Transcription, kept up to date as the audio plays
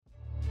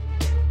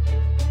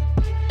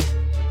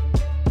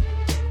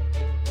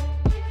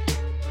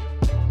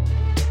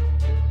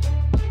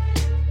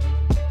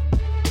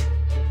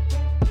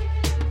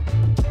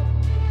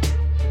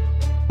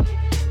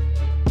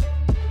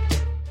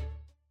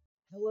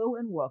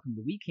and welcome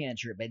to We Can't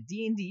Trip, a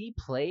D&D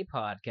Play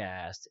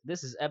podcast.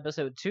 This is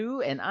episode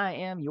 2, and I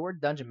am your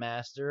Dungeon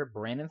Master,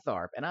 Brandon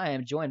Tharp, and I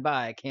am joined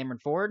by Cameron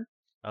Ford.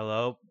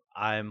 Hello,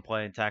 I'm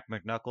playing Tack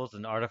McKnuckles,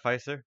 an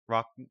artificer.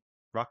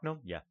 Rockgnome?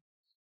 Yeah.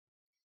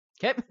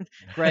 Okay,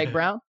 Greg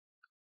Brown.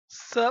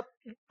 Sup?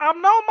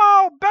 I'm no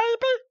more,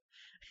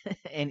 baby.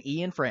 And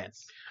Ian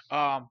France.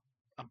 I'm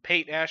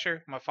Pate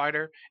Asher, I'm a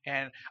fighter,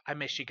 and I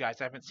miss you guys.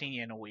 I haven't seen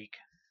you in a week.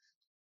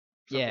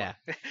 So Yeah.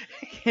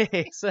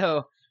 Okay,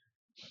 so,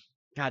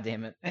 god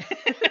damn it.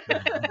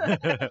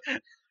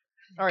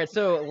 All right,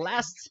 so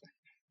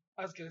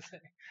I was gonna say,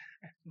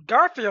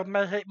 Garfield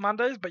may hate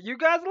Mondays, but you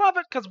guys love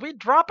it because we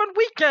dropping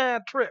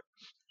Weekend Trip,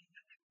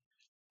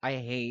 I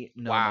hate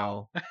Nomo.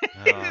 Wow.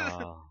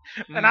 Oh.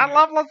 and I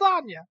love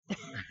lasagna.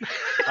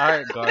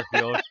 Alright,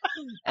 Garfield.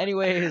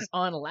 Anyways,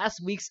 on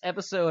last week's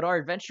episode, our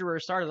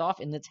adventurers started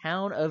off in the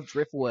town of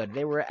Driftwood.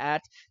 They were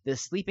at the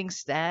Sleeping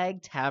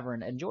Stag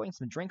Tavern, enjoying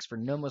some drinks for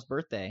Nomo's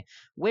birthday,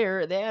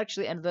 where they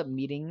actually ended up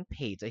meeting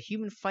Pate, a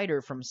human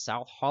fighter from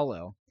South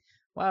Hollow.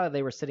 While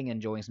they were sitting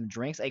enjoying some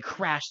drinks, a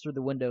crash through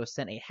the window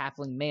sent a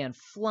halfling man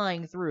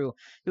flying through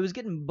who was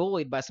getting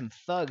bullied by some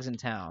thugs in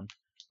town.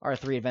 Our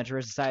three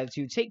adventurers decided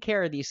to take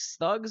care of these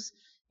thugs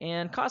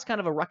and caused kind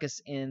of a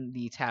ruckus in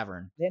the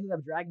tavern. They ended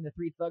up dragging the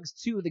three thugs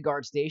to the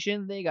guard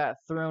station. They got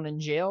thrown in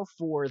jail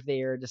for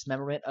their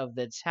dismemberment of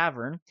the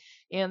tavern,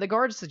 and the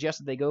guards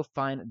suggested they go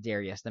find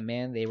Darius, the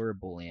man they were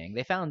bullying.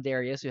 They found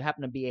Darius, who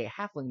happened to be a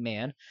halfling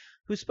man,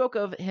 who spoke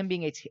of him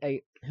being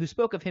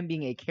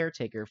a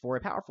caretaker for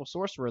a powerful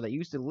sorcerer that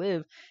used to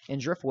live in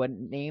Driftwood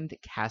named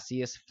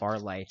Cassius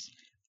Farlight.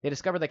 They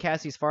discovered that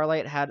Cassius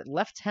Farlight had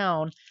left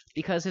town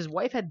because his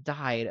wife had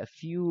died a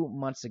few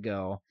months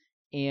ago,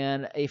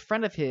 and a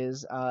friend of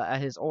his at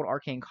his old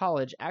arcane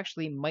college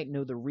actually might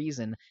know the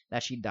reason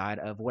that she died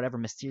of whatever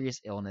mysterious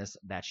illness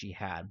that she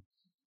had.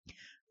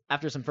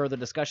 After some further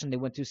discussion, they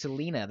went to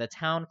Selena, the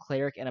town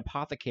cleric and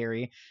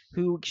apothecary,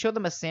 who showed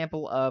them a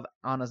sample of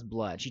Anna's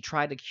blood. She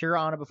tried to cure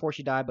Anna before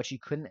she died, but she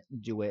couldn't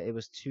do it. It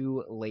was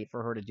too late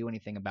for her to do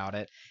anything about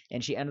it,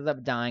 and she ended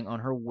up dying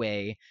on her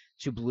way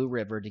to Blue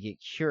River to get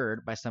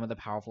cured by some of the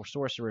powerful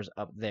sorcerers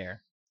up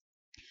there.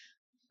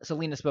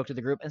 Selena spoke to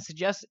the group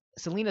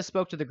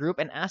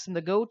and asked them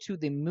to go to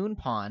the moon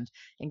pond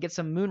and get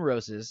some moon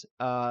roses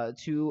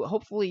to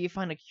hopefully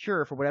find a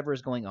cure for whatever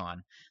is going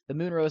on. The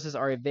moon roses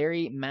are a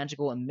very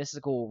magical and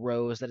mystical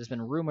rose that has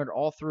been rumored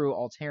all through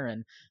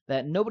Alterran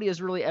that nobody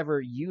has really ever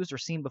used or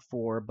seen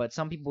before, but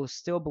some people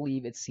still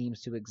believe it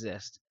seems to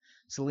exist.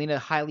 Selena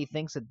highly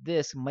thinks that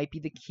this might be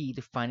the key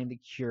to finding the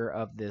cure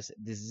of this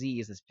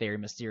disease that's very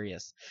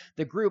mysterious.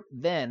 The group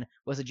then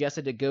was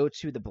suggested to go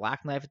to the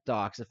Black Knife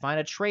Docks to find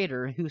a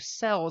trader who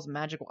sells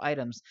magical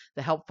items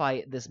to help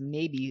fight this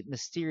maybe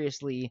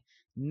mysteriously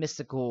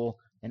mystical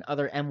and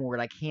other M word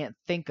I can't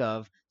think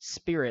of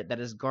spirit that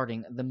is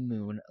guarding the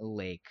Moon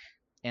Lake.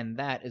 And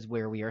that is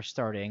where we are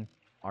starting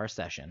our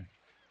session.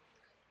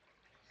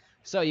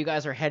 So you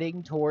guys are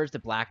heading towards the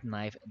Black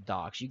Knife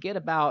Docks. You get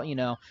about, I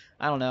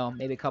don't know,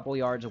 maybe a couple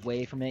yards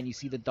away from it, and you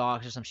see the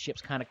docks. There's some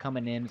ships kind of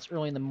coming in. It's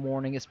early in the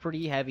morning. It's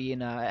pretty heavy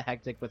and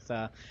hectic with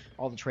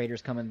all the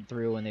traders coming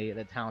through and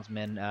the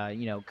townsmen,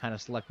 kind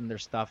of selecting their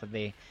stuff that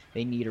they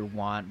need or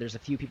want. There's a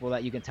few people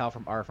that you can tell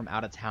are from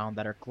out of town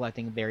that are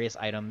collecting various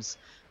items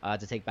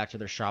to take back to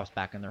their shops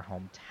back in their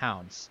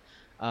hometowns.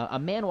 A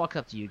man walks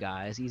up to you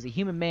guys. He's a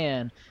human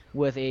man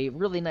with a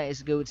really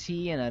nice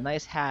goatee and a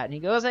nice hat. And he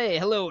goes, "Hey,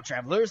 hello,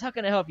 travelers. How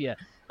can I help you?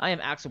 I am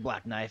Axel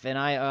Blackknife, and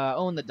I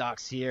own the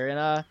docks here. And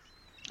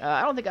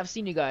I don't think I've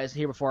seen you guys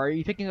here before. Are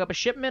you picking up a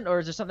shipment, or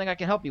is there something I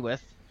can help you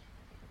with?"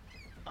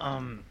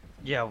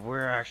 Yeah,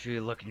 we're actually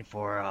looking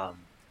for,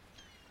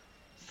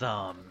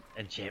 some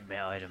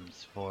enchantment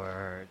items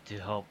to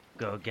help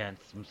go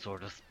against some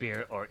sort of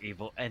spirit or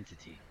evil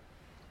entity.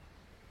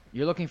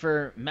 You're looking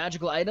for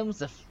magical items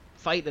to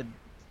fight the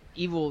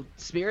evil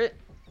spirit?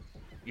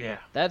 Yeah.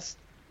 That's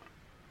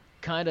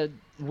kind of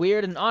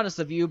weird and honest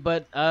of you,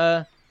 but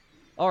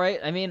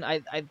alright. I mean,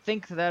 I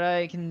think that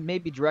I can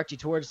maybe direct you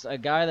towards a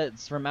guy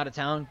that's from out of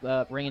town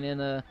bringing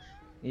in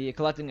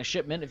collecting a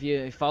shipment. If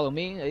you follow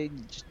me,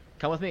 just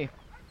come with me.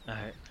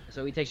 Alright.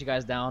 So he takes you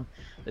guys down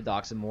the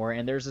docks some more,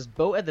 and there's this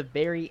boat at the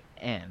very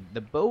end.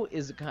 The boat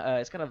is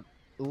it's got a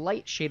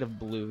light shade of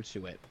blue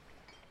to it.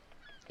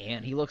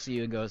 And he looks at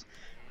you and goes,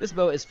 "This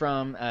boat is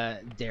from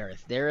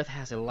Dareth. Dareth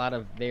has a lot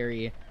of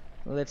very,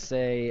 let's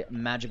say,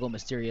 magical,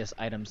 mysterious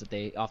items that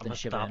they often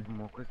ship in." Him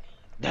real quick.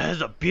 That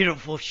is a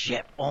beautiful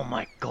ship. Oh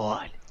my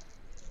god.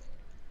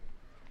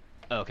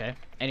 Okay.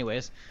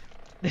 Anyways,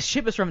 the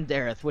ship is from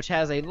Dareth, which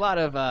has a lot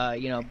of,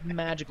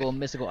 magical,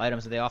 mystical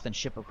items that they often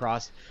ship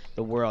across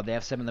the world. They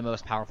have some of the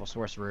most powerful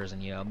sorcerers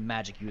and,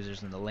 magic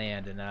users in the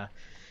land, and,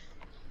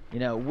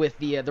 with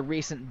the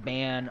recent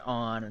ban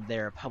on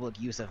their public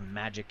use of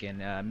magic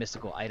and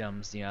mystical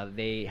items,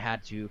 they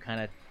had to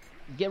kind of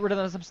get rid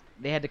of them.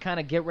 They had to kind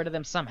of get rid of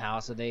them somehow,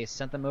 so they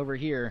sent them over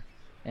here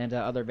and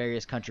other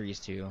various countries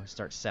to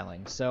start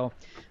selling. So,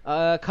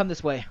 come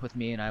this way with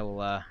me, and I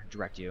will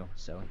direct you.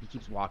 So he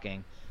keeps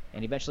walking,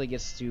 and eventually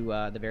gets to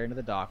the very end of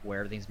the dock where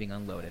everything's being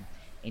unloaded.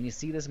 and you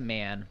see this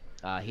man.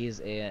 He's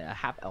a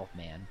half elf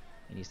man,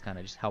 and he's kind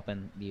of just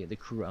helping the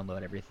crew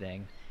unload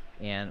everything.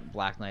 And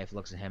Black Knife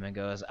looks at him and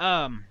goes,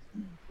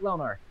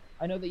 Leonor,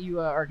 I know that you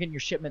are getting your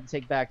shipment to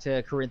take back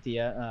to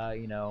Corinthia,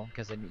 you know,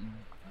 because I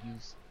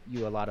use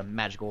you a lot of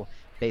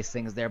magical-based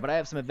things there. But I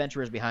have some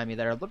adventurers behind me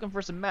that are looking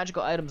for some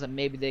magical items that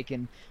maybe they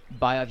can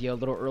buy off you a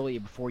little early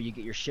before you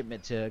get your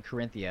shipment to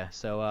Corinthia.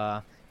 So,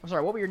 I'm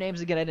sorry, what were your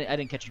names again? I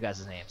didn't catch you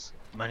guys' names.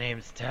 My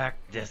name's Tak.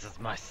 This is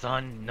my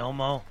son,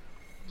 Nomo.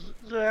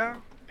 Yeah.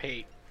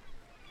 Pate.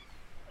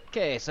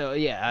 Okay, so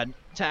yeah,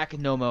 Tak,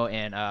 Nomo,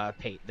 and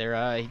Pate.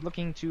 They're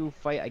looking to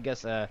fight, I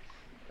guess, a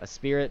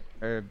spirit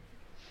or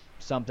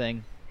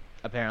something.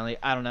 Apparently,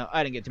 I don't know.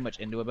 I didn't get too much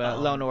into it, but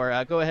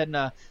Leonor, go ahead and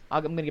I'm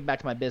gonna get back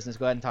to my business.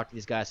 Go ahead and talk to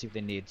these guys, see what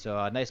they need.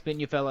 So nice meeting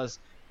you, fellas,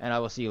 and I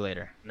will see you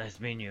later. Nice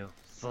meeting you.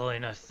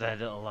 Selena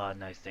said a lot of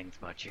nice things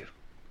about you.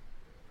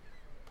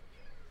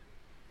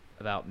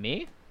 About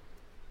me?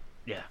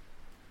 Yeah.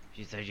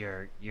 She said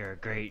you're a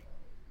great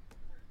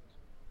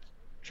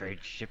trade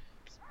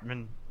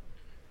shipman.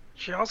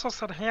 She also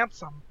said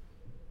handsome.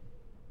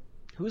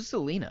 Who's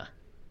Selena?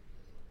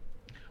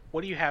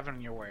 What do you have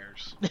in your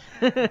wares?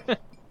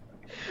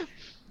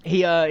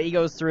 He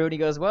goes through and he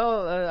goes,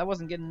 well, I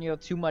wasn't getting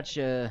too much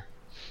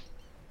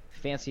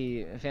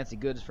fancy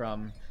goods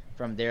from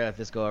there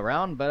this go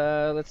around,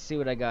 but let's see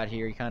what I got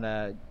here. He kind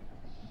of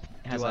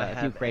has a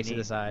few crates to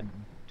the side.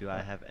 Do I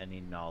have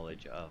any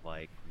knowledge of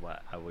like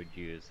what I would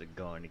use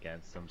going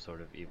against some sort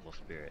of evil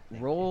spirit?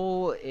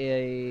 Roll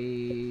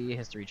a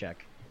history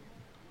check.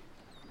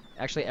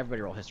 Actually,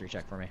 everybody roll a history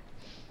check for me.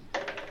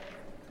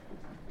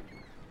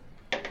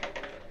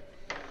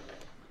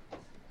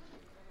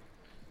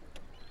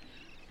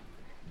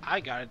 I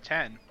got a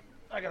 10.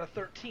 I got a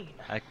 13.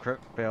 I crit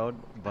failed,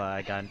 but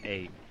I got an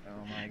 8.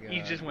 Oh my god.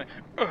 You just went,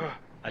 ugh.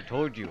 I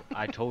told you.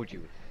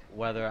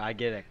 Whether I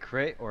get a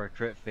crit or a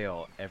crit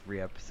fail every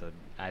episode,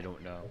 I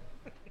don't know.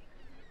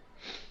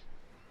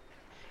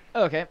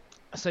 Okay,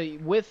 so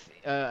with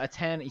a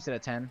 10, you said a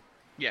 10?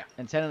 Yeah.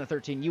 And 10 and a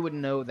 13, you would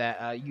know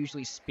that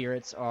usually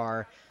spirits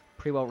are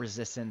pretty well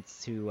resistant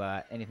to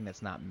anything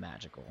that's not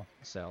magical.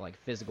 So like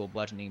physical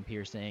bludgeoning,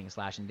 piercing,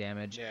 slashing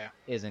damage Yeah.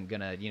 isn't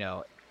gonna,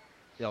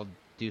 they'll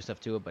do stuff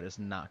to it, but it's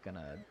not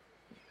gonna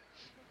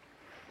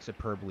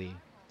superbly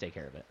take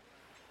care of it.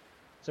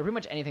 So pretty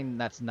much anything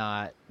that's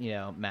not,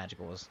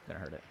 magical is gonna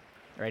hurt it.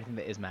 Or anything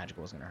that is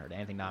magical is gonna hurt it.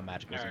 Anything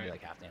non-magical is gonna be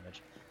like half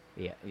damage.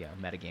 Yeah,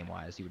 metagame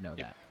wise, you would know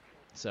that.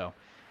 So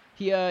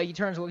he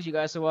turns and looks at you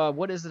guys. So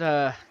what is it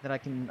that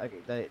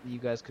that you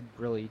guys could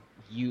really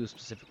use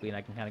specifically, and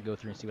I can kind of go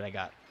through and see what I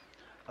got.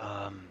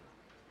 I'm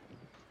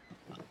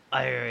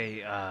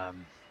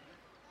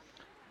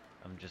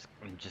just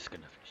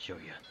gonna show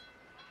you.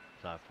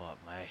 So I pull out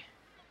my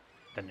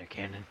thunder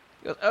cannon.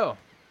 He goes, oh,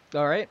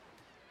 all right.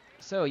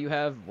 So you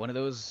have one of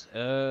those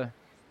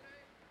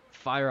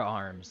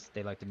firearms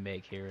they like to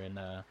make here in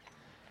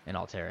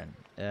Alterran.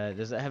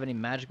 Does it have any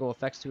magical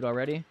effects to it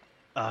already?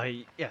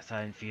 Yes,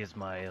 I infuse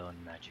my own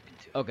magic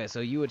into it. Okay, so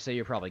you would say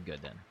you're probably good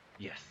then.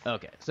 Yes.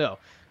 Okay, so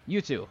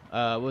you two,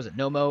 what was it,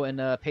 Nomo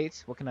and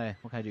Pates? What can I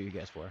do you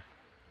guys for?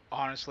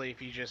 Honestly,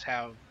 if you just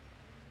have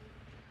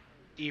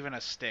even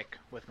a stick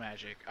with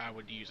magic, I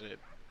would use it.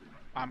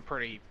 I'm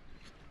pretty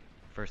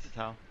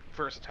Versatile.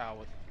 versatile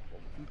with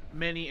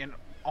many and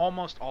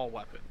almost all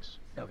weapons.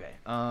 Okay.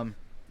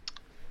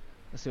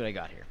 Let's see what I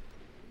got here.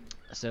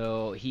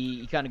 So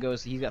he kind of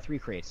goes. He's got 3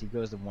 crates. He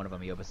goes to one of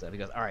them. He opens it up. He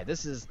goes, "All right,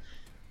 this is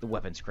the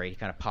weapons crate." He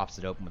kind of pops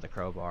it open with a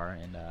crowbar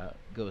and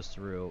goes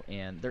through.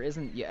 And there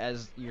isn't,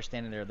 as you're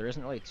standing there, there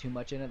isn't really too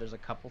much in it. There's a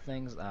couple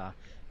things,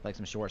 like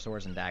some short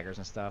swords and daggers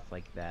and stuff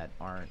like that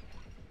aren't.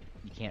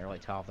 You can't really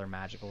tell if they're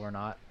magical or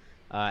not.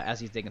 As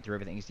he's digging through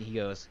everything, he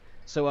goes,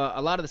 "So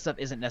a lot of the stuff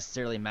isn't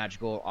necessarily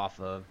magical off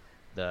of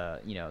the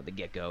the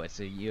get-go. It's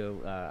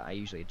I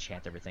usually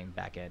enchant everything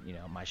back at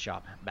my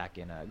shop back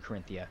in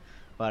Corinthia,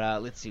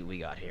 but let's see what we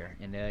got here."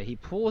 And he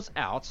pulls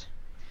out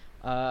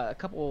a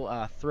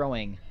couple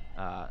throwing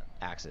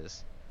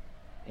axes,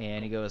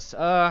 and he goes,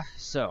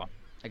 "So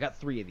I got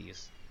 3 of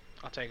these.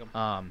 I'll take them.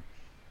 From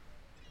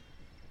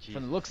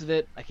the looks of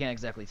it, I can't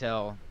exactly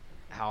tell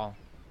what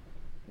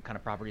kind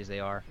of properties they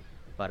are."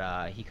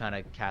 But he kind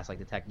of casts like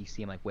detect. You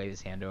see him like wave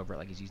his hand over it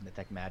like he's using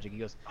detect magic. He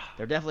goes,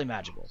 "They're definitely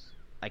magical.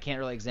 I can't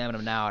really examine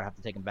them now. I'd have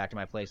to take them back to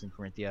my place in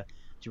Corinthia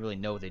to really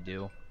know what they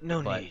do.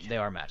 No but need. they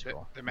are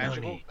magical." They're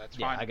magical? need. That's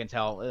Yeah, fine. I can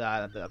tell.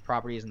 The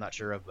properties I'm not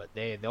sure of, but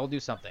they'll do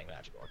something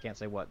magical. I can't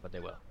say what, but they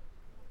will.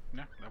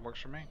 Yeah, that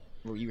works for me.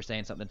 Well, you were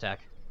saying something, Tech.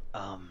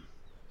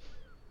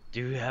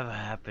 Do you ever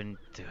happen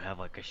to have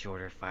like a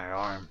shorter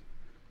firearm?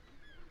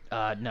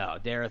 No,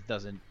 Dareth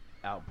doesn't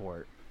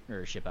outport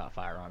or ship out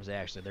firearms.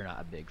 They're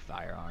not a big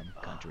firearm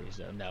country,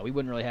 so no, we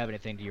wouldn't really have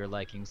anything to your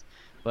likings.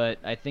 But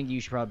I think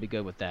you should probably be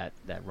good with that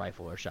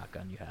rifle or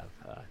shotgun you have.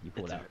 You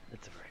pulled out.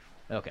 It's a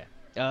rifle. Okay.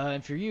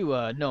 And for you,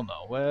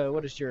 Nomo,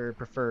 what is your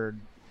preferred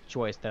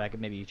choice that I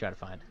could maybe try to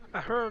find? I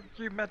heard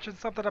you mention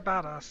something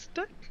about a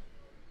stick.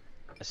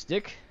 A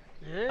stick?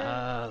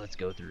 Yeah. Let's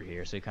go through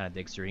here. So he kind of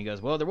digs through and he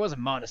goes, "Well, there was a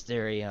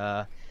monastery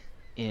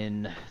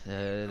in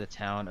the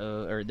town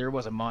or there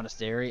was a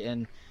monastery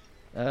in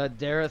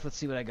Dareth. Let's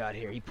see what I got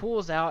here. He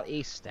pulls out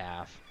a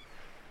staff.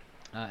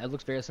 It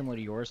looks very similar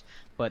to yours,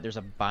 but there's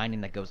a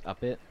binding that goes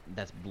up it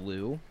that's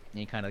blue, and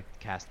he kind of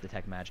casts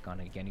detect magic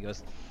on it again. He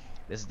goes,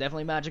 "This is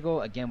definitely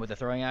magical." Again, with the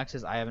throwing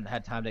axes, I haven't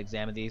had time to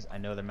examine these. I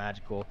know they're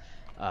magical.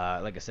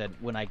 Like I said,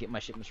 when I get my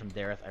shipments from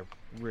Dareth, I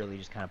really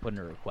just kind of put in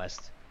a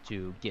request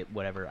to get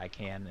whatever I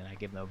can, and I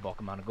give them a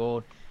bulk amount of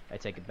gold. I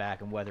take it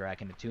back, and whether I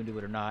can attune to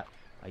it or not,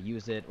 I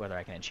use it. Whether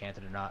I can enchant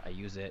it or not, I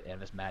use it. And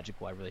if it's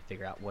magical, I really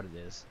figure out what it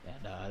is,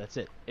 and that's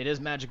it. It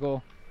is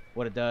magical.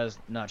 What it does,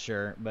 not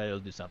sure, but it'll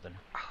do something.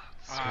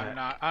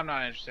 I'm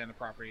not interested in the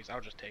properties.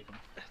 I'll just take them.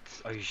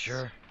 Are you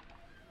sure?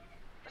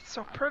 It's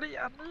so pretty.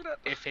 I need it.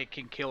 If it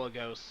can kill a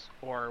ghost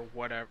or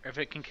whatever, if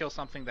it can kill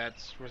something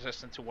that's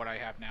resistant to what I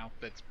have now,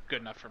 that's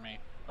good enough for me.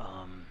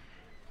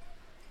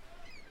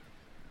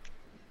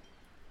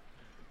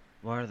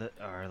 What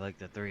are like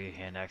the 3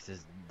 hand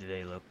axes? Do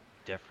they look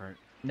different?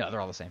 No, they're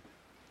all the same.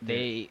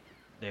 They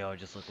all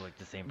just look like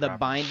the same. The property?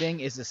 binding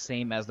is the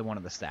same as the one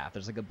on the staff.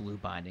 There's like a blue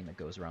binding that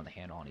goes around the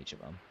handle on each of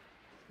them.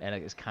 And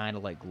it's kind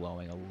of like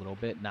glowing a little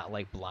bit. Not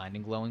like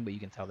blinding glowing, but you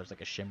can tell there's like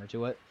a shimmer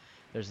to it.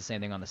 There's the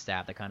same thing on the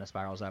staff that kind of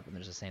spirals up, and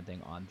there's the same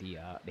thing on the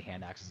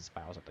hand axes that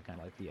spirals up, the kind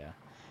of like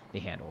the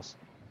handles.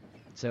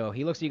 So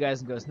he looks at you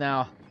guys and goes,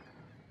 "Now,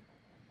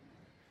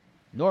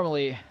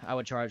 normally I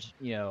would charge,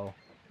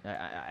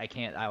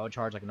 I would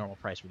charge like a normal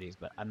price for these,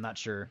 but I'm not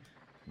sure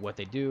what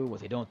they do, what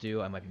they don't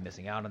do. I might be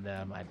missing out on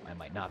them. I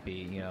might not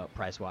be,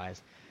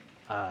 price-wise.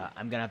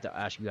 I'm gonna have to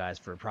ask you guys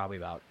for probably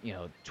about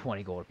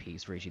 20 gold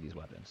apiece for each of these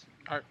weapons."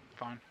 Alright,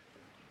 fine.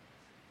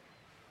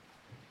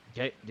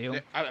 Okay, deal.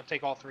 I'll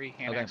take all 3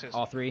 hand Okay, axes.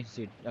 all 3.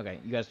 So okay,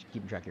 you guys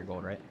keeping track of your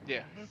gold, right?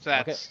 Yeah. So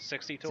that's Okay.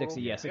 60 total.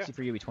 60, yeah, 60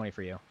 for you, be 20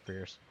 for you for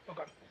yours.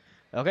 Okay.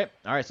 Okay,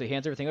 all right. So he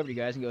hands everything over to you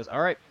guys and goes,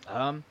 "All right.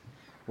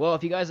 Well,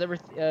 if you guys ever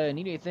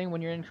need anything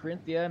when you're in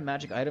Corinthia,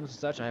 magic items and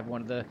such, I have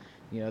one of the,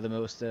 the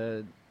most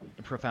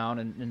profound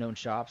and known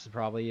shops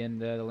probably in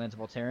the lands of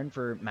Alterran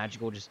for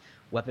magical just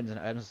weapons and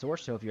items of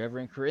sorts. So if you're ever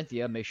in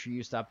Corinthia, make sure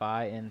you stop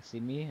by and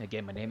see me.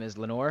 Again, my name is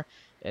Lenore,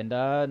 and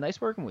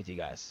nice working with you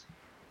guys."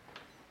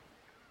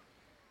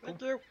 Thank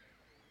you.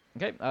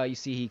 Okay, you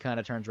see he kind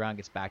of turns around,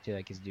 gets back to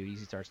like his duties.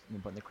 He starts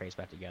putting the crates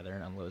back together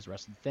and unloads the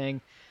rest of the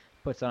thing,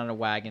 puts it on a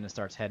wagon and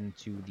starts heading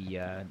to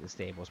the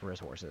stables where his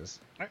horse is.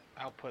 Alright,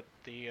 I'll put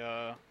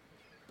the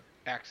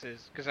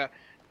axes, because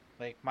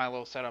like my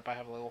little setup, I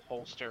have a little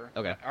holster.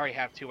 Okay. I already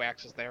have 2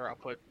 axes there. I'll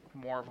put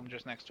more of them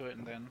just next to it,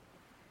 and then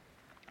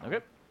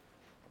Okay.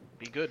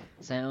 be good.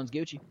 Sounds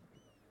Gucci.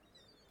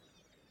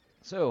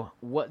 So,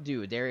 what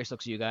do? Darius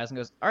looks at you guys and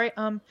goes, "All right,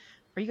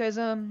 are you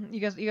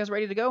guys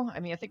ready to go?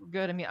 I mean, I think we're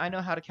good. I mean, I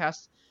know how to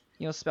cast,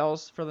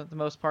 spells for the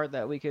most part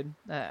that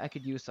I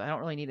could use. So I don't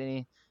really need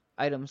any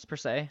items per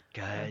se."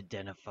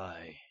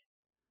 Identify.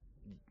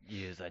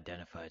 Use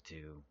identify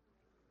to.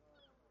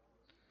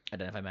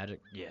 Identify magic.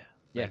 Yeah.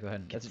 Yeah, like, go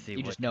ahead. get That's, to see you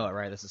what just know it,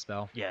 right? That's a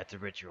spell. Yeah, it's a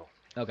ritual.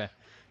 Okay.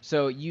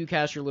 So you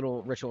cast your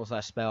little ritual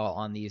 / spell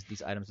on these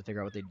items to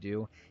figure out what they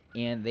do,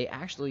 and they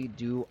actually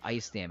do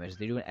ice damage.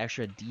 They do an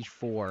extra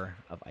D4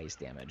 of ice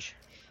damage.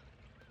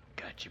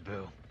 Got you,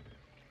 boo.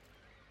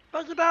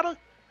 Thank you, Daddy.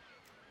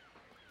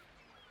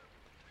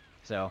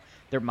 So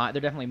they're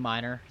definitely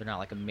minor. They're not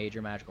like a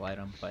major magical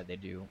item, but they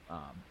do.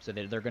 So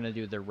they're gonna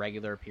do their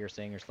regular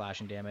piercing or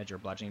slashing damage or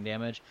bludgeoning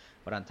damage,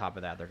 but on top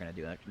of that, they're gonna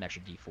do an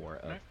extra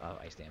D4 of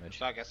ice damage.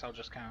 So I guess I'll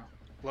just kind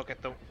of look at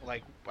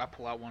I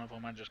pull out one of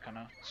them and just kind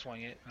of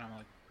swing it, and I'm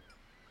like,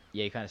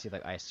 Yeah, you kind of see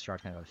like ice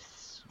shards kind of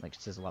like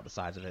sizzle out the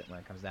sides of it when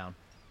it comes down.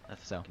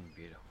 That's So. fucking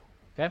beautiful.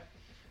 Okay.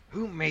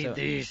 Who made So-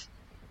 these?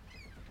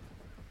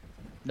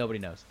 Nobody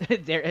knows.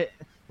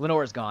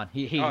 Lenore's gone.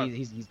 He's gone.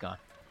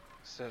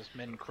 it says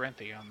Mid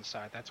Corinthia on the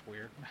side. That's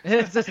weird.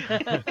 It's just-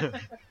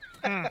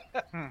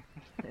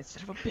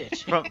 Instead of a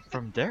bitch.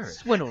 From Darius.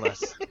 Swindled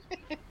us.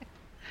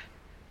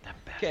 That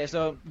bastard. Okay,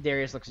 so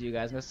Darius looks at you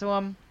guys and goes, "So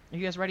are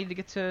you guys ready to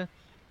get to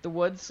the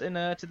woods and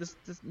to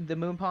the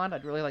moon pond?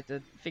 I'd really like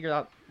to figure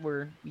out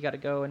where we got to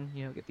go and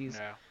get these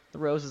Yeah. the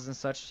roses and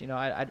such.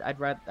 I'd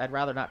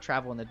rather not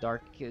travel in the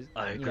dark. 'Cause,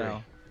 I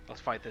agree. Let's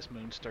fight this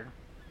moonster.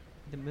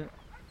 the moon.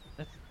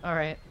 That's all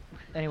right.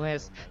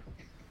 Anyways,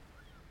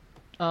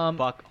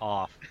 Fuck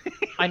off.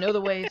 I know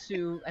the way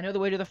to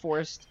the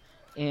forest,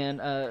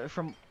 and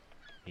from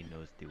He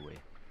knows the way.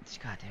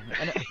 God damn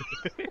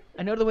it.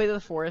 I know the way to the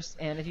forest,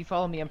 and if you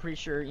follow me, I'm pretty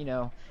sure,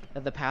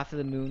 that the path to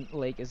the Moon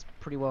Lake is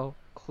pretty well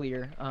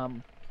clear.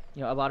 A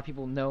lot of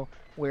people know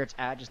where it's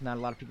at, just not a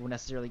lot of people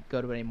necessarily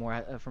go to it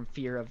anymore from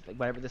fear of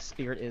whatever the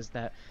spirit is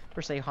that,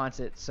 per se, haunts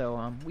it.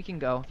 So, we can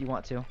go if you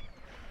want to.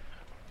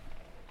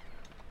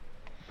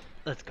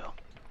 Let's go.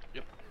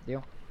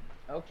 Deal?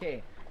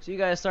 Okay. So you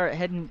guys start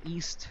heading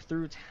east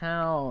through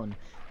town.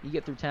 You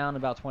get through town in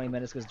about 20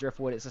 minutes because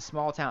Driftwood, it's a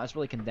small town. It's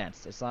really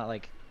condensed. It's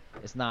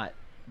not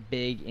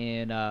big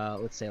in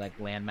let's say like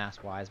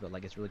landmass wise, but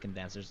like it's really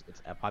condensed.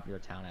 It's a popular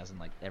town, as in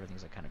like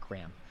everything's like kind of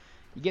crammed.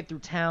 You get through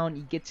town,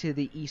 you get to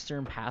the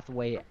eastern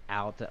pathway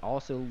out that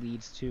also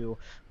leads to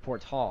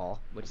Port Hall,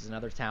 which is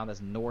another town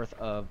that's north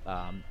of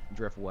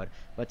Driftwood.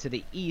 But to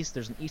the east,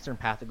 there's an eastern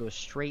path that goes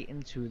straight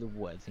into the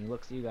woods. And he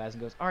looks at you guys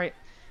and goes, "All right,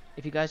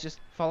 if you guys just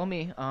follow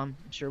me, I'm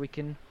sure we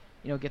can,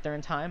 get there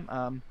in time."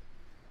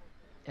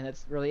 And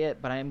that's really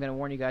it. But I am gonna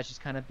warn you guys,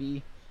 just kind of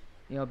be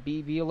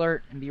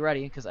alert and be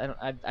ready, because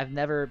I've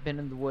never been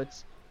in the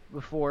woods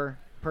before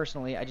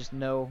personally. I just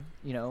know,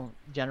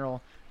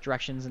 general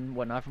directions and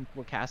whatnot from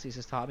what Cassius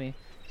has taught me.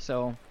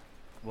 So,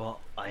 Well,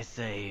 I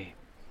say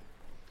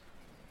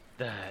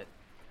that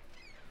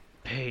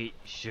Pate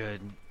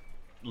should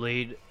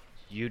lead,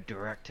 you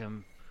direct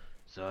him.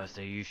 So I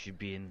say you should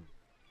be in,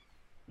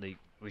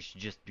 we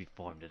should just be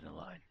formed in a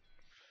line.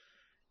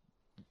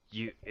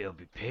 It'll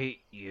be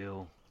Pate,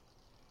 you,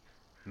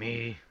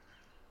 me,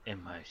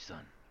 and my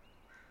son.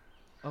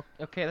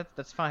 okay,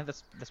 that's fine.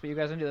 That's what you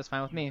guys are gonna do. That's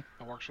fine with me.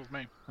 That works with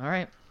me. All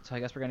right. So I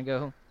guess we're gonna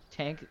go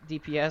tank,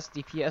 DPS,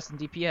 DPS, and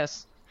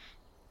DPS.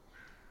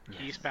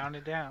 Eastbound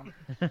and down.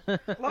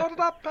 Load it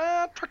up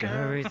and The truck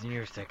only it. reason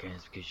you're second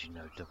is because you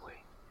know the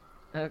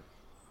way.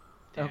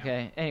 Damn.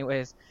 Okay.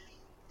 Anyways,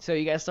 so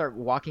you guys start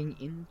walking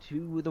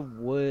into the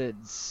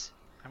woods.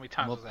 How many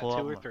times I'ma was that? pull 2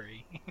 out or my-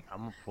 3? I'm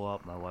gonna pull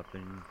out my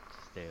weapon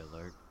to stay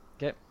alert.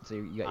 Okay. So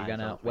you got your Eyes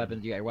gun out, open,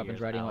 weapons. You got your weapons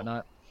ears ready and out.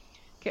 whatnot.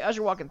 Okay. As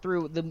you're walking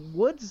through the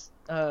woods,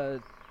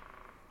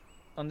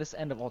 on this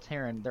end of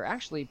Alterran, they're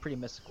actually pretty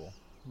mystical.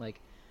 Like,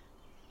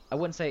 I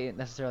wouldn't say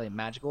necessarily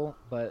magical,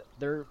 but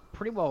they're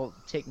pretty well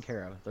taken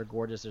care of. They're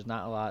gorgeous. There's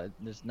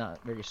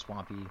not very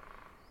swampy.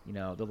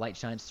 The light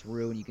shines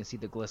through and you can see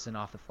the glisten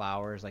off the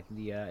flowers. Like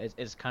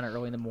it's kind of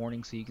early in the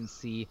morning, so you can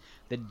see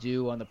the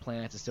dew on the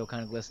plants is still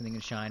kind of glistening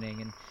and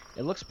shining, and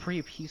it looks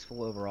pretty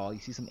peaceful overall. You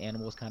see some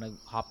animals kind of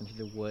hopping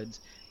through the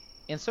woods,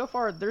 and so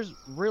far there's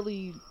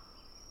really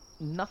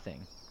nothing.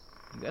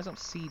 You guys don't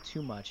see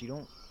too much. You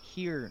don't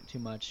hear too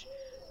much.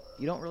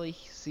 You don't really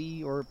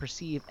see or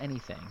perceive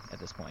anything at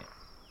this point.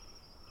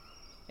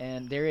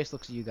 And Darius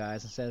looks at you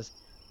guys and says,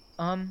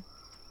 I'm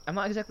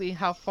not exactly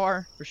how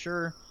far for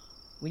sure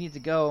we need to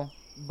go,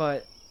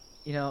 but,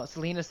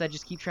 Selena said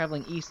just keep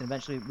traveling east and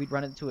eventually we'd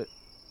run into it,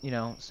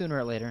 sooner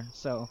or later.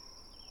 So,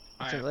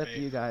 I it's have up to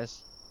you faith.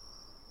 guys.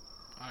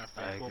 I have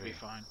I faith. We'll be agree.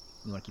 fine.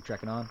 You want to keep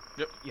trekking on?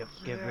 Yep, get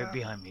Yeah. right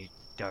behind me,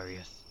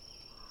 Darius.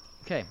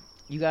 Okay,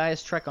 you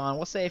guys trek on,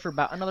 we'll say for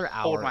about another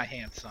hour. Hold my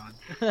hand, son.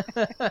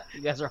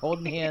 You guys are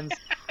holding hands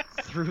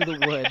through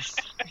the woods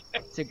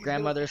to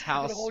grandmother's You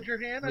house. gonna hold your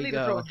hand? I we need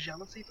to throw go. a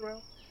jealousy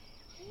throw.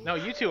 No,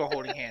 you two are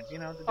holding hands. The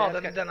Oh,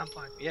 dad's got- then I'm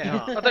fine.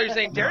 Yeah. I thought you were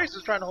saying Darius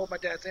was trying to hold my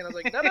dad's hand. I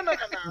was like, no.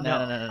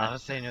 No. I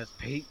was saying it was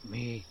Pete,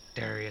 me,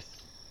 Darius,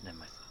 and then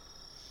my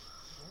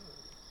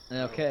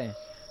son. Okay,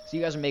 so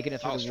you guys are making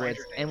it through Oh, the stranger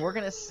woods, danger. and we're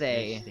gonna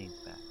say Stains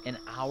back. an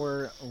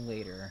hour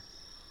later,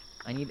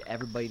 I need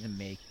everybody to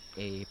make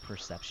a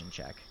perception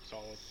check.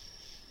 Solid.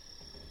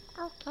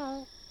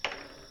 Okay.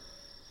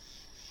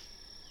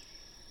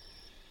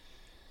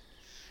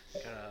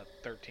 Got a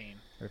 13.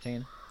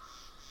 13.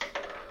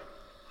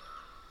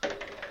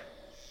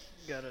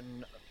 Got a.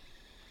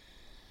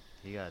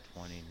 He got a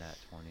 20, not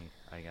 20.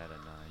 I got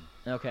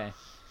a 9. Okay,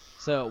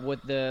 so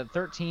with the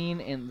 13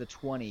 and the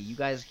 20, you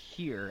guys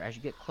hear as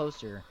you get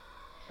closer.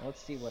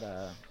 Let's see what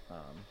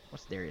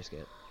what's Darius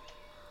get?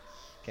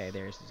 Okay,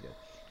 Darius is good.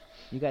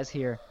 You guys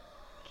hear.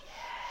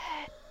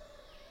 Get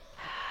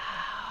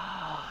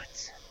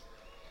out.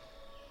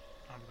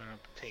 I'm gonna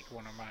take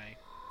one of my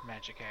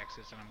magic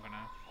axes and I'm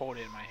gonna hold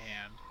it in my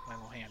hand, my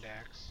little hand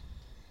axe,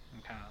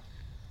 and kind of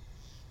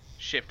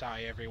shift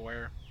eye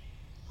everywhere.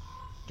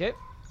 Okay.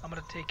 I'm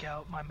gonna take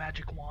out my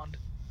magic wand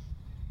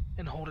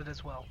and hold it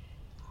as well.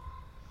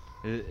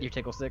 Your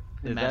tickle stick.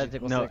 The Is magic that,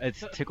 tickle no, stick.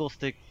 it's Tickle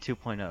Stick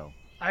 2.0.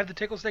 I have the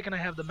tickle stick and I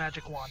have the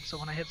magic wand, so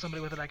when I hit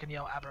somebody with it, I can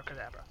yell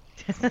abracadabra.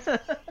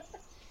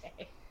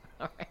 Okay.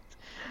 All right.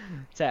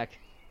 Tech.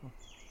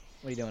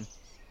 What are you doing?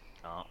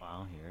 Oh, I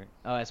don't hear it.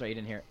 Oh, that's right. You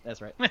didn't hear it.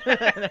 That's right.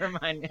 Never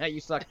mind. You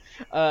suck.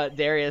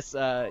 Darius,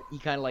 he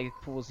kind of like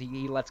pulls.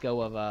 He lets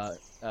go of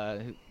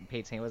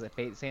Pate's hand. Was it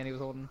Pate's hand he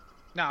was holding?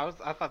 No,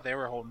 I thought they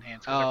were holding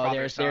hands. 'Cause they're Oh, father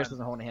Darius and son.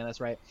 wasn't holding a hand. That's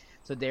right.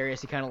 So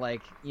Darius, he kind of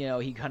like,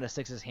 he kind of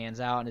sticks his hands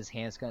out, and his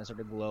hands kind of start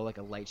to glow like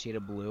a light shade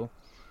of blue.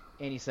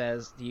 And he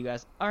says to you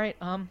guys, "All right,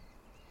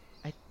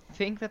 I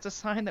think that's a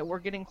sign that we're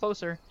getting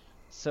closer.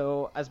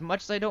 So as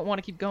much as I don't want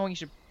to keep going,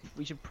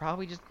 we should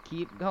probably just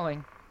keep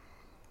going."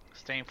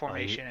 Stay in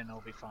formation and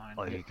it'll be fine.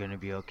 Are you gonna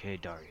be okay,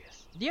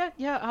 Darius? Yeah.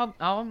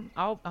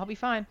 I'll be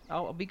fine.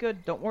 I'll be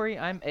good. Don't worry.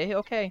 I'm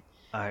okay.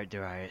 Alright,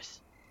 Darius.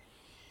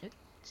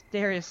 It's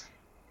Darius.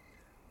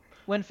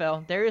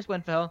 Winfell. Darius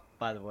Winfell.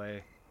 By the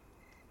way,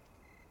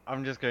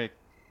 I'm just gonna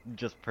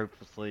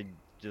purposely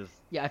just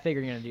Yeah, I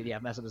figured you're gonna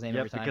mess up his name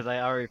yep, every time. because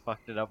I already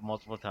fucked it up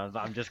multiple times.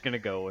 I'm just gonna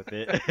go with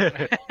it.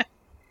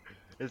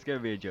 It's gonna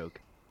be a joke.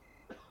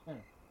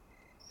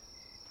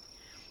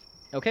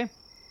 Okay.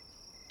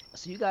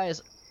 So you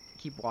guys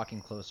keep walking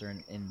closer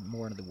and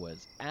more into the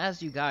woods.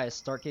 As you guys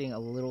start getting a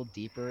little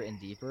deeper and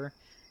deeper,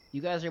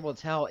 you guys are able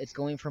to tell it's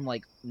going from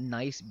like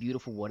nice,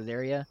 beautiful wooded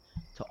area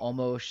to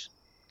almost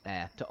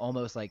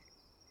like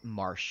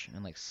marsh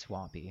and like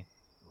swampy.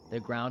 The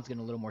ground's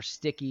getting a little more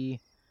sticky.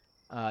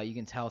 You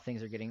can tell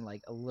things are getting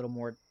like a little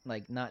more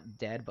like not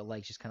dead, but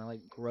like just kind of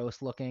like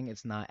gross looking.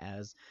 It's not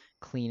as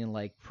clean and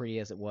like pretty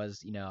as it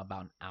was,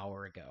 about an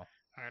hour ago.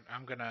 All right,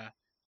 I'm gonna,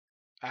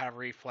 out of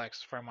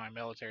reflex from my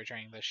military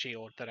training, the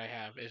shield that I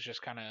have is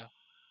just kind of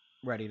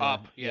Ready to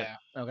up. Yep.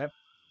 Yeah. Okay.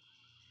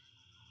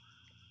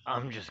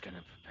 I'm just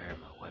gonna prepare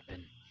my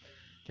weapon.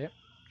 'Kay.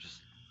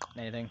 Just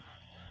Anything?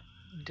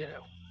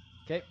 Ditto.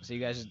 Okay. So you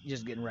guys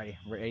just getting ready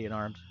and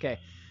armed. Okay.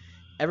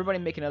 Everybody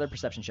make another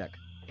perception check.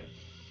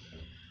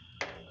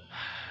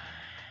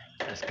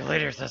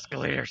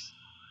 escalators.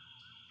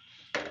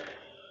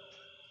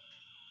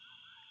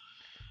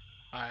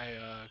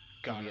 I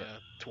got Yeah. a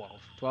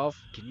 12.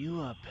 12, Can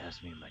you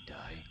pass me my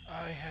die?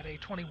 I had a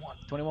 21.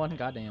 21.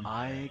 Goddamn.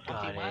 I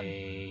got 21.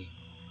 a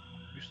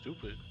You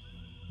stupid.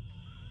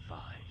 5.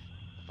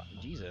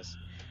 Jesus.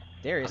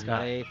 Darius I'm got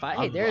not- a 5.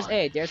 I'm Darius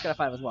blind. got a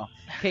 5 as well.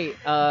 Okay,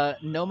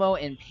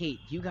 Nomo and Pate,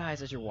 you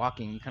guys as you're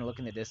walking, you kind of look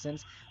in the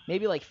distance,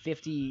 maybe like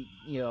 50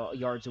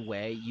 yards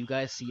away, you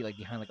guys see like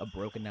behind like a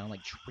broken down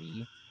like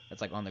tree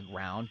that's like on the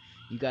ground.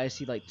 You guys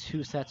see like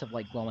 2 sets of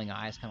like glowing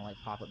eyes kind of like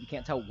pop up. You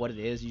can't tell what it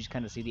is. You just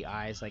kind of see the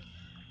eyes like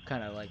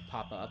kind of like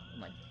pop up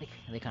and like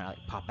they kind of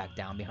like pop back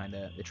down behind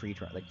the tree,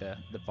 like the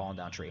fallen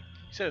down tree. You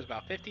said it was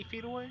about 50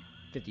 feet away?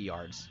 50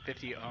 yards.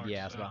 50 yards.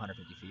 Yeah, it's about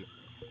 150 feet.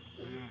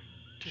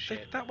 Do you Shit.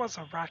 think that was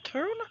a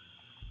raccoon?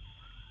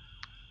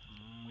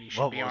 We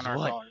should What be on was our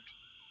what? guard.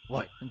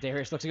 What? And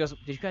Darius looks and goes,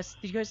 Did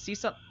you guys see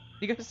something?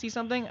 Did you guys see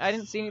something? I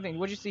didn't see anything.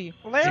 What'd you see?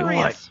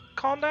 Hilarious.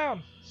 Calm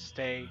down.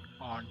 Stay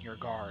on your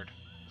guard.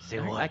 Say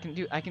Alright, what?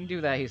 I can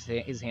do that.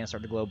 His hands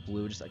start to glow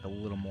blue, just like a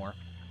little more.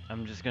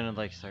 I'm just gonna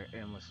like start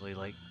aimlessly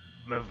like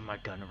moving my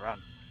gun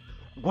around.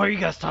 What are you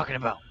guys talking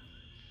about?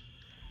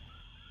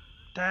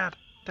 Dad,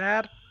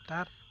 Huh?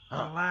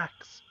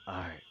 relax.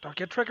 Alright, Don't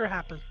get trigger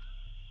happy.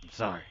 I'm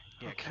sorry.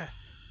 Yeah, Okay.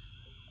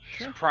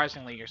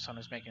 Surprisingly, your son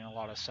is making a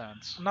lot of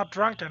sense. I'm not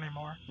drunk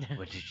anymore.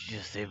 What did you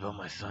just say about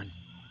my son?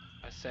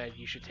 I said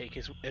you should take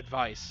his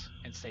advice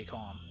and stay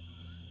calm.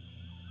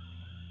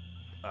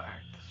 Alright.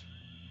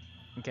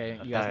 Okay,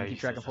 I you guys thought gonna you keep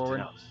said tracking something forward?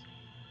 else.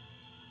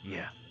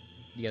 Yeah.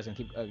 You guys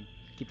gonna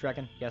keep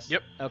tracking? Yes.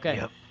 Yep. Okay.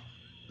 Yep.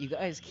 You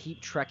guys keep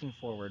trekking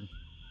forward,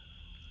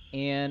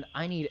 and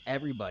I need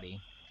everybody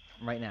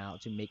right now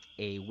to make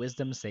a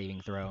wisdom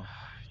saving throw.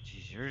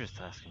 Jeez, you're just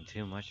asking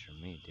too much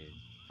from me, dude.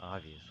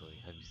 Obviously.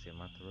 Have you seen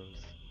my throws?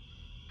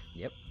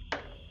 Yep.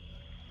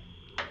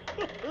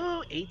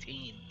 Ooh,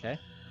 18.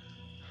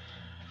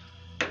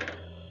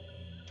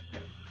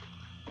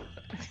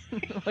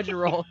 What'd you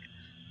roll?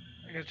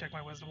 I gotta check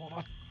my wisdom. Hold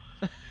on.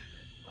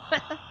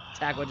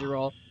 Tack, what'd you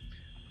roll?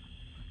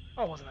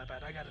 Oh, it wasn't that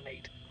bad. I got an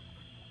 8.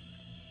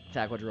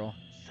 Tack, what'd you roll?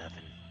 7.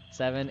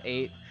 7,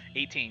 8,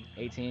 18.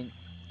 18.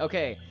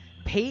 Okay,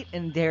 Pate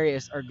and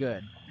Darius are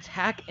good.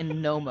 Tack and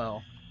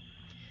Nomo.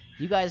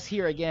 You guys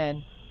hear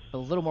again, a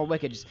little more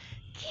wicked, just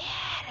get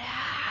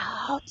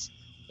out!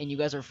 And you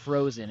guys are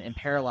frozen and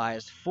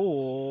paralyzed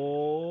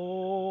for...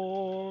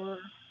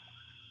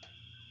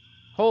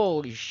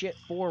 Holy shit,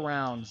 4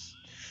 rounds.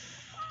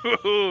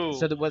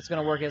 So what's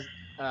going to work is,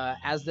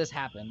 as this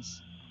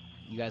happens,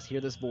 you guys hear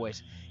this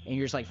voice, and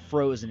you're just like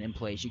frozen in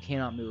place. You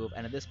cannot move.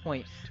 And at this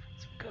point,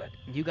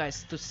 you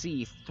guys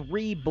see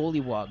 3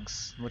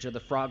 bullywugs, which are the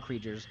frog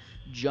creatures,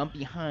 jump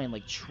behind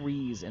like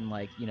trees and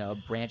like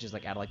branches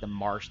like out of like the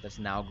marsh that's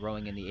now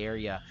growing in the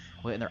area,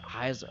 and their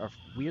eyes are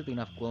weirdly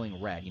enough glowing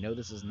red.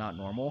 This is not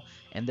normal,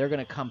 and they're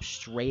gonna come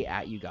straight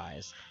at you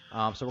guys.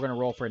 So we're gonna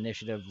roll for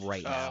initiative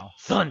right now.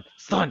 Son!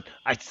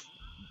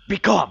 Be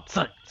calm!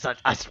 Son!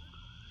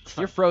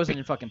 You're frozen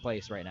in fucking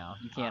place right now.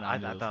 You can't I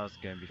move. thought it was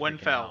gonna be One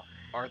freaking fell. out.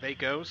 Are they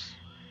ghosts?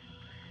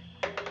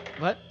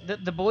 What? The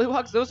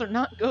bullywugs? Those are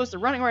not ghosts. They're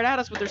running right at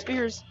us with their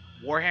spears.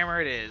 Warhammer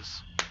it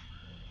is.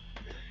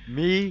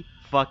 Me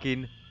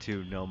fucking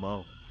too,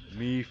 Nomo.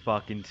 Me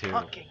fucking too.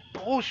 Fucking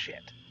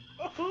bullshit.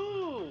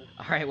 Woohoo!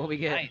 All right, what we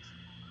get? Nice.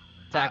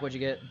 Tack, what'd you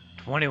get?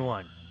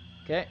 21.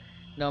 Okay,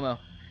 Nomo.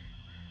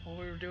 What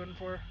we were doing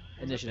for?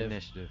 Initiative.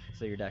 Initiative.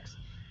 So your dex.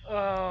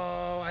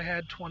 Oh, I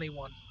had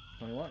 21.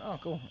 21. Oh,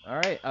 cool. All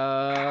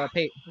right.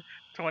 Pate.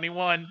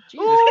 21.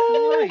 Jesus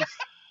Christ.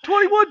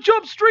 21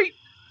 Jump Street!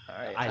 All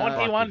right. I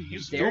 21, you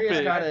Darius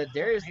stupid.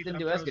 Darius hate didn't that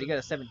do as I'm good. He got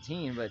a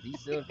 17, but he's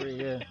still pretty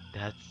good.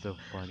 That's so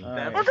funny. All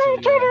right, I'm so going you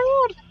to got-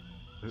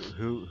 the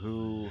road!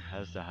 Who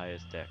has the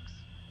highest dex?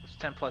 It's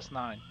 10 plus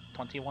 9.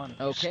 21.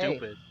 You Okay.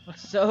 Stupid.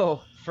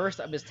 So first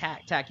up is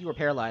Tack. Tack, you were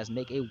paralyzed.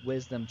 Make a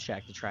wisdom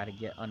check to try to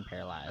get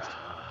unparalyzed.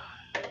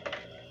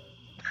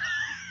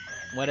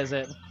 What is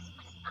it?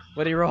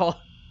 What do you roll?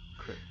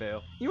 Crit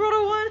fail. You rolled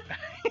a 1.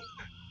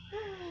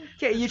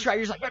 Okay, you try.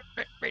 You're just like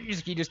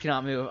you just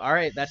cannot move. All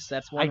right, that's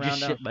one I round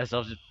just down. shit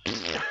myself. Just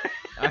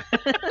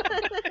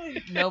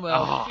Nomo.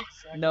 Oh.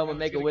 No, but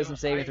make a wisdom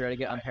saving throw to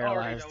get I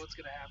already unparalyzed. know what's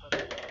gonna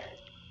happen.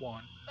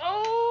 1.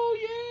 Oh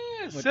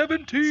yeah, What-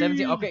 17.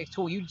 17. Okay,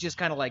 cool. You just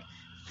kind of like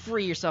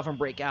free yourself and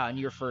break out, and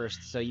you're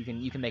first, so you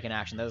can make an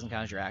action. That doesn't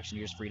count as your action.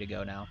 You're just free to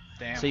go now.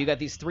 Damn. So you got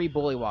these 3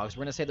 bullywogs.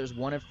 We're gonna say there's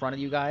one in front of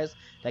you guys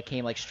that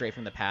came like straight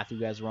from the path you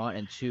guys were on,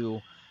 and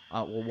 2,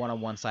 well, one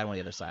on one side, one on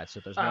the other side. So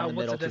if there's one in the What's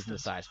middle, the 2 from the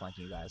distance? sides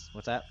flanking you guys.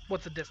 What's that?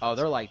 What's the distance? Oh,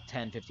 they're like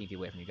 10, 15 feet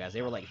away from you guys.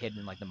 They were like hidden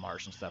in like the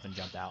marsh and stuff and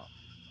jumped out.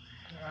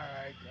 All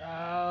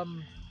right.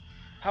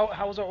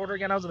 How was our order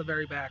again? I was in the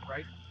very back,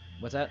 right?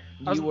 What's that?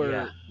 I was- You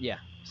were yeah.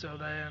 So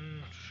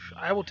then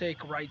I will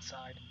take right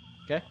side.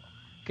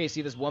 Okay,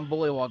 see this one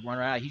bullywog run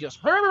right out. He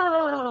just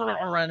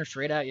ran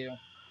straight at you.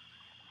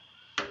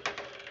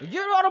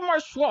 Get out of my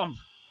swamp!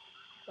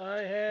 I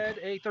had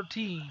a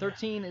 13.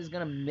 13 is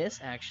gonna miss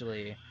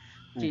actually.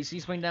 Okay, so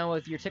you swing down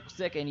with your tickle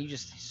stick and you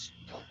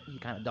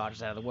kind of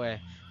dodges out of the way.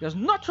 He goes,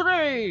 not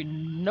today,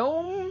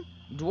 gnome,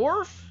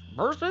 dwarf,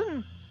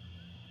 person,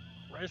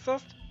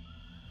 Racist?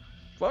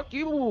 fuck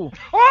you.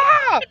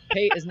 Ah!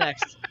 Kate is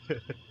next.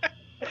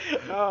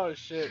 Oh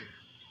shit.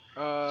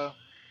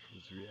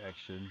 His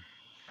reaction.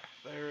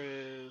 There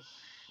is.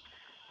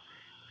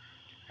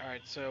 All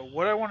right. So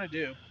what I want to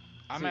do,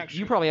 I'm So actually.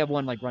 you probably have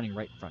one like running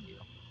right in front of you.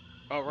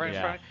 Oh, right in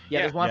Yeah. front.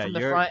 Yeah, there's one Yeah, from the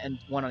you're- front and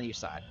one on each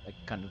side, like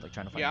kind of like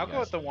trying to find Yeah, you I'll guys. go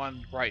with the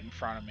one right in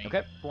front of me.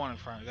 Okay. The one in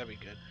front of me. That'd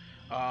be good.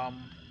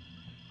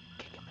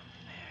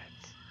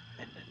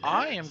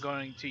 I am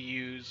going to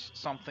use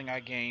something I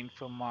gained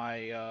from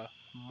my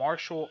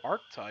martial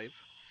archetype.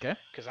 Okay.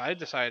 Because I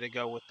decided to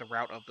go with the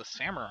route of the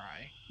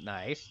samurai.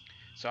 Nice.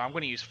 So I'm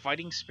going to use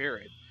Fighting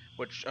Spirit,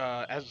 which,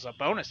 as a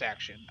bonus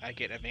action, I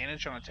get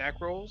advantage on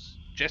attack rolls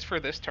just for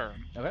this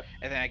turn. Okay.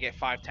 And then I get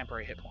 5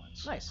 temporary hit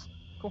points. Nice.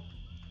 Cool.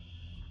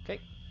 Okay.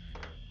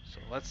 So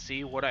let's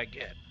see what I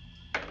get.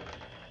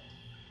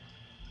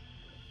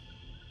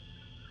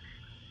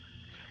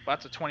 Well,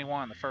 that's a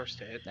 21 on the first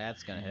hit.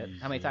 That's gonna hit.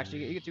 How many attacks do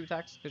you get? You get 2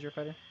 attacks because you're a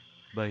fighter?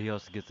 But he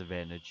also gets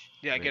advantage.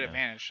 Yeah, I right get now.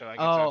 advantage, so I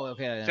get Oh,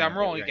 okay. to, yeah, so I'm yeah,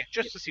 rolling you're again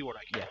right. just to see what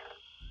I get.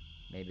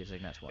 Maybe it's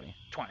like not 20.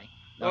 20.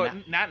 No, Oh,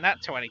 not-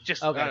 not 20.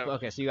 Just Okay,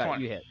 okay, so you got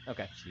 20. you hit.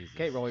 Okay. Jesus.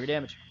 Okay, roll your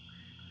damage.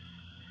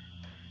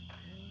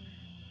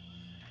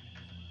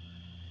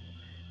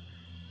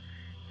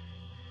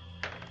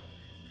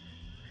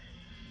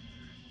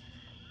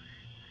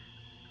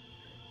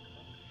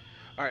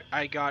 All right,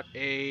 I got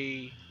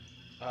a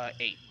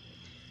 8.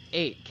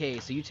 8. Okay,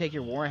 so you take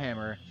your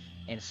warhammer,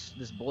 and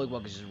this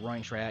bullywug is just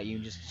running straight at you,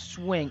 and just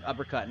swing,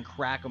 uppercut, and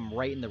crack him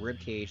right in the rib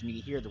cage, and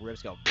you hear the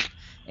ribs go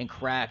and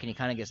crack, and he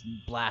kind of gets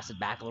blasted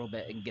back a little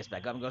bit, and gets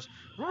back up and goes,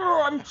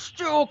 "Oh, I'm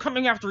still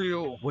coming after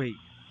you." Wait,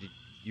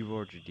 you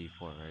rolled your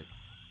D4, right?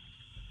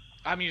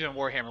 I'm using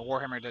Warhammer.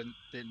 Warhammer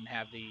didn't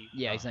have the.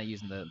 Yeah, he's not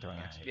using the throwing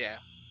axe. Yeah.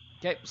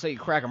 Okay, so you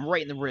crack him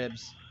right in the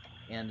ribs,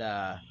 and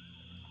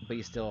but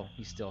he's still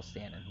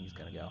standing. He's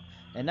gonna go.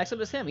 And next up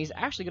is him. He's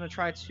actually gonna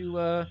try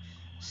to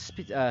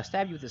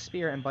stab you with his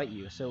spear and bite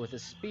you. So with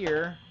his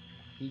spear,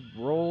 he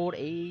rolled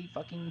a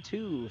fucking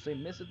 2, so he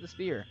misses the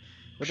spear.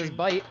 With his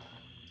bite,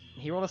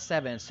 he rolled a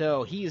 7.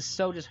 So he is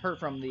so just hurt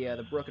from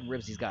the broken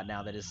ribs he's got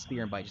now that his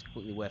spear and bite just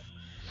completely whiff.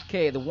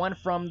 Okay, the one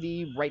from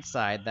the right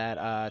side that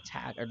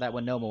attack or that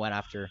one Noma went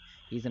after,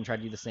 he's gonna try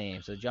to do the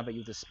same. So jump at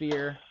you with a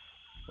spear.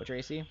 What's your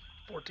AC?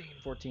 14.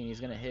 14.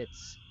 He's gonna hit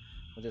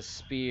with a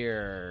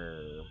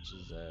spear, which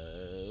is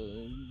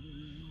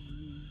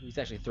he's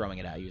actually throwing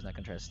it at you. He's not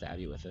gonna try to stab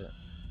you with it.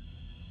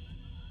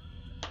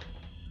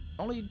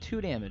 Only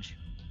 2 damage.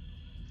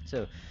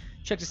 So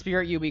check the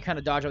spear at you, but you kind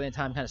of dodge all the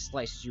time, kind of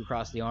slices you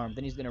across the arm.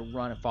 Then he's gonna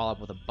run and follow up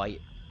with a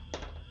bite.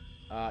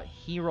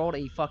 He rolled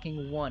a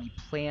fucking 1. He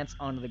plants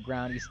onto the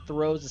ground. He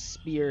throws a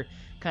spear,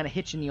 kind of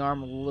hits you in the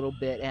arm a little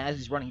bit. And as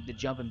he's running to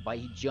jump and bite,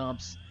 he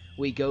jumps.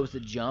 Well, he goes to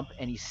jump,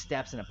 and he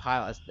steps in a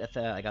pile,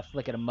 like a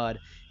flick of mud,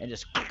 and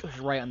just goes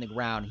right on the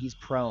ground. He's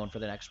prone for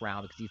the next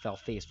round because he fell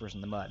face first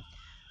in the mud.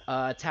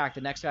 Attack.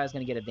 The next guy's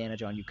going to get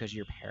advantage on you because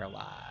you're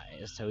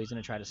paralyzed. So he's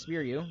going to try to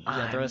spear you. He's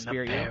going to throw a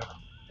spear at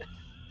you.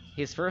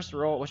 His first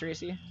roll, what's your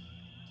AC?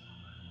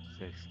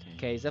 16.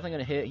 Okay, he's definitely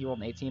going to hit. He rolled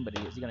an 18, but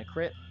is he going to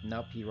crit?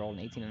 Nope, he rolled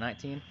an 18 and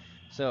 19.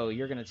 So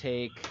you're going to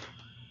take,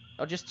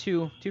 just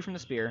 2 from the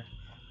spear.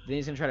 Then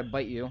he's going to try to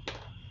bite you.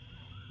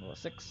 Roll a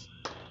 6.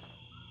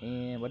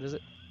 And what is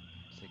it?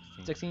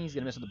 16. 16. He's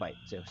going to miss with the bite.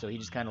 So he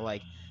just kind of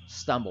like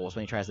stumbles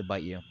when he tries to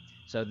bite you.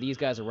 So these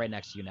guys are right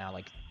next to you now,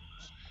 like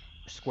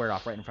squared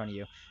off right in front of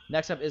you.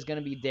 Next up is going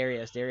to be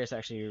Darius. Darius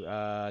actually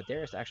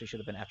should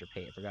have been after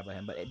Pate. I forgot about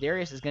him. But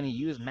Darius is going to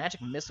use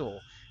Magic Missile, and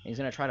he's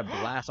going to try to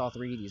blast all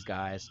 3 of these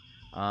guys.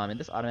 And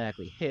this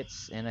automatically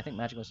hits, and I think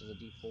Magic Missile is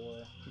a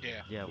D4.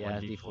 Yeah. Yeah, Yeah,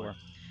 1d4. D4.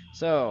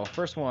 So,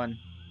 first one.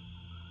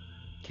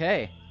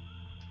 Okay.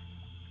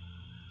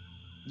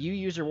 You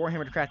use your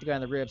Warhammer to crack the guy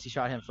in the ribs. He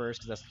shot him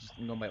first, because that's just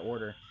going by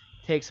order.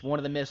 Takes one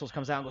of the missiles,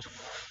 comes out and goes...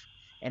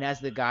 And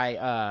as the guy,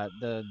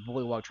 the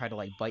bullywug tried to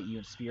like bite you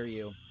and spear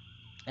you,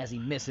 as he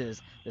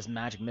misses, this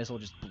magic missile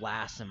just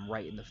blasts him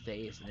right in the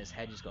face, and his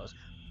head just goes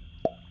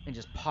and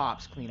just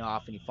pops clean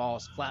off, and he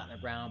falls flat on the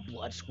ground.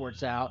 Blood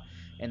squirts out,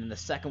 and then the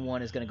second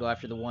one is going to go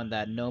after the one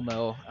that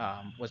Nomo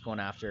was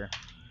going after.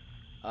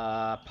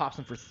 Pops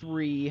him for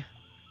 3.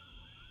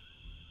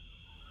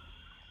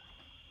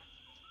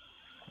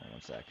 Hold on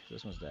one sec.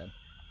 This one's dead.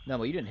 No,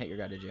 but you didn't hit your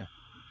guy, did you?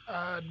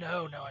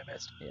 No, I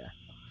missed.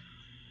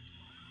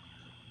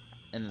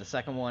 And the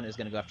second one is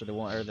going to go after the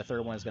one, or the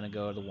third one is going to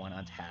go to the one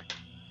on tack.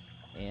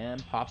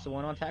 And pops the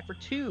one on tack for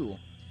 2.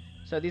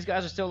 So these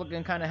guys are still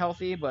looking kind of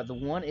healthy, but the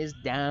one is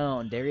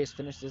down. Darius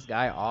finished this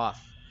guy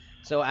off.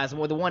 So as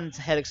the one's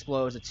head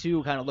explodes, the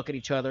 2 kind of look at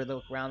each other, they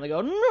look around, they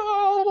go,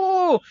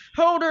 "No!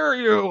 How dare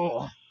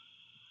you!"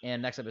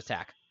 And next up is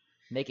Tack.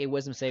 Make a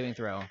wisdom saving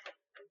throw.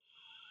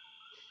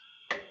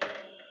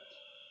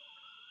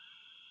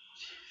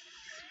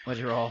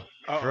 What'd you roll?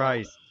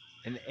 Christ.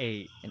 An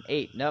 8. An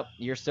 8. Nope,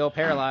 you're still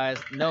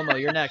paralyzed. Nomo,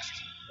 you're next.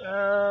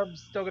 I'm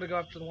still gonna go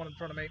after the one in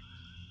front of me.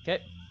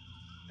 Okay.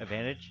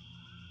 Advantage?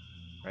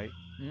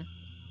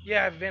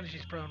 Yeah, I have advantage.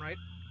 He's prone, right?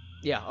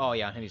 Yeah. Oh,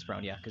 yeah. And he's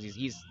prone. Yeah, because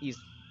he's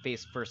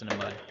face first in the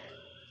mud.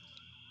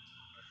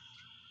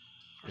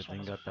 Good First one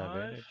thing was got a that 5.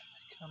 advantage.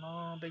 Come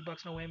on, big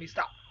bucks, no whammy.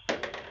 Stop.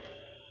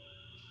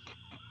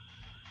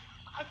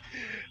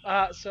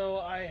 So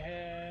I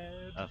had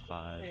A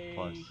 5 a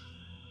plus.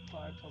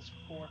 5 plus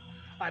 4.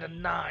 I had a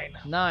 9.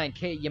 9.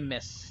 Okay, you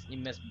miss. You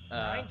miss.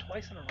 9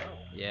 twice in a row.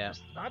 Yeah.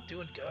 Just not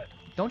doing good.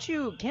 Don't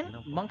you? Can't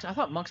Nope. monks? I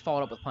thought monks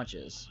followed up with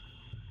punches.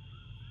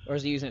 Or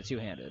is he using it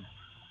two-handed?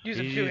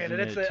 Using He's two-handed.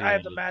 using it I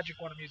have the two-handed.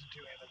 magic one. I'm using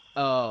two-handed.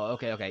 Oh,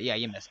 okay. Yeah,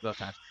 you missed both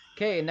times.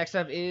 Okay, next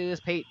up is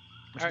Pate.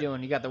 What you Alright.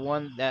 doing? You got the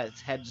one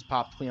that's head just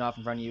popped clean off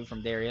in front of you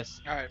from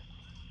Darius. All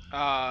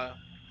right.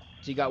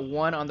 So you got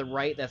one on the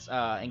right that's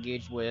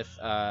engaged with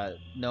Nomo,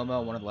 and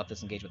one on the left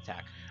that's engaged with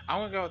Tack. I'm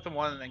gonna go with the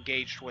one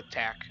engaged with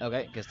tack.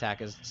 Okay, because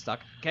Tack is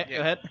stuck. Okay, Yeah.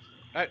 go ahead.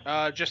 All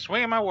right. Just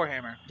swinging my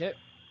warhammer. Okay.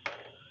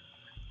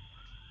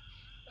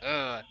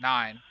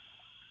 9.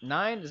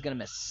 9 is gonna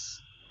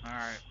miss. All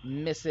right.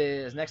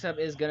 Misses. Next up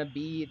is gonna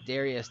be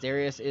Darius.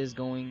 Darius is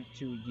going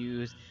to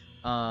use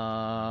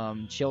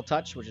Chill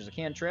Touch, which is a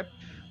cantrip.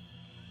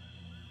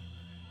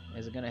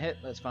 Is it gonna hit?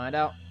 Let's find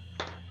out.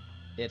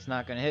 It's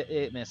not gonna hit.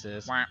 It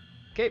misses. Wah.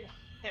 Okay.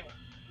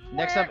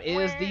 Next up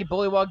is the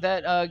bullywug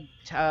that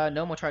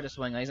Nomo tried to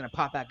swing. He's gonna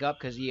pop back up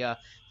because he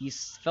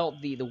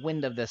felt the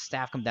wind of the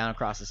staff come down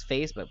across his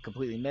face, but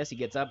completely missed. He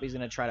gets up. He's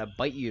gonna try to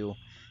bite you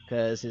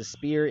because his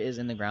spear is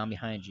in the ground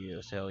behind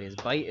you. So his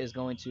bite is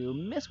going to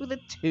miss with a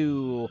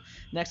 2.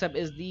 Next up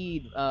is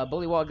the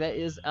bullywug that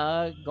is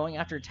going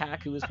after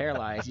Tack, who is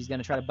paralyzed. He's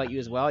gonna try to bite you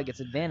as well. He gets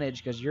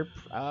advantage because you're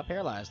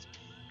paralyzed.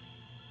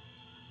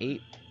 8.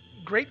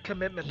 Great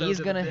commitment. Though, He's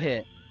to the gonna bit.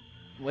 hit.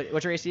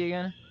 What's your AC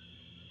again?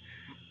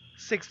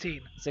 16.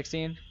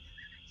 16?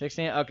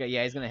 16? Okay,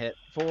 yeah, he's gonna hit.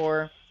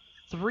 For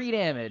 3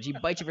 damage. He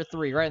bites you for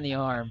 3 right in the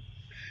arm.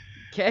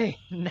 Okay,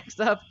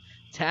 next up,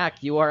 Tack,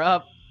 you are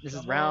up. This is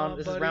Come round on,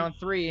 this is buddy. round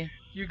 3.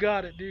 You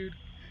got it, dude.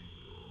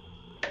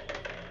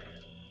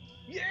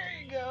 There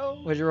you go.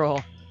 What'd you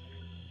roll?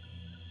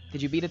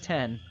 Did you beat a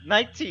 10?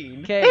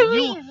 19. Okay,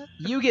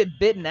 you get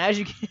bitten as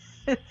you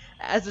get,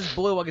 as this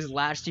bullywug is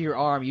latched to your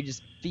arm. You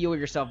just feel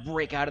yourself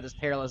break out of this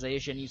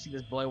paralyzation. You see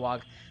this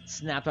bullywug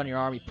snapped on your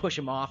arm. You push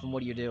him off, and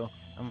what do?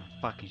 I'm gonna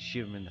fucking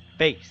shoot him in the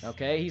face.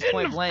 Okay, he's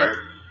point blank.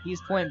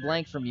 He's point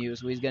blank from you,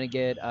 so he's gonna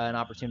get an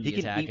opportunity He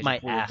can attack. eat as my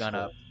you pull your gun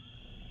asshole. up.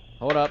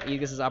 Hold up, he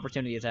gets his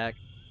opportunity attack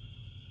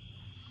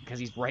because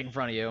he's right in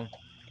front of you.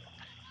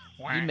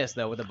 Wah. You missed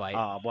though with a bite.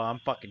 Well, I'm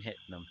fucking hitting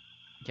him.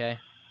 Okay,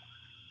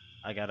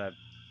 I got a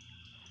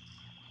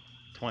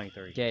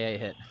 23. okay, yeah, you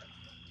hit.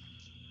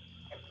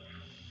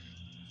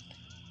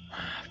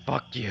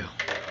 Fuck you.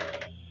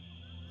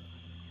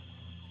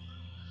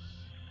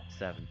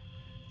 7.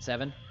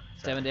 7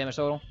 damage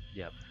total.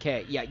 Yep.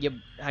 Okay, yeah.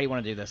 How do you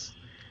want to do this?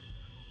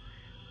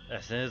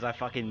 As soon as I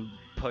fucking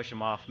push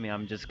him off me,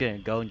 I'm just gonna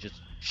go and just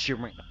shoot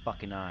him right in the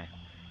fucking eye.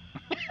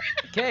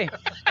 Okay,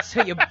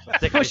 so you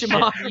Sick push of him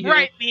shit. off. You,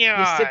 Right in the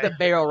you stick the eye.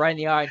 barrel right in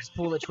the eye, just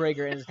pull the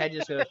trigger, and his head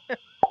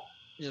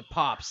just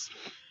pops.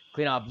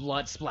 Clean out,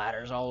 blood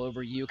splatters all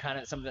over you. Kind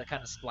of some of it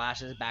kind of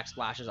splashes, back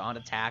splashes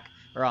on Tack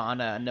or on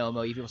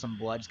Nomo. You feel some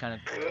blood just kind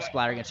of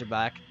splatter against your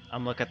back.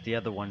 I'm looking at the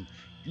other one.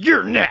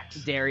 You're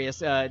next. Darius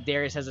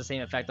has the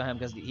same effect on him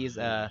because he's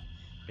that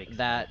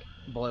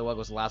bullywug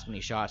was the last one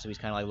he shot, so he's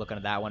kind of like looking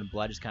at that one.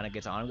 Blood just kind of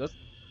gets on him. Goes,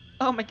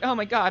 oh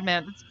my god,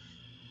 man,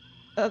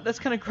 that's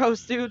kind of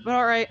gross, dude. But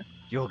all right.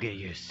 You'll get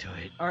used to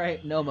it. All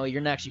right, Nomo,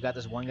 you're next. You got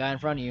this one guy in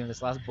front of you.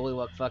 This last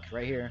bullywug fuck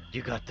right here.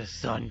 You got the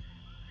sun.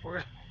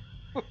 We're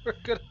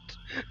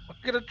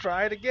gonna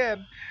try it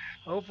again.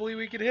 Hopefully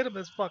we can hit him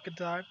this fucking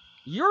time.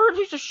 You're a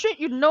piece of shit,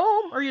 you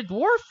gnome or you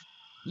dwarf.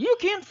 You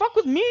can't fuck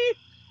with me.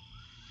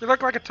 You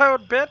look like a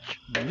toad, bitch.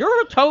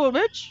 You're a toad,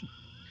 bitch.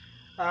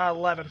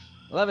 11.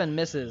 11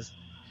 misses.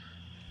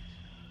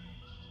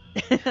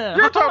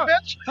 You're a toad,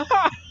 bitch.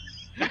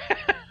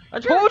 I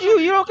told you,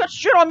 you don't got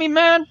shit on me,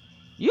 man.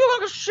 You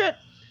look a shit.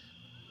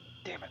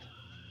 Damn it.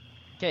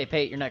 Okay,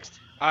 Pate, you're next.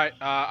 All right.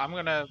 I'm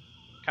gonna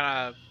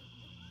kind of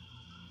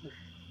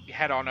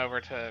head on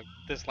over to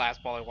this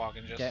last bullywug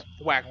and just Okay.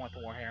 whack him with the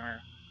warhammer.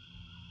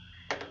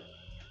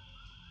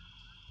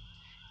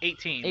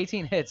 18.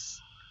 18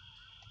 hits.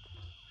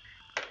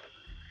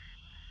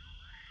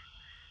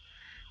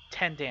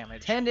 10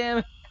 damage. 10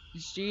 damage.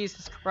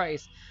 Jesus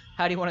Christ.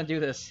 How do you want to do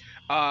this?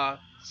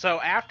 So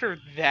after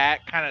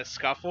that kind of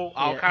scuffle,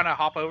 I'll Yeah. kind of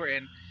hop over,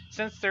 and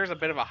since there's a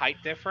bit of a height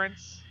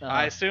difference,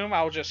 I assume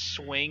I'll just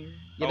swing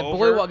Yeah, the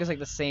over. bullywug is like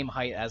the same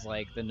height as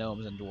like the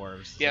gnomes and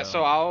dwarves. Yeah,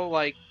 so I'll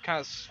like kind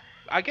of.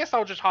 I guess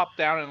I'll just hop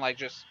down and like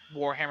just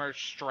warhammer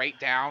straight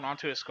down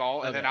onto his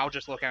skull, and then Okay. I'll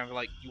just look at him and be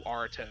like, "You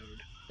are a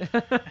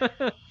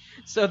toad."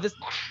 So this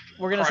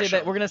we're gonna Crush say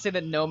that him. we're gonna say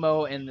that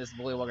Nomo and this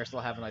bullywug are still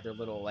having like their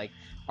little like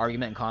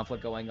argument and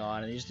conflict going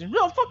on, and he's just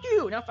no fuck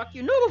you, no fuck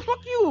you, no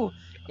fuck you,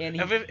 and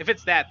he, If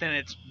it's that, then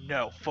it's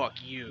no, fuck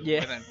you.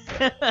 yeah. And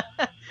then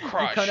He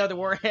crush. comes out the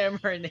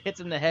warhammer and hits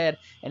him in the head,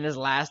 and his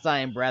last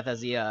dying breath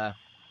as he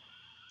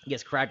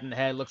gets cracked in the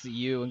head, looks at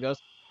you and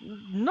goes,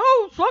 "No,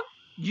 fuck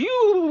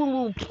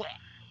you!"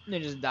 And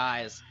then just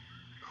dies,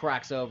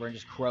 cracks over and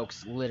just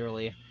croaks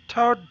literally.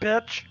 Toad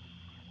bitch.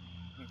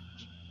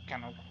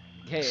 kind of.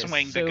 Okay,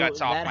 Swing the so guts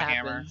off that my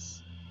hammer.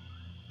 happens,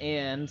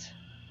 and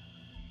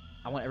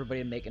I want everybody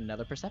to make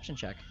another perception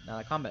check now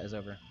that combat is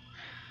over.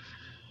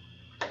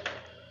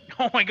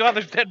 Oh my god,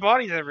 there's dead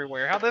bodies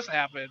everywhere. How'd this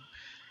happen?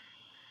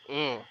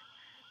 Ugh.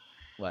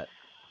 What?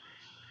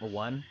 A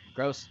 1?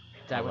 Gross.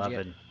 Dad, what'd you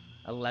get? 11.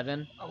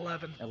 11.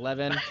 11.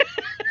 11.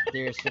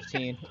 There's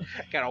 15.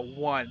 Got a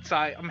 1, so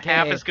I'm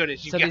half Okay, as good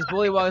as you So got. these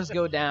bullywugs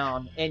go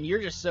down, and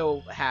you're just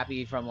so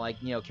happy from like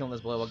killing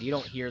this bullywug. You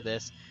don't hear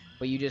this,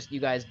 but you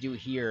guys do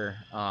hear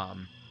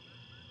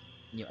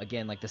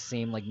again like the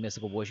same like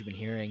mystical voice you've been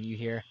hearing. You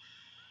hear,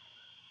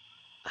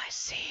 "I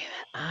see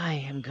that I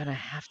am gonna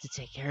have to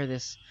take care of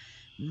this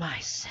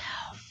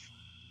myself.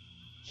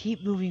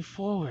 Keep moving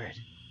forward.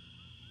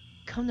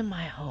 Come to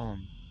my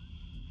home.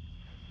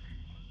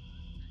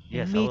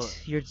 Yes, and I meet will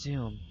your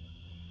doom."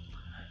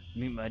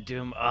 meet my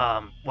doom.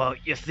 Well,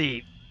 you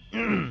see,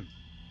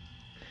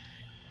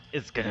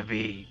 it's gonna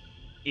be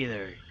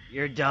either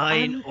you're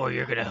dying or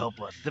you're gonna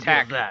help us. Simple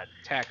Tack. as that.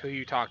 Tack, who are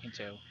you talking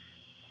to?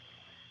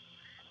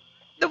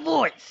 The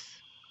voice.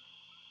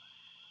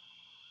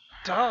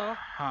 Duh.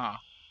 Huh.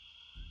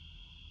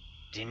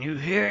 Didn't you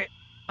hear it?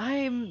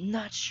 I'm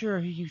not sure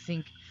who you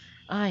think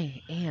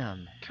I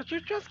am. Could you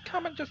just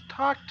come and just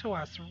talk to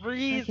us? I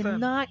Reason.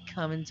 cannot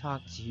come and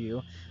talk to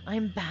you.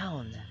 I'm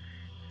bound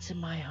to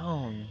my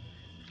home.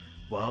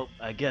 Well,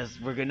 I guess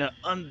we're gonna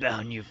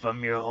unbound you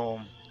from your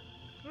home.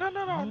 No,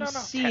 no, no, We'll no, no.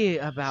 see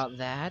about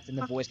that. And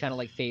the voice kind of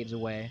like fades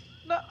away.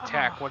 No.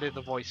 Tack, what did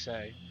the voice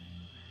say?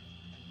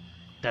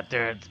 That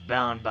there it's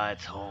bound by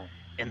its home,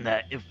 and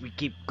that if we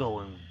keep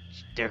going,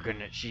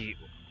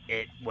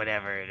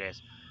 whatever it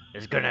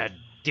is gonna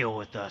deal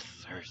with us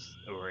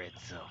or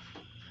itself.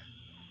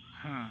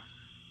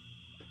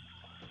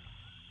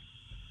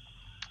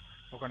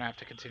 We're gonna have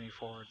to continue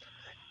forward.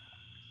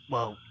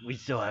 Well, we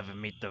still haven't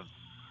met the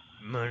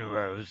Moon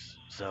Rose,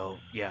 so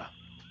yeah.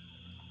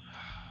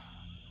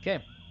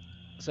 Okay.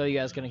 So you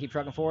guys gonna keep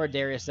trucking forward?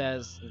 Darius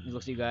says, he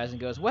looks at you guys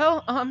and goes,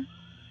 "Well,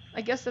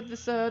 I guess that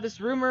this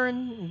rumor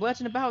and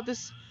legend about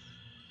this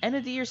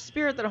entity or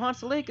spirit that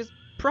haunts the lake is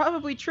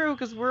probably true,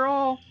 because we're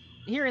all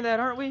hearing that,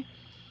 aren't we?"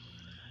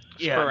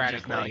 Yeah, I'm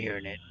just now Sporadically.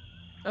 hearing it.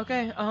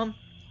 Okay.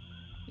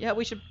 Yeah,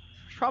 we should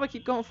probably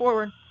keep going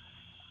forward.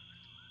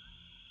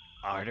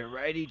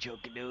 Alrighty,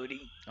 Chokanooty.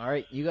 All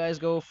right, you guys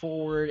go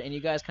forward, and you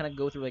guys kind of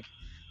go through like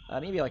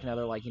maybe like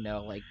another like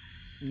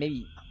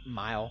maybe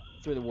mile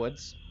through the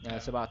woods.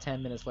 So about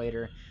 10 minutes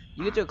later,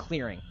 you get to a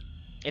clearing.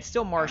 It's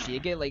still marshy.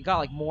 It got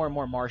like more and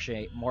more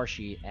marshy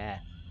Marshy,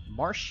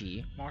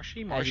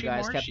 as you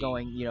guys kept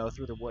going,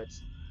 through the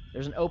woods.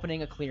 There's an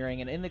opening, a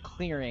clearing, and in the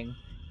clearing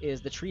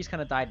is the trees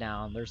kind of die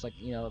down. There's like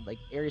like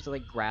areas of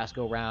like grass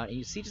go around, and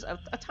you see just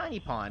a tiny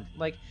pond,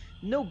 like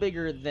no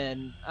bigger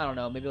than I don't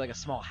know, maybe like a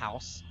small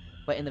house.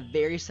 But in the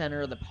very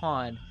center of the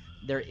pond,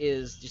 there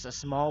is just a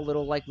small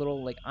little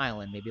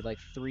island, maybe like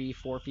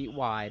 3-4 feet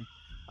wide,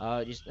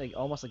 just like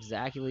almost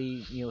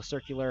exactly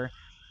circular.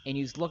 And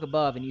you look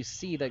above and you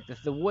see that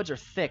the woods are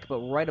thick, but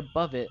right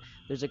above it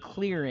there's a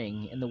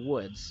clearing in the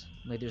woods.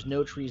 Like there's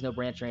no trees, no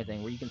branch or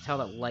anything, where you can tell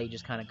that light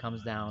just kind of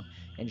comes down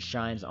and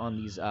shines on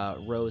these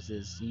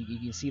roses. You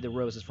can see the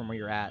roses from where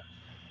you're at,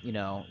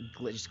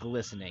 just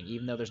glistening.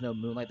 Even though there's no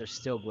moonlight, they're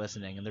still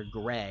glistening, and they're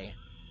gray,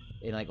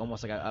 in like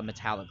almost like a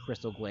metallic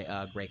crystal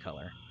gray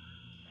color.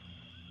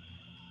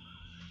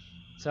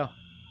 So,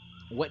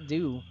 what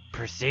do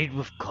Proceed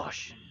with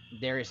caution.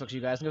 Darius looks at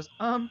you guys and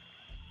goes,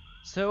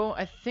 so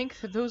I think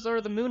that those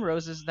are the moon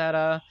roses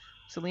that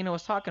Selena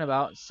was talking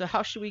about. So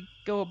how should we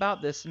go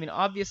about this? I mean,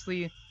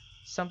 obviously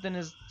something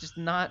is just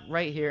not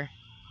right here.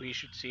 We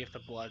should see if the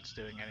blood's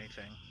doing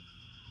anything.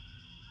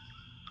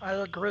 I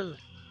agree.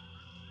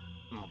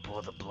 I'm gonna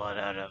pull the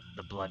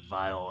blood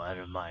vial out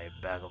of my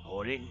bag of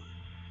holding.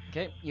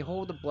 Okay, you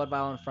hold the blood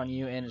vial in front of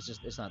you, and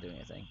it's not doing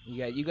anything.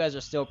 You guys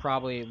are still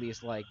probably at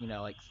least like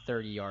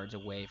 30 yards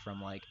away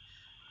from like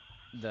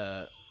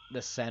the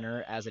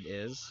center as it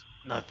is.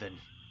 Nothing.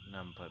 And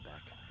I'm gonna put it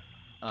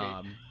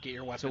back. Get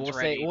your weapons So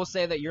ready. we'll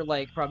say that you're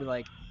like probably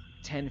like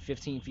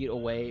 10-15 feet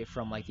away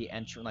from like the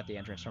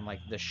entrance from like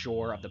the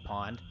shore of the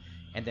pond,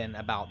 and then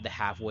about the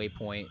halfway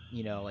point,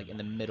 like in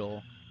the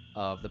middle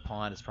of the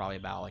pond is probably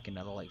about like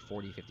another like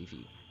 40-50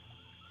 feet.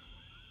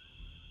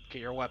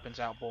 Get your weapons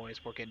out,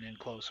 boys. We're getting in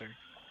closer.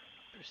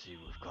 Proceed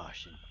with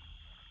caution.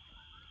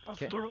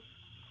 Let's Okay. do it.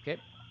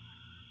 Okay.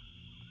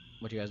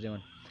 What you guys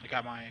doing?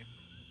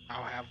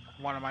 I'll have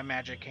one of my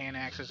magic hand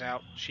axes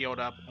out, shield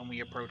up, and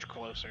we approach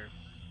closer.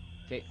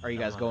 Okay. Are you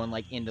guys going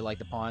like into like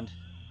the pond?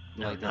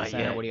 No, Like to the not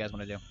center? yet. What do you guys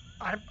want to do?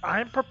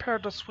 I'm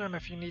prepared to swim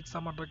if you need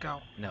someone to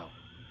go. No.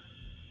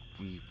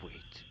 We wait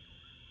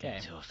Okay.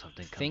 until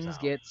something comes Things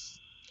out. get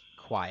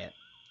quiet.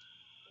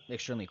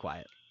 Extremely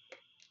quiet.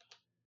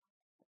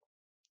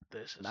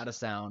 This is Not a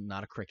sound,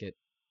 not a cricket,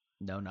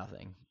 no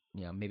nothing.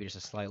 You know, maybe just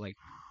a slight like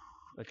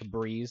a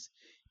breeze,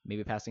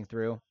 maybe passing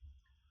through.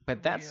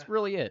 But that's Yeah.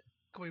 really it.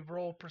 Can we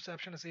roll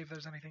perception to see if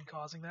there's anything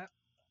causing that?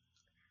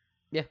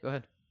 Yeah, go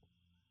ahead.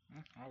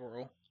 I'll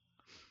roll.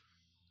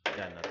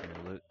 Got nothing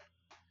to loot.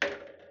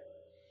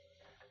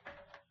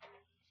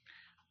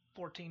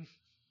 14.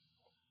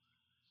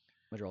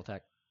 What'd you roll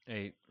attack?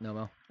 8.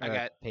 Nomo? I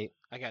got- Pate.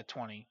 I got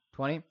 20.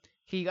 20.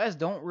 Okay, you guys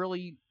don't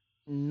really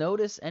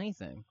notice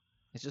anything.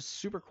 It's just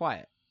super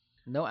quiet.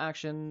 No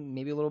action,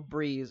 maybe a little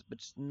breeze, but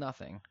just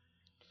nothing.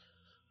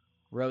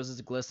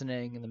 Roses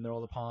glistening in the middle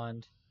of the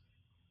pond.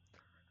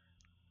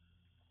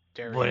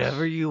 Darius,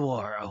 Whatever you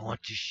are, I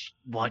want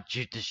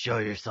you to show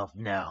yourself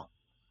now.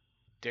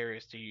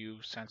 Darius, do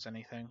you sense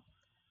anything?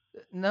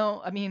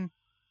 No, I mean,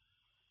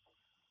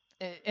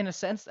 in a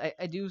sense,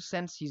 I do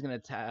sense he's gonna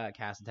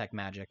cast detect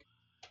magic.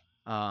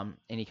 And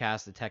he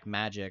casts detect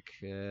magic.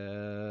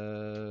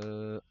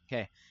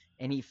 Okay,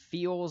 and he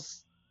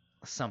feels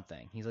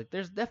something. He's like,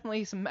 "There's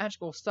definitely some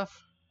magical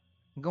stuff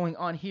going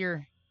on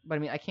here, but I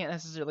mean, I can't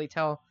necessarily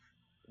tell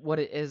what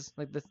it is.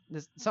 Like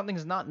this something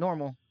is not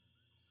normal.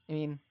 I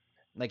mean,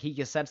 like he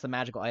can sense the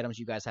magical items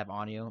you guys have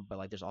on you, but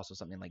like there's also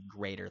something like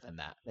greater than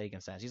that he can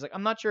sense. He's like,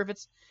 I'm not sure if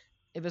it's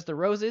the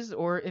roses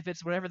or if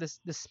it's whatever this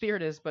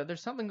spirit is, but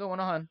there's something going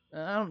on.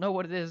 I don't know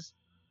what it is.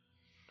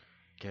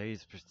 Can I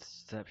use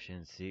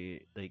perception?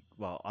 See, like,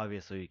 well,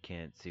 obviously we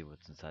can't see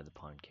what's inside the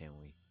pond, can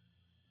we?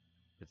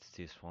 It's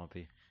too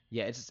swampy.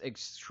 Yeah, it's just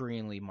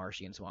extremely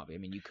marshy and swampy. I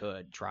mean, you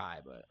could try,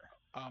 but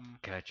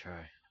Can I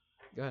try?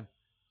 go ahead.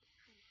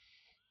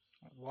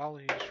 While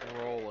he's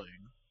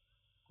rolling,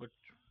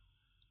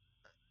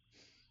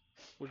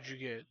 what'd you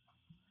get?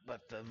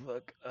 Let them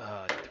look.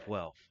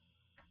 12.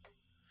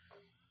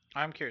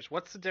 I'm curious.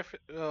 What's the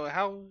difference?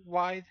 How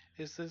wide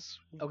is this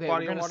Okay,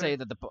 body we're of gonna water? say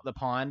that the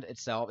pond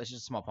itself is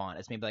just a small pond.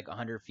 It's maybe like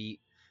 100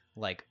 feet,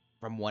 like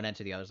from one end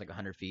to the other is like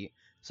 100 feet.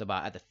 So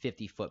about at the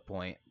 50-foot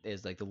point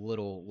is like the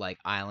little like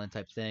island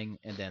type thing,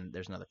 and then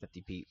there's another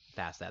 50 feet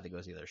past that that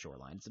goes to the other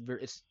shoreline.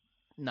 It's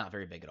not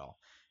very big at all.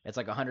 It's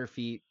like 100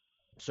 feet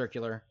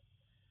circular,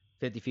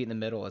 50 feet in the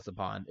middle is the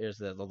pond. Is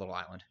the little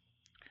island.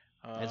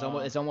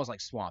 It's almost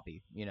like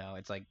swampy. You know,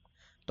 it's like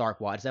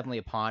dark water. It's definitely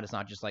a pond. It's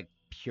not just like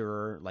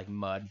pure like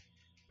mud,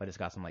 but it's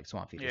got some like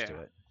swamp features to Yeah.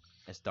 it.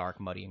 It's dark,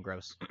 muddy, and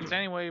gross. Is there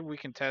any way we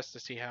can test to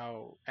see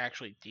how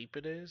actually deep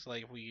it is?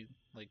 Like, if we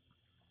like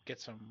get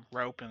some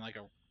rope and like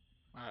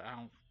I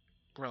don't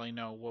really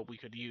know what we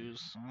could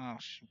use.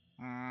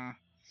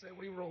 Say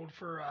we rolled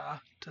for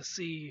to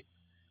see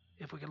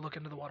if we could look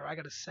into the water. I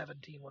got a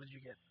 17. What did you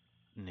get?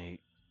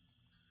 Nate.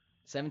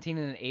 17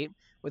 and an 8.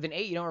 With an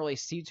 8, you don't really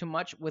see too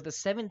much. With a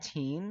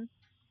 17,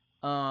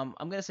 I'm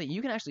gonna say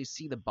you can actually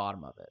see the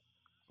bottom of it.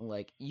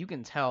 Like you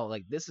can tell,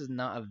 like this is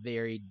not a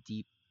very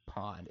deep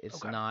pond. It's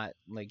Okay. not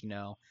like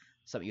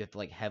something you have to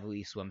like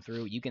heavily swim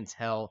through. You can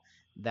tell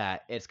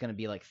that it's gonna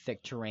be like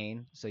thick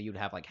terrain, so you'd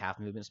have like half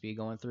movement speed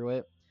going through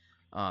it,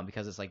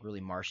 because it's like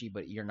really marshy.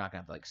 But you're not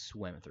gonna have to like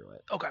swim through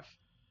it. Okay.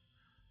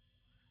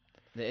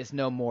 It's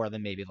no more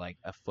than maybe like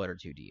a foot or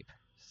two deep.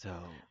 So,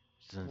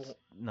 since Well-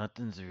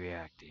 nothing's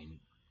reacting,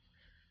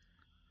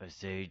 I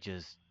say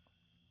just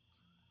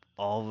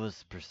all of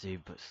us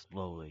proceed but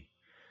slowly.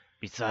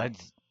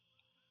 Besides,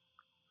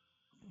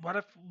 What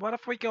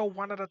if we go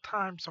one at a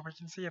time so we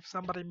can see if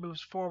somebody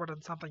moves forward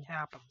and something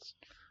happens?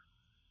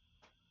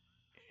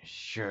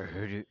 sure,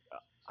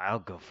 I'll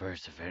go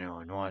first if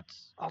anyone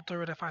wants. I'll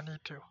do it if I need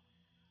to.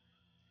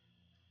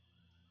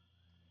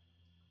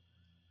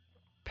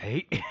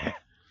 Pate?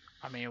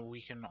 I mean,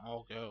 we can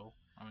all go.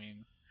 I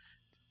mean,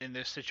 in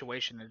this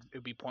situation,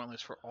 it'd be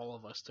pointless for all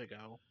of us to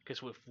go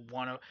because if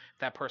one of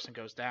that person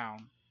goes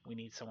down, we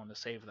need someone to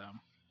save them.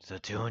 So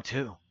 2 and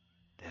 2.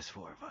 There's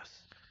 4 of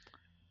us.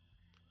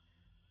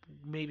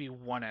 Maybe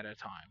one at a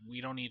time.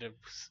 We don't need to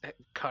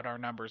cut our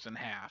numbers in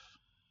half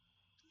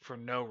for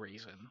no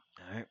reason.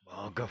 Alright, well,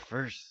 I'll go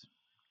first.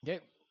 Okay.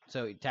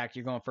 So, Tack,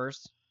 you're going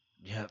first.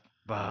 Yep,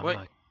 but I'm Wait,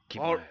 gonna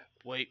keep Oh, my...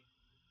 wait.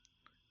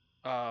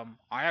 I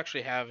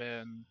actually have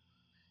an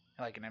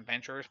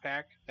adventurer's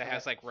pack that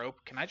has like rope.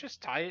 Can I just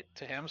tie it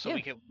to him so Yeah.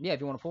 we can? Yeah, if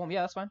you want to pull him,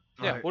 yeah, that's fine.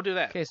 Yeah, Alright. we'll do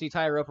that. Okay, so you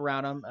tie a rope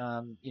around him.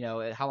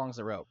 How long is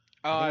the rope?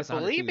 I think I it's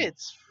believe 102.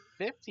 it's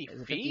 50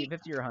 Is it feet.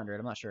 50 or 100?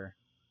 I'm not sure.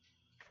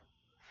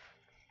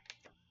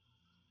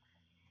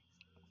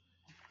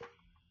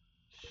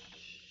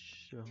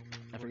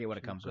 I forget what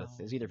it comes with.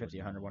 It's either 50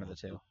 or 100, one of the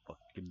two.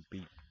 Fucking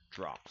beat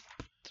drops.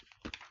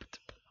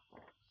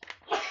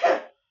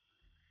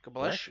 God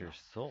bless you.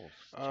 Bless your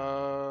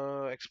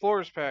soul.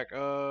 Explorer's pack.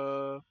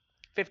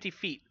 50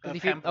 feet of 50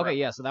 feet? hemp rope. Okay,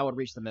 yeah, so that would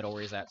reach the middle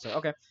where he's at. So,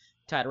 okay.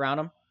 Tied around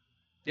him.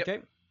 Yep. Okay.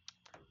 And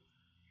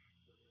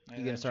You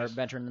gonna then start just-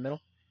 venturing in the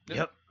middle?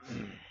 Yep.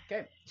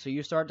 Okay. So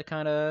you start to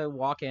kind of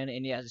walk in,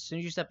 and yeah, as soon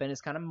as you step in,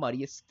 it's kind of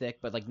muddy, it's thick,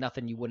 but like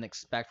nothing you wouldn't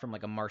expect from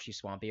like a marshy,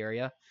 swampy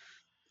area.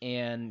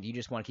 And you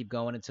just want to keep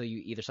going until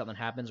you either something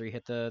happens or you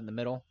hit the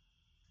middle.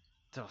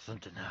 Till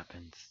something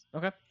happens.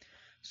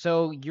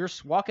 So you're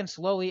walking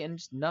slowly, and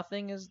just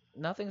nothing's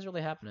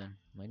really happening.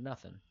 Like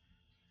nothing.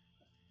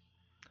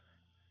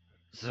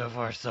 So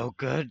far, so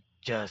good.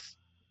 Just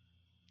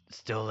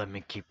still let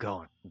me keep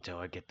going until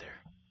I get there.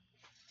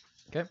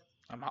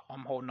 I'm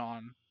holding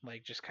on,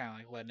 like just kind of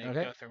like letting it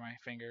Okay. go through my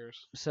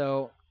fingers.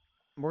 So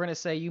we're gonna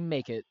say you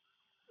make it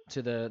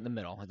to the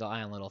middle, like the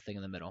island little thing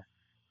in the middle.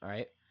 All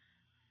right.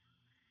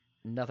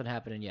 Nothing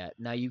happening yet.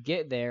 Now you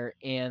get there,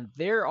 and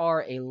there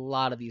are a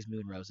lot of these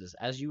moon roses.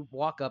 As you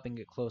walk up and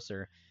get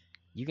closer,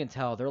 you can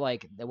tell they're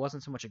like it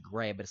wasn't so much a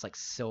gray, but it's like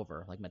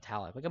silver, like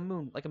metallic, like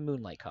a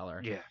moonlight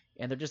color. Yeah.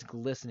 And they're just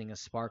glistening and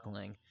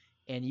sparkling.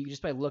 And you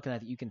just by looking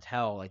at it, you can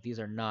tell like these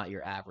are not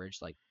your average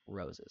like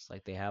roses.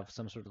 Like they have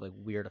some sort of like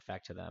weird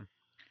effect to them.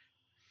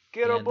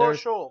 Get a a And there's-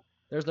 bushel.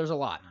 There's a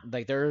lot.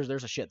 Like there's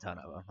a shit ton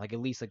of them. Like at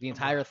least like the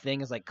entire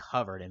thing is like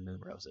covered in moon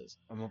roses.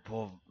 I'm gonna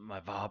pull my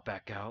vial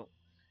back out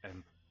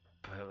and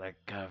put it like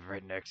kind of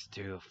right next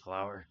to a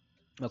flower.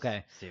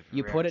 Okay. See if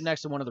You put it reacts.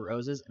 next to one of the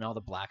roses, and all the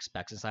black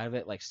specks inside of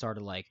it like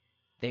started like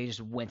they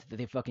just went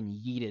they fucking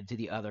yeeted to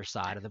the other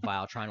side of the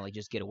vial trying to like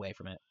just get away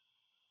from it.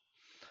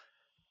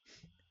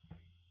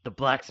 The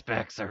black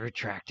specks are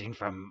retracting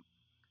from,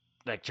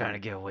 like, trying to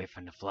get away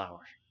from the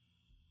flower.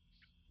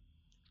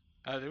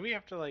 Do we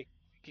have to like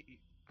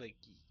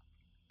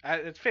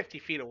it's 50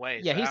 feet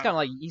away? Yeah, so he's I- kind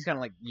of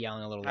like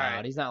yelling a little loud.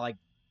 Alright. He's not like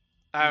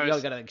I you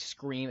was, gotta like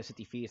scream at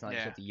 50 feet. It's not like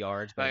Yeah. 50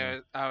 yards.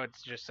 But I would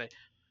just say,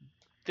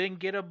 then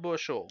get a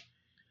bushel.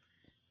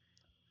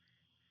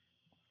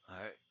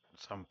 Alright,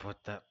 so I'm gonna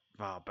put that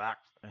vial back,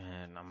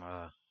 and I'm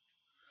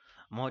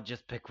gonna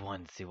just pick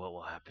one, see what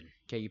will happen.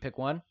 okay, you pick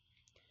one.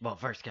 Well,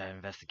 first gotta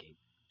investigate.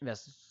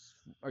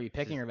 Are you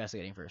picking or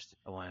investigating first?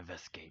 I wanna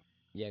investigate.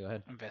 Yeah, go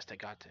ahead.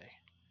 Investigate.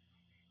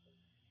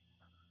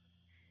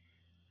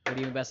 What are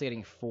you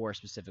investigating for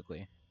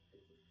specifically?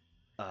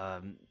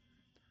 Well,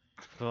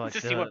 to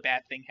see what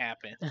bad thing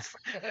happens.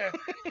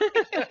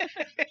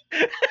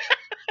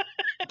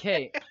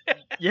 Okay,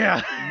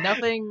 Yeah!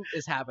 nothing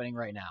is happening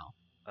right now.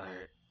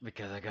 Alright,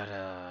 because I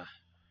gotta...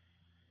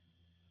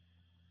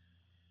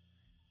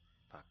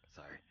 Fuck,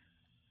 sorry.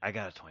 I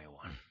got a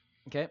 21.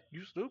 Okay.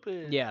 You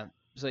stupid. Yeah.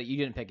 So you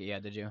didn't pick it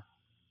yet, did you?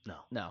 No.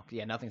 No.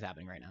 Yeah, nothing's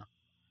happening right now.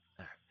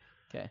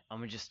 I'm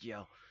gonna just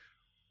yell,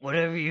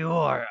 whatever you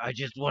are, I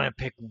just want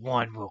to pick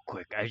one real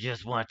quick. I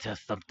just want to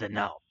test something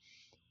out.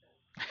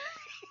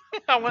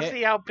 I want to Okay.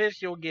 see how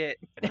pissed you'll get.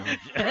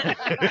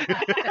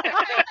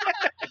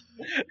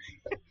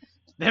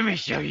 Let me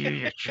show you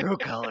your true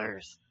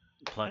colors.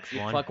 Plucks You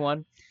one. pluck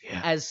one.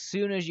 Yeah. As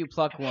soon as you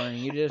pluck one,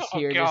 you just Oh,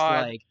 hear just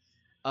God. like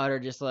utter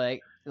just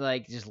like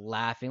just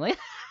laughing like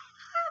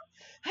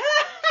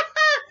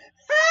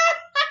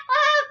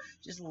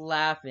just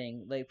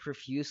laughing like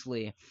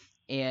profusely.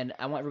 And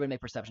I want everybody to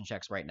make perception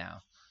checks right now.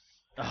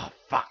 Oh,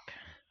 fuck.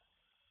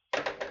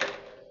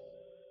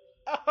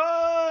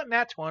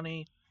 Nat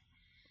 20.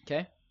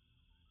 Okay?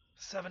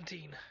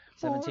 17.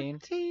 17.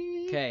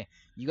 Okay.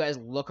 You guys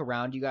look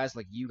around you guys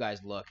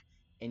look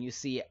and you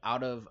see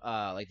out of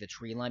like the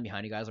tree line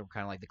behind you guys where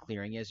kind of like the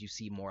clearing is, you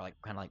see more like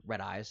kind of like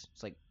red eyes.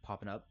 It's like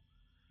popping up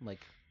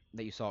like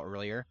that you saw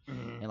earlier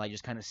and like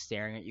just kind of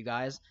staring at you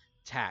guys.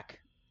 Tack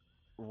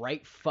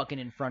right fucking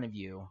in front of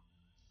you,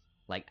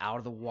 like out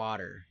of the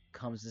water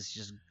comes this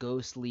just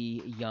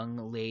ghostly young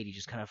lady,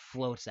 just kind of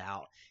floats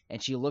out,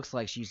 and she looks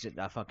like she's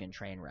a fucking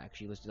train wreck.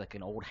 She looks like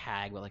an old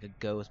hag, but like a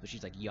ghost, but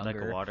she's like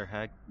younger. Like a water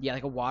hag. Yeah,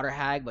 like a water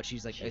hag, but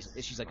she's like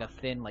she's like a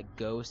thin like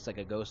ghost, like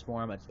a ghost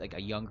form, but like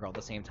a young girl at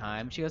the same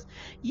time. She goes,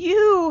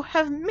 "You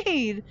have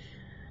made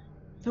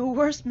the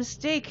worst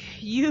mistake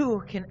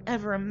you can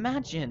ever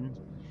imagine.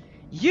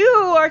 You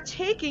are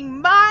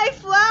taking my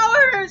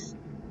flowers!"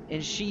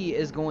 And she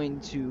is going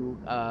to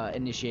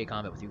initiate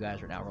combat with you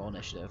guys right now. Roll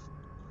initiative.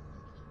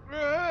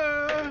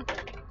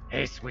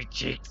 Hey, sweet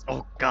cheeks.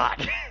 Oh,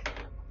 God.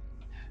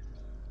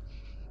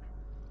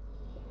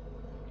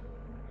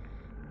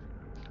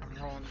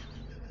 I'm rolling.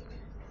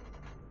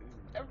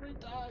 Every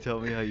time. Tell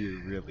me how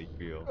you really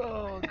feel.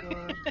 Oh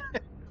god.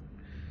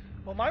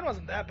 Well, mine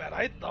wasn't that bad.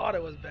 I thought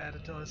it was bad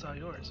until I saw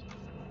yours.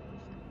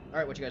 All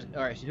right, what you guys?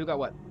 All right, so who got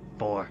what?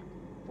 4.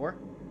 4,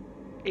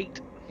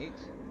 8. 8,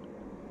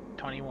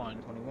 21.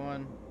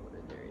 21. What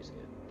did Darius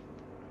get?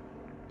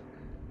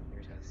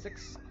 Darius got a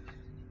 6.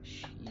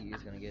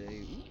 She's gonna get a.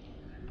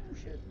 Ooh,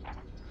 shit.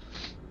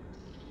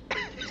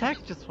 Tack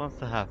just wants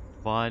to have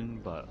fun,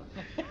 but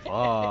You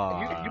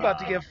fuck. about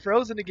to get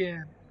frozen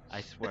again.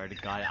 I swear to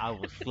God, I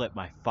will slit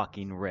my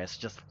fucking wrist.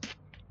 Just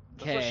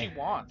That's what she Okay.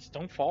 wants.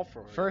 Don't fall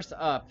for it. First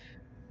up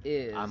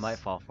is. I might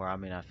fall for it. I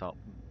mean, I felt.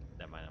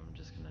 Never mind. I'm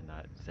just gonna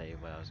not say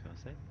what I was gonna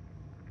say.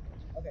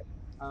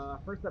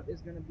 First up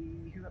is gonna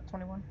be who got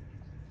 21?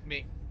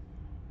 Me.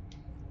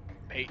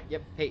 Pate.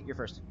 Yep, Pate, you're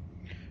first.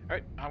 All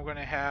right, I'm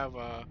gonna have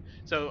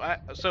so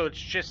it's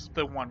just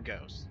the one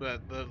ghost, the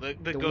The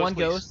ghostly one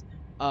ghost.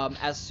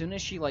 As soon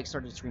as she like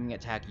started screaming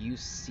attack, you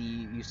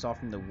saw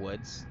from the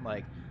woods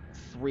like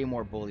 3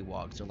 more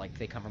bullywogs, or like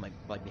they come from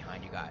like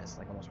behind you guys,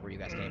 like almost where you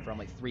guys came from.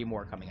 Like 3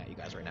 more coming at you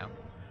guys right now.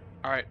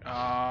 All right,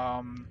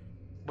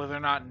 but they're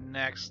not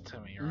next to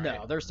me, right?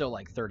 No, they're still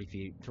like 30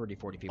 feet, 40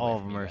 feet. All away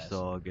of from them you are guys.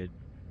 still a good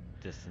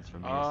distance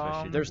from me,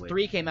 especially the There's witch.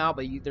 3 came out,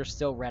 but there's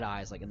still red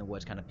eyes like in the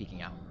woods, kind of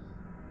peeking out.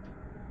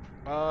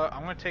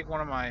 I'm gonna take one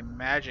of my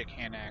magic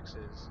hand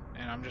axes,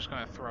 and I'm just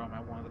gonna throw them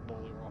at one of the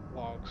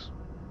bullywogs.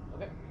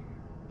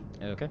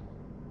 Okay.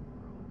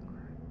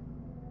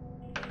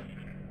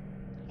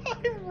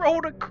 I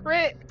rolled a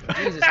crit.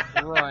 Jesus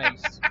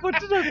Christ. What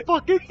did I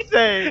fucking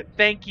say?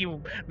 Thank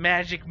you,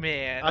 Magic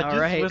Man. I All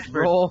just right,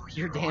 whispered. roll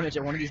your damage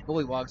at one of these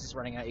bullywogs that's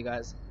running at you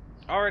guys.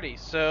 Alrighty,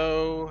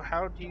 so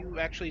how do you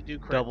actually do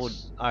crits? Double.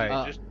 All right,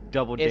 Uh, Just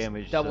double It's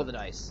damage. double so- the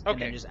dice, and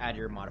then Okay. just add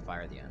your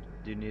modifier at the end.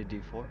 Do you need a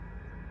D4?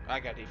 I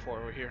got D4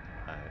 over here.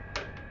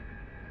 Alright.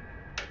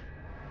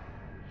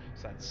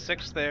 So that's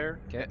 6 there.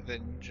 'Kay. and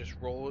Then just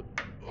roll it.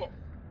 Oh.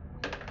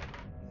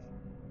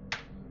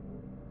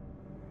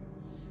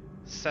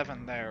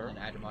 7 there, And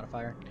then add your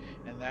modifier.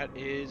 and that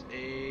is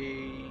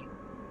a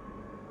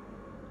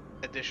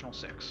additional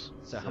 6.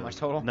 So how much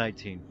total?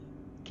 19.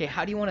 Okay,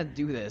 how do you want to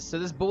do this? So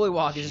this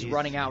bullywog is just Jeez.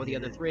 running out with the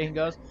other 3 and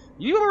goes,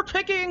 "You're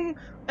taking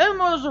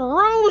Emma's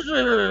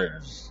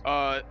roses!"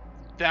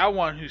 That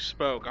one who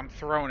spoke, I'm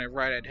throwing it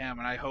right at him,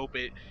 and I hope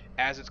it,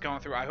 as it's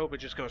going through, I hope it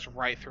just goes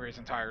right through his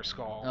entire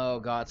skull. Oh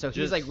god, so he's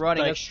Just, like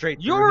running like, up, straight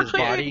through "You're his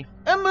taking body."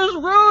 Emma's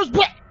rose!"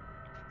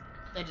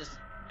 And just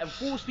at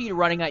full speed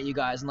running at you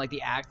guys, and like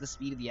the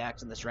speed of the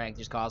axe and the strength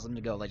just cause him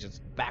to go like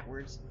just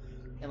backwards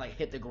and like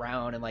hit the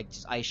ground, and like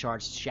just ice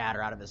shards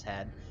shatter out of his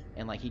head,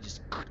 and like he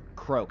just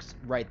croaks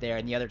right there,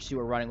 and the other 2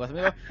 are running with him.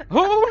 They go,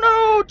 "Oh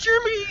no,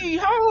 Jimmy!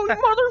 How you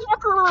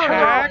motherfucker!" And they're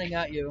Jack! running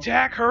at you.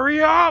 Jack,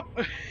 hurry up!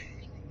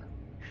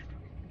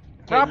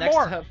 Okay, Grab next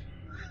more.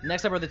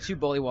 next up are the 2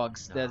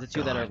 bullywogs, the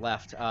 2 that are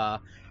left.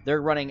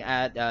 They're running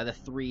at the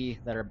 3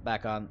 that are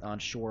back on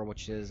shore,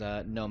 which is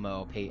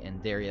Nomo, Pate,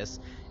 and Darius.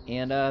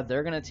 And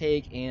they're going to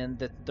take, and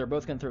they're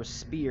both going to throw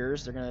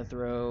spears. They're going to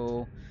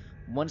throw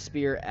 1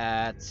 spear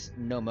at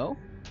Nomo.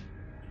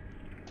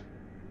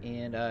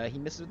 And he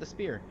misses with the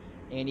spear.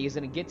 And he's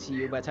going to get to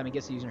you. By the time he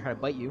gets to you, he's going to try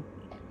to bite you.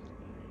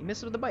 He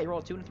misses with the bite. You roll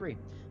a 2 and a 3.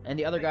 And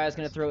the other guy is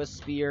going to throw a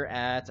spear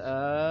at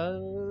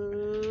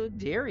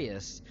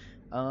Darius.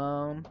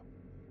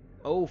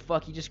 Oh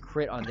fuck! He just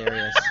crit on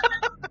Darius.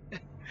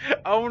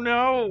 Oh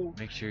no!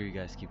 Make sure you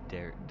guys keep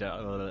Darius.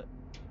 The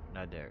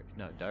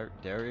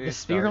Darius.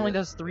 spear only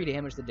does 3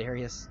 damage to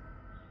Darius.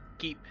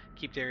 Keep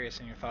Darius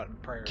in your thought and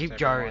prayers. Keep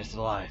everyone. Darius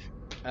alive.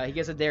 He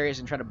gets a Darius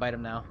and try to bite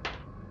him now.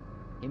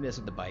 He missed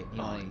with the bite. He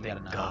Oh, only got a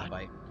thank 9 God. on the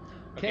bite.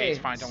 Okay, it's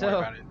fine. Don't so worry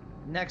about it.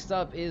 next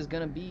up is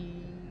gonna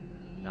be.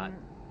 Not-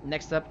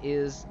 Next up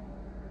is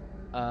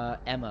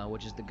Emma,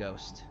 which is the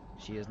ghost.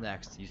 She is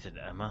next. You said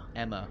Emma?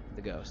 Emma,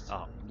 the ghost.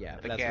 Oh. Yeah,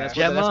 The that's gas.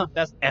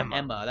 that's Emma.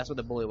 Emma. That's what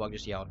the bullywug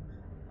just yelled.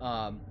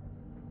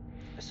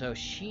 So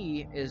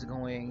she is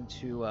going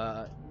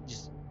to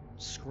just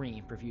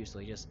scream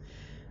profusely, just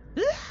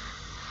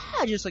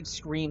like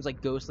screams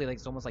like ghostly, like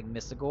it's almost like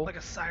mystical. Like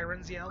a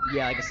siren's yell.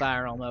 Yeah, like a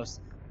siren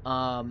almost.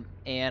 And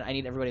I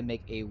need everybody to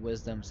make a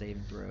wisdom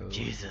saving throw.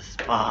 Jesus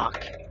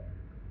fuck.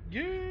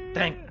 Yeah.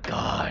 Thank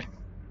God.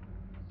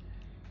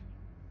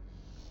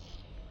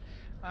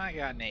 I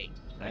got an 8.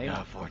 I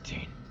got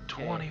 14.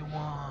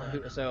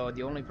 21. So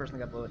the only person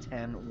that got below a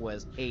 10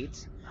 was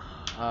 8.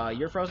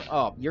 You're frozen.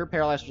 Oh, you're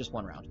paralyzed for just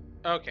 1 round.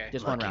 Okay.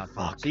 Just Lucky 1 round.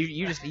 fuck. So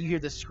you hear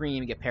the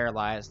scream, you get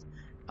paralyzed.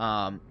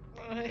 And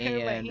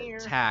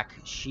Tack,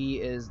 she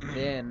is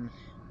then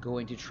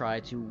going to try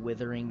to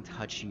withering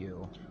touch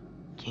you.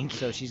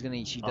 So she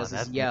does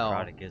that's this yell.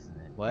 necrotic, isn't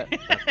it? What?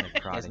 That's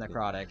necrotic. It's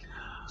necrotic.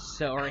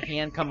 So her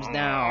hand comes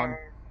down.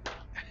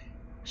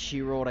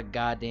 She rolled a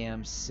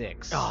goddamn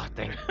 6. Oh,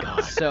 thank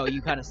God. So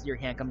you kind of see your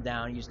hand come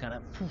down. You just kind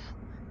of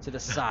to the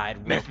side.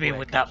 real Miss me quick.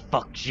 with that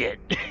fuck shit.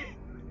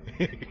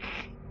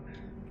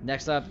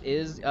 Next up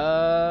is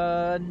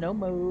Nomo.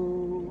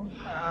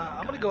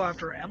 I'm gonna go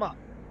after Emma.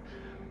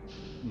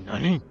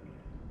 Nani?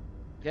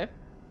 Okay.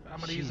 I'm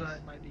gonna use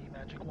Jeez. my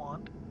magic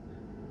wand.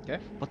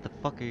 What the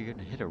fuck are you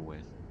gonna hit her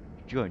with?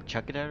 You gonna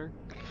chuck it at her?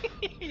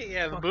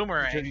 Yeah, the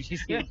boomerang.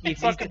 He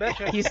fucking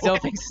betcha. he still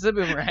thinks it's a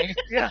boomerang.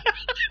 Yeah.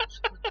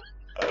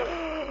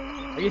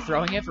 Are you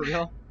throwing it for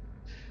real?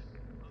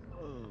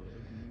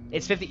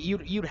 It's 50.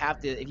 You'd have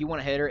to, if you want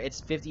to hit her. It's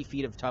 50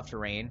 feet of tough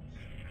terrain.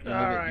 Your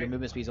Alright.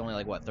 movement speed's only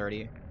like what,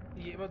 30?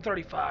 Yeah, about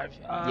 35.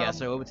 Yeah,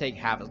 so it would take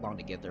half as long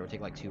to get there. It would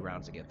take like 2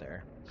 rounds to get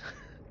there.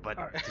 But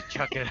Alright. to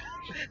chuck it.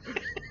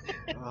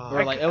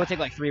 Or like it would take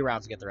like 3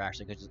 rounds to get there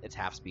actually, because it's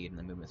half speed and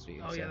the movement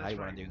speed. Oh, so yeah, how that's you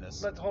want right. to do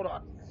this? Let's hold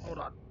on.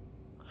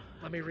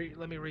 Let me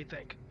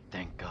rethink.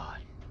 Thank God.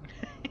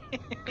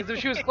 Because if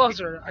she was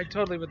closer, I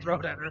totally would throw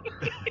it at her.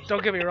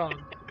 Don't get me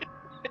wrong.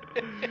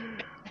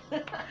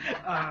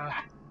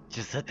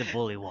 Just let the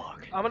bully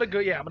walk. I'm gonna go.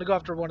 Yeah, I'm gonna go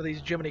after one of these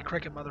Jiminy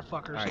Cricket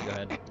motherfuckers. All right, go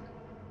ahead.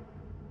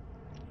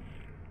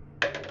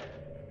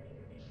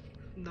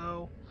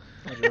 No.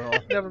 What'd you roll?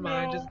 Never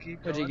mind. No. Just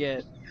keep What'd you going.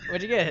 get?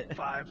 What'd you get?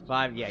 5.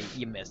 5. Yeah,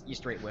 you missed. You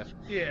straight whiff.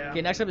 Yeah.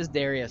 Okay, next up is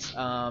Darius.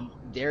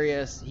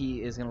 Darius,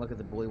 he is gonna look at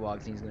the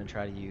bullywogs and he's gonna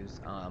try to use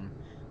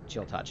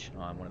chill touch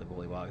on one of the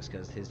bullywogs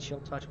because his chill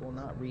touch will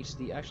not reach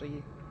the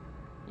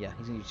yeah,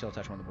 he's gonna use chill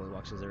touch on one of the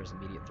bullywogs because there is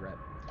immediate threat.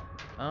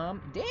 Damn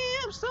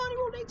son, he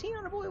rolled 18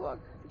 on a bullywog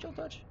for chill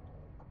touch.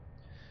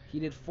 He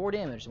did 4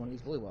 damage to one of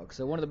these bullywogs.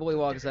 So one of the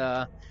bullywogs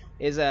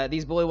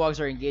these bullywogs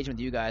are engaging with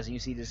you guys, and you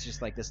see this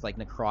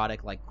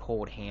necrotic like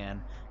cold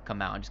hand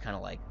come out and just kind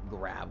of like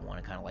grab one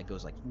and kind of like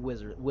goes like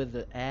whizzes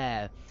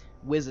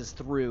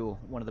through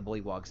one of the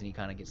bullywogs, and he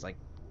kind of gets like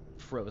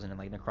frozen and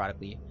like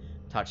necrotically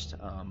touched.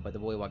 But the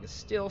bullywog is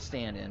still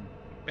standing.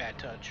 Bad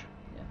touch.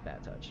 Yeah,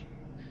 bad touch.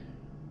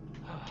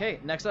 Okay,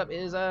 next up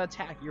is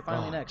Tack. You're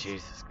finally Oh, next.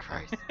 Jesus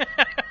Christ.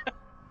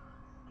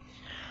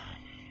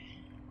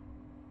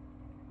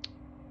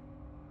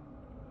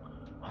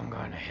 I'm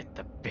gonna hit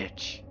the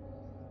bitch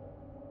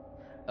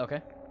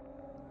Okay.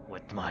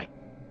 with my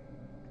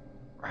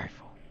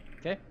rifle.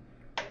 Okay.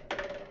 That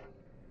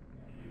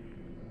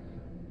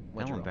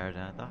What'd you went roll? better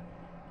than I thought.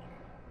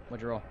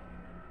 What'd you roll?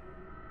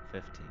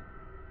 15.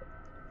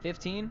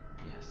 15.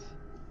 Yes.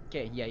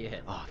 Okay, yeah, you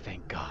hit. Oh,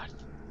 thank God.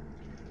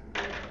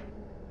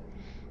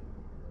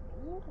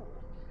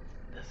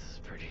 This is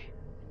pretty.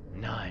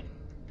 9.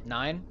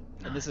 9.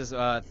 And this is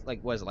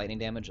like what is it, lightning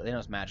damage? I know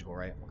it's magical,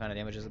 right? What kind of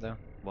damage is it though?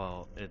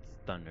 Well, it's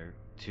thunder.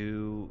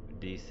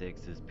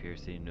 2d6 is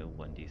piercing, no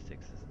 1d6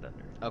 is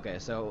thunder. Okay,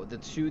 so the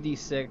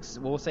 2d6.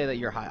 We'll say that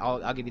your high.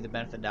 I'll give you the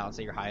benefit of the doubt and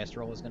say your highest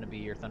roll is going to be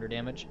your thunder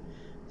damage,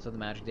 so the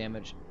magic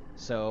damage.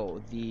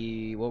 So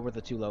what were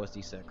the 2 lowest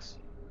d6?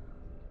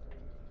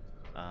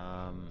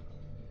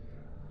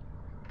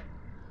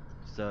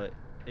 So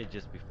it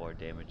just before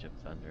damage of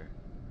thunder.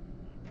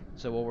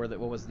 So what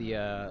was the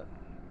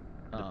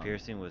The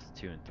piercing was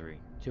 2 and 3.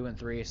 2 and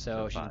 3? So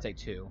So she can 5. take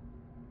 2.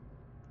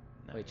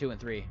 No. Wait, 2 and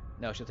 3.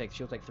 No, she'll take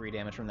 3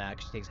 damage from that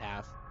 'cause she takes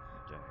half.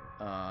 Okay.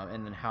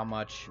 And then how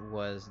much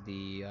was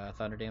the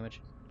thunder damage?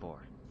 4.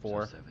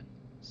 4. So 7.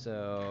 So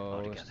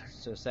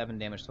Altogether. 7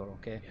 damage total.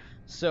 Okay. Yeah.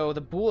 So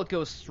the bullet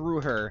goes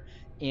through her,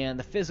 and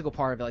the physical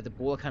part of it, like the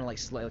bullet kind of like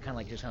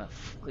just kind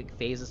of like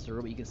phases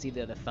through, but you can see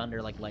the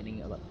thunder like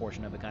lightning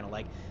portion of it kind of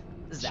like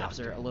zaps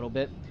her a little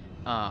bit.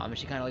 And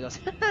she kind of like goes,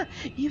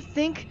 "You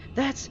think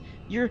that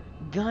your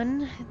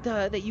gun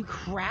that you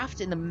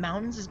craft in the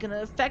mountains is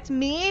gonna affect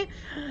me?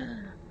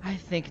 I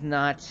think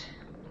not."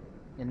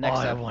 And next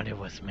All I up, wanted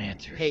was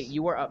Manters. hey,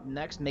 you are up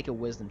next. Make a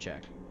wisdom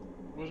check.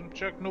 Wasn't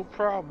check, no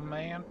problem,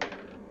 man.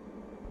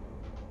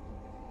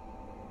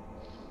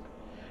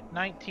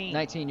 19.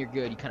 19, you're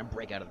good. You kind of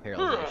break out of the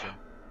paralyzation.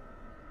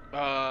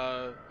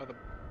 Are the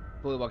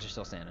Bullywogs are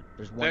still standing.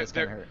 There's one They're- that's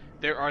kind of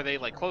hurt. are they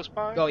like close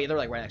by? Oh yeah, they're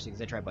like right next to you because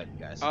they tried biting you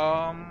guys.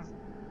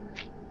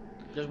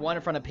 There's one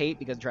in front of Pate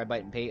because they tried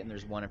biting Pate, and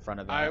there's one in front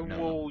of I Noma.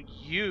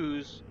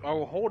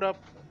 will hold up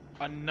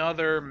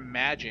another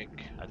magic.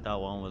 I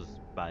thought one was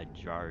by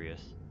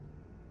Jarius.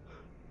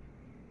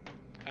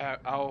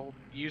 I'll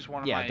use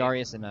one of Yeah, my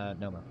Darius and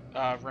Noma.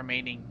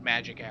 remaining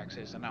magic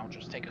axes, and I'll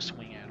just take a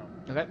swing at them.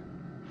 Okay.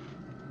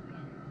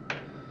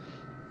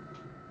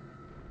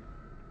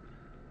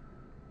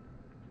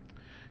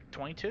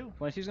 22.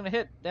 22's gonna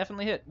hit.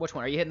 Definitely hit. Which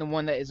one? Are you hitting the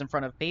one that is in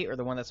front of Pate, or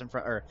the one that's in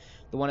front, or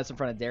the one that's in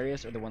front of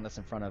Darius, or the one that's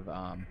in front of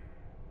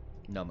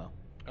Nomo?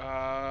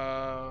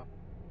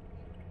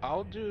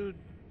 I'll do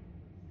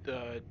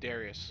the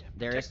Darius.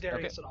 Darius. Protect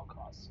Darius at all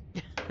costs.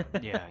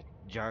 Okay. Yeah,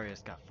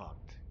 Jarius got fucked.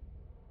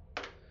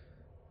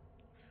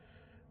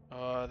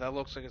 That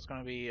looks like it's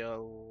gonna be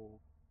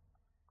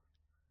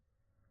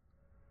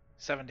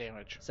 7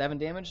 damage. 7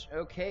 damage.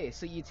 Okay,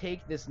 so you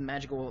take this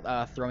magical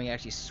throwing, you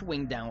actually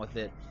swing down with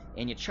it,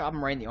 and you chop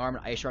him right in the arm,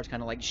 and ice shards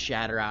kind of like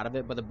shatter out of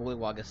it, but the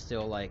bullywog is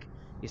still like,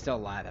 he's still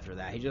alive after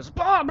that. He just,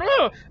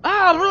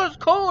 it's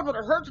cold, but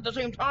it hurts at the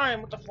same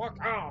time. What the fuck?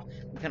 Ah!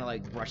 He kind of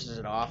like brushes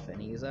it off,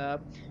 and he's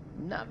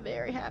not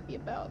very happy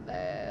about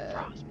that.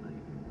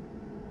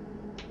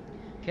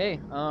 Okay,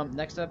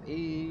 next up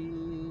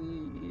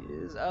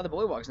is the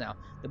bullywogs now.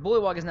 The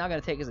bullywog is now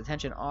going to take his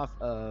attention off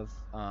of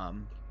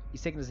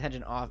he's taking his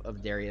attention off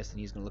of Darius, and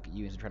he's going to look at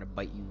you and he's trying to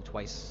bite you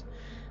twice.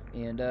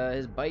 And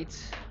his bite,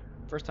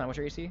 first time, what's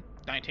your AC?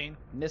 19.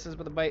 Misses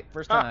with a bite,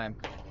 first Ah. time.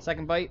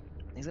 Second bite,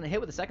 he's going to hit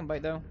with the second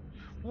bite though.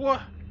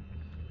 What?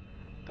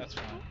 That's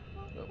fine.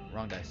 Oh,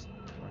 wrong dice.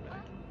 Wrong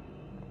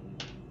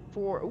die.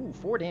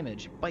 4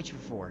 damage. Bites you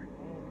for 4.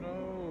 Oh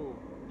no.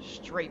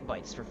 Straight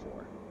bites for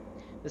 4.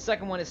 The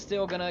second one is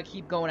still going to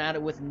keep going at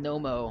it with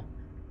Nomo.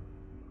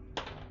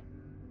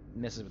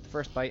 Misses with the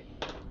first bite.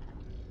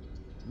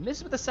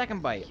 Misses with the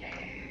second bite.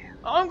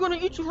 I'm gonna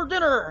eat you for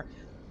dinner!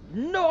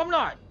 No, I'm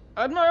not!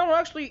 I don't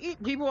actually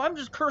eat people, I'm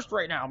just cursed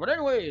right now. But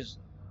anyways,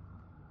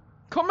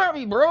 come at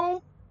me,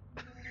 bro!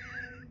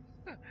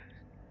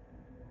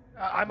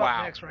 I'm Wow.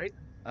 up next, right?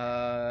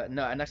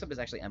 No, next up is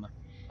actually Emma.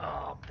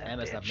 Oh, that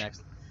Emma's bitch. up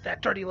next.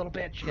 That dirty little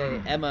bitch.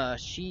 Okay, Emma,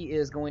 she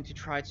is going to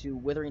try to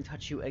Withering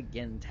Touch you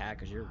again, Tack,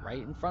 because you're right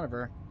in front of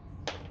her.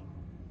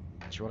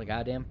 She rolled a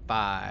goddamn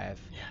 5.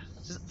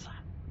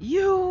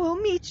 You will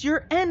meet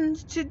your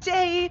end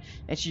today.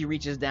 And she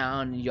reaches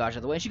down and you dodge out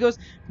of the way. And she goes,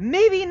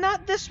 maybe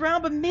not this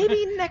round, but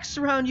maybe next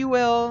round you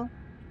will.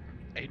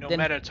 Hey, no Then-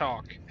 meta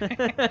talk.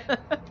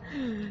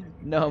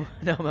 No,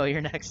 Mo,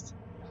 you're next.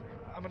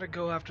 I'm gonna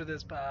go after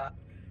this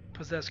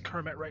possessed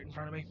Kermit right in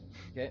front of me.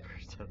 Okay.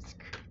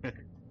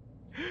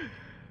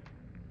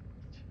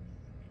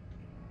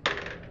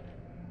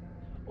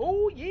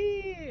 Oh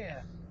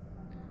yeah.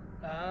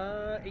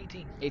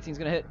 18. 18's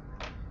gonna hit.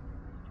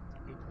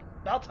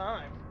 About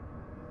time.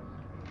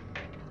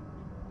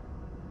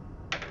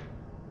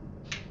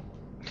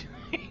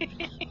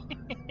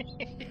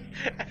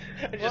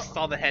 I just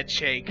saw the head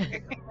shake.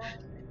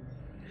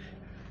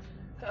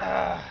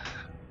 Uh,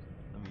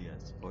 Let me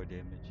guess, 4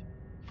 damage.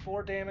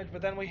 4 damage,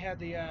 but then we had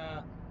the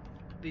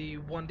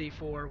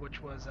 1d4,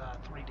 which was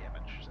 3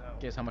 damage. So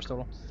Guess how much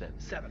total?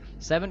 7.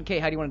 7.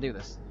 Kate, how do you want to do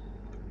this?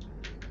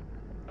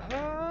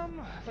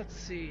 Let's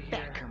see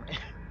Bad here. Kermit.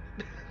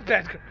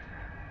 Bad Kermit.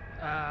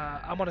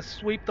 I'm gonna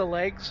sweep the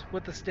legs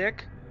with the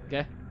stick,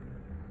 Okay.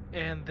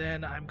 and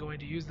then I'm going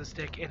to use the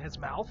stick in his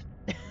mouth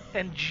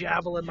and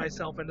javelin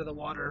myself into the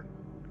water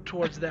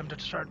towards them to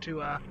start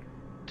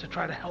to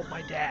try to help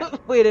my dad.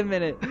 Wait a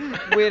minute.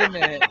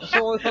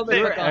 Hold the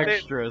You're fuck on.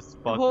 extra as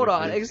fuck. Hold with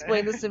on. this.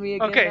 Explain this to me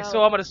again. Okay, now.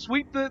 so I'm gonna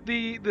sweep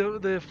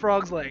the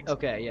frog's legs.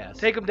 Okay. Yes.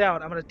 Take him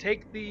down. I'm gonna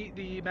take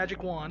the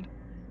magic wand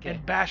Okay.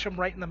 and bash him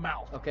right in the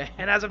mouth. Okay.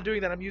 And as I'm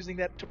doing that, I'm using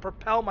that to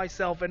propel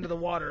myself into the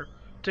water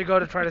to go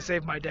to try to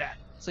save my dad.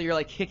 So you're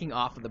like kicking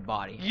off of the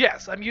body.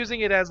 Yes, I'm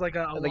using it as like a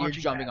Like you're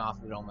launching jumping pad. off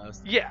of it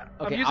almost. Yeah,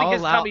 Okay, I'm using I'll his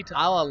allow, tummy tuck.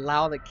 I'll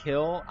allow the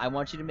kill. I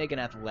want you to make an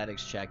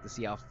athletics check to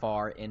see how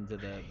far into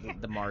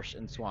the marsh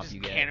and swamp Just you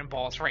get.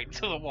 cannonballs right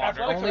into the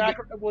water. Athletics Only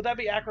or be- would that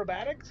be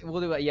acrobatics?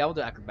 We'll do it. Yeah, we'll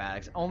do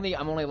acrobatics. I'm only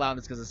allowing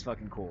this because it's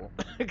fucking cool.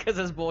 Because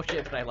it's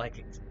bullshit, but I like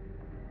it.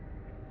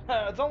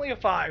 It's only a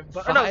 5,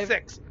 but or no, 5?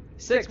 6.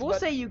 6. We'll but-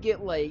 say you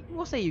get like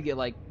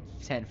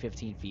 10,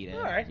 15 feet in.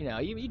 Alright. You know,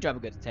 you drop a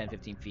good 10,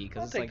 15 feet I'll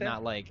because it's take like that.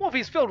 not like. Well, if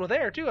he's filled with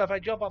air too, if I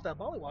jump off that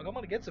bullywog, I'm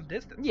gonna get some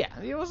distance. Yeah,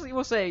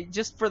 we'll say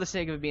just for the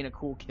sake of it being a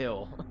cool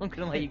kill, I'm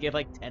gonna let you get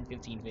like 10,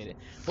 15 feet in.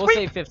 We'll Sweep!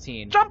 say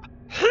 15. Jump!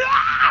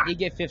 You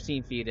get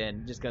 15 feet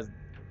in just because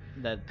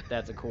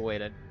that's a cool way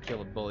to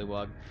kill a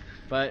bullywug.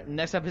 But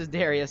next up is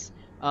Darius.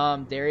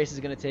 Darius is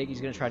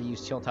he's gonna try to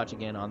use chill touch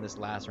again on this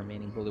last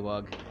remaining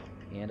bullywug,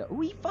 and ooh,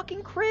 he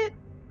fucking crit.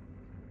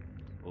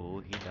 Oh,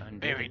 he done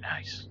did Very it.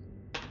 nice.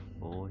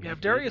 Oh, he Yeah, if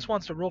did Darius it.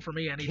 wants to roll for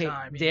me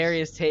anytime,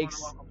 Darius he's more takes-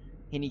 than welcome.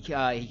 And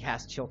he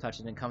casts chill touch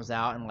and then comes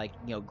out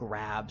and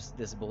grabs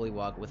this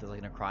bullywug with his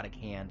like necrotic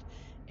hand,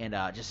 and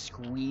just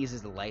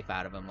squeezes the life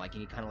out of him. Like,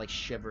 and he kind of like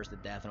shivers to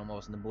death and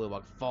almost, and the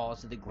bullywug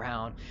falls to the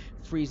ground,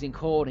 freezing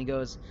cold. And he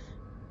goes,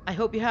 "I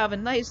hope you have a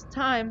nice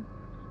time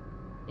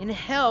in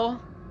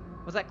hell."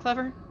 Was that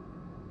clever?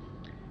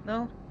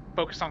 No.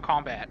 Focus on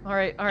combat. All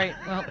right.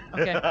 Well,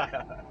 okay.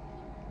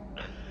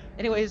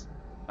 Anyways,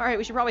 all right.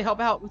 We should probably help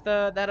out with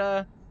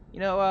the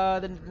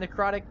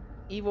necrotic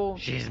evil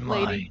She's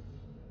lady. mine.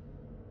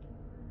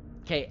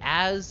 Okay,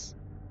 as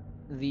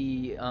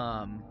the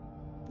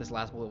this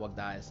last bullywug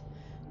dies,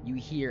 you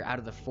hear out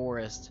of the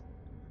forest,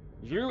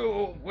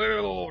 "You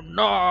will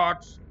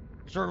not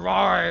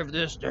survive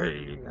this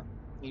day."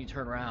 And you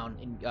turn around,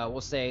 and we'll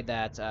say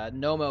that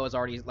Nomo is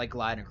already like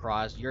gliding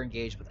across. You're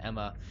engaged with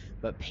Emma,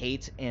 but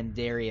Pate and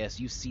Darius,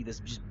 you see this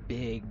just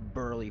big,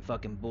 burly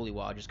fucking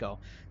bullywug just go,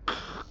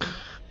 and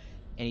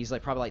he's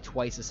like probably like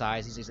twice the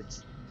size. He's like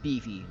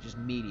beefy, just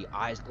meaty,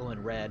 eyes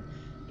glowing red.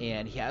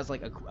 And he has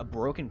like a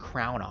broken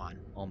crown on,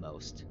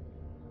 almost.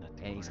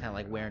 And he's kind of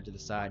like wearing to the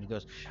side. And he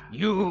goes,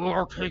 "You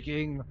are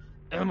taking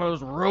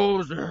Emma's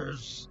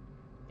roses."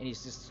 And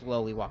he's just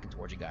slowly walking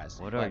towards you guys.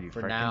 What But are you,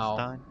 for now?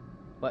 Frankenstein?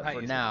 But Nice.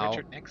 for now,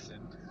 Richard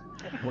Nixon.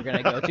 we're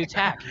gonna go to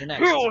Tack. You're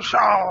next. You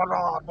shall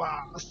not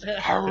pass.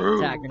 Tack,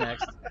 you're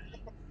next.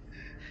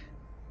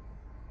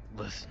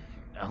 Listen,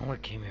 I only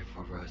came here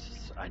for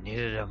roses. I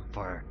needed them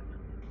for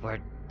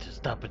to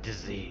stop a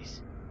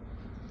disease.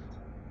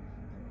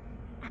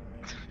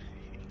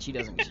 She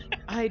doesn't.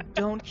 I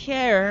don't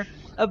care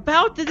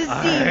about the disease.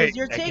 Alright,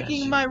 You're I guess taking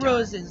you're my done.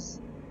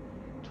 roses.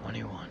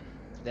 21.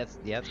 That's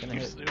gonna You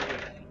hit. stupid.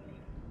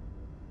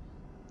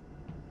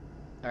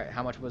 All right.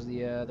 How much was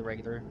the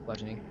regular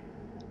bludgeoning?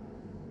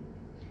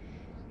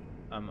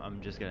 I'm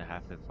just gonna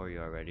half it for you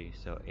already,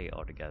 so 8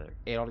 altogether.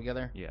 8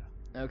 altogether. Yeah.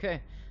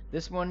 Okay,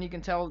 this one you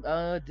can tell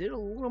did a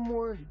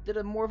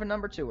more of a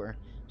number to her.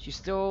 She's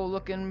still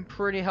looking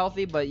pretty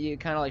healthy, but you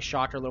kind of like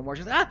shocked her a little more.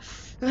 She's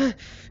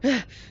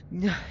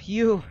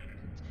you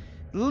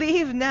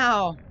leave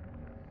now,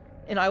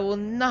 and I will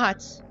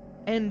not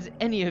end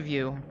any of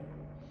you.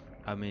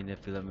 I mean,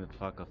 if you let me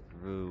pluck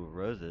through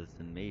roses,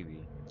 then maybe.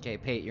 Okay,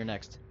 Pate, you're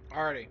next.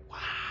 Alrighty.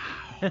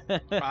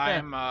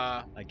 I'm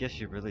I guess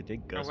you really did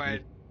I'm ghost going me.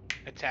 to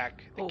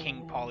attack the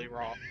King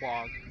Polywog.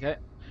 Okay.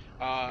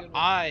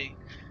 I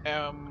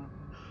am.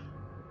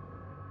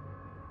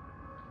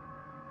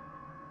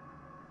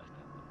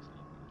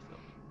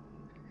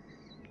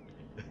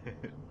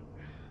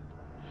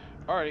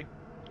 Alrighty.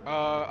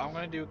 I'm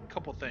gonna do a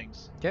couple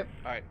things. Okay.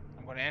 Alright.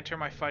 I'm gonna enter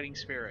my fighting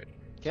spirit.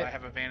 So Okay. I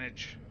have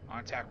advantage on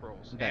attack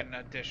rolls Okay. and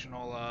an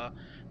additional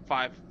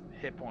 5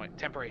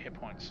 temporary hit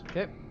points.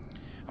 Okay.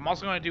 I'm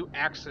also going to do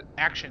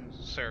action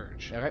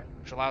surge, Okay.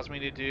 which allows me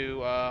to do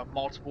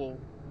multiple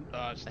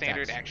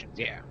standard Attacks. actions.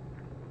 Yep. Yeah.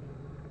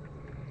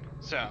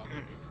 So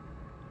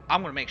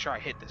I'm going to make sure I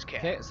hit this cat.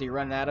 Okay. So you're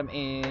running at him,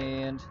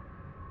 and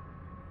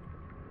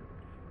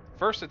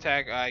First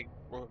attack, I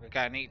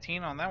got an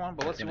 18 on that one,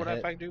 but let's see Gonna what hit.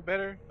 if I can do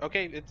better.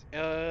 Okay, it's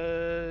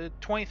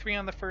 23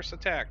 on the first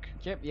attack.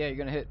 yep. Yeah, you're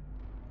gonna hit.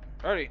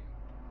 Alrighty.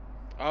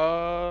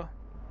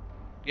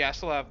 Yeah, I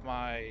still have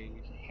my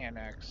hand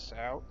axe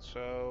out,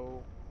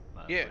 so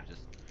Might as Yeah. well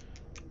just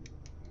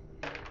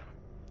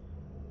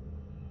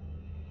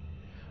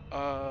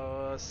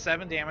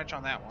 7 damage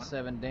on that one.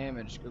 7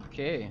 damage.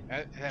 Okay.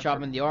 And then Chop for-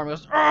 him in the arm.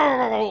 Goes.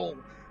 Oh,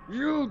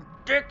 you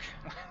dick.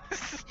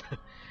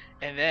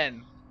 and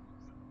then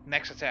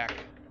next attack.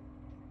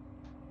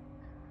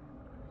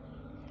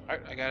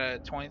 Alright, I got a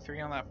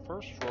 23 on that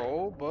first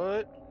roll,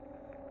 but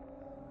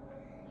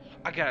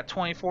I got a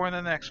 24 in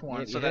the next one,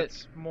 Yeah, so you hit.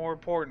 that's more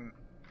important.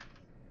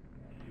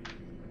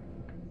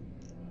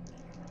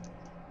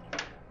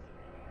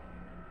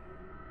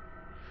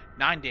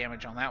 Nine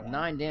damage on that one.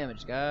 9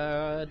 damage.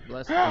 God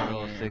bless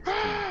roll you. 16.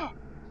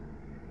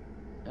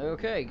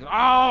 Okay.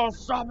 Oh,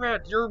 stop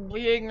it! You're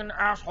being an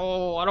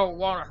asshole. I don't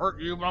want to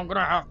hurt you, but I'm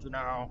gonna have to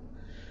now.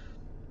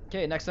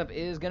 Okay, next up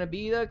is gonna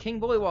be the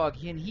King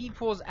Bullywog, and he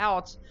pulls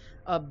out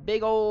a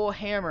big old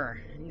hammer.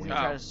 He's gonna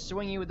try Wow. to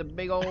swing you with a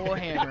big old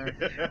hammer.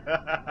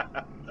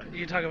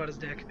 You talking about his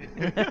dick?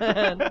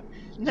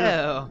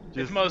 No.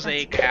 It's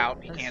mosaic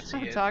out. You can't see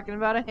I'm it. talking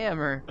about a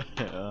hammer.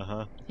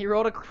 Uh-huh. He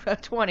rolled a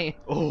 20.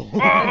 Oh. He's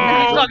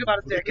talking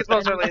about his dick. It's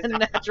most certainly A his dick.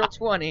 natural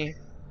 20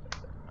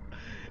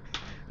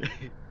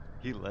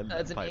 He led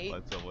That's that an pipe 8.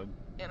 on someone.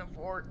 and a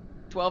 4.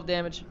 12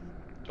 damage.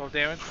 12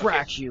 damage?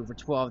 Cracks you for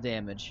 12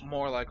 damage. Okay.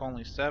 More like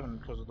only 7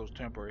 because of those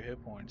temporary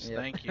hit points. Yep.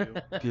 Thank you.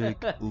 Big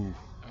oof.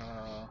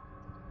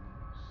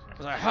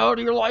 He's like, how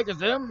do you like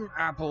them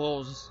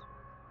apples,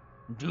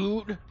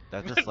 dude?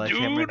 That's a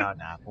sledgehammer, Dude. not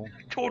an apple.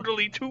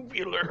 Totally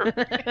tubular.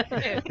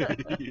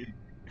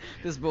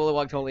 This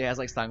Bullywug totally has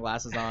like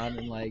sunglasses on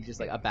and like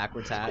just like a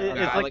backwards hat.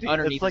 It's on- like,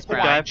 underneath it's like his the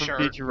crown. guy White from shirt.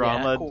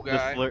 Futurama, Cool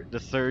guy. the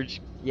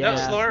Surge. Yeah.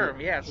 No, Slurm.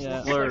 Yeah,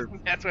 Yeah. Slurm.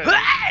 That's what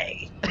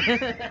it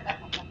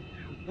is.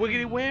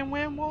 Wiggity wham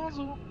wham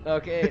wazzle.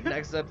 Okay,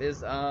 next up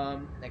is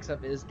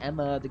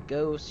Emma the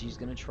ghost. She's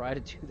gonna try to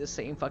do the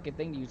same fucking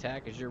thing to you,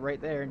 Tak, because you're right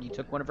there and you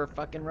took one of her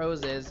fucking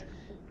roses.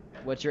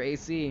 What's your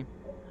AC?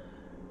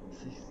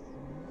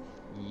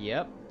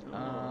 Yep.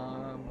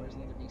 Where's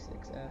the other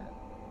D6 at?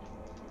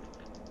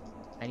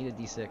 I need a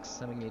D6.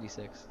 Somebody give me a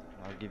D6.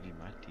 I'll give you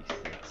my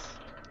D6.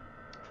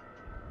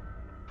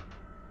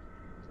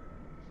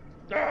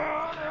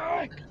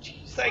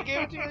 I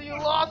gave it to you. You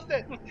lost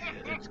it.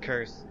 It's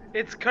cursed.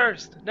 It's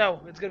cursed.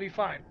 No, it's gonna be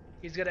fine.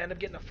 He's gonna end up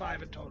getting a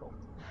 5 in total.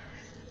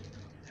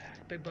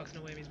 Big bucks,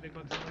 no whammies. Big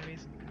bucks, no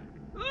whammies.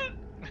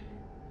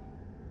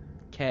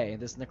 Okay,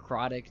 this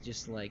necrotic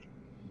just like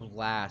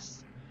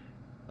blast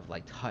of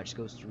like touch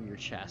goes through your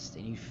chest,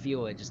 and you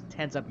feel it just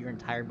tense up your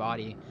entire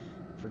body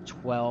for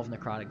 12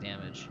 necrotic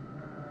damage.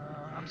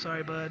 I'm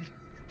sorry, bud.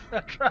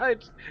 I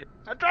tried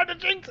to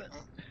jinx it.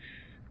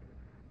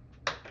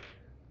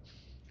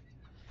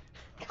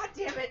 God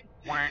damn it!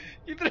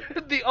 You threw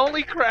the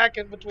only crack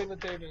in between the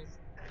tables.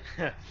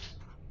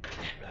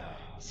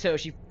 So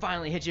she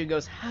finally hits you and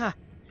goes, "Ha!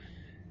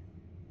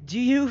 Do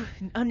you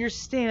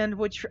understand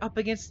what you're up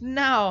against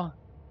now?"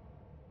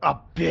 A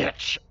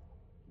bitch.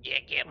 Yeah,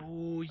 get him.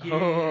 Ooh, yeah.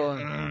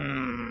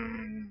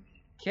 Oh.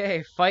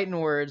 Okay, fighting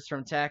words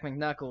from Tak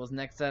McKnuckles.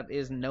 Next up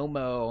is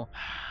Nomo.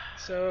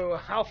 So,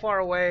 how far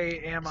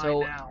away am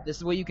So I now? this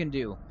is what you can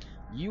do.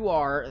 You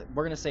are,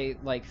 we're gonna say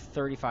like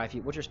 35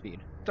 feet. What's your speed?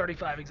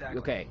 35 exactly.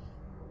 Okay.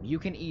 You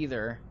can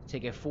either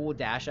take a full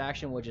dash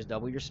action, which is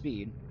double your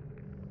speed.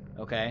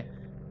 Okay.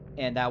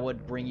 And that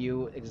would bring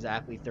you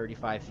exactly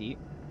 35 feet.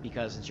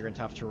 Because since you're in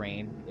tough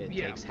terrain, it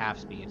Yeah. takes half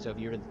speed. So if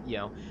you're,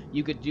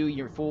 you could do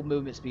your full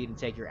movement speed and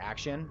take your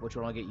action, which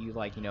would only get you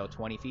like,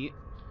 20 feet.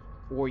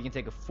 Or you can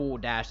take a full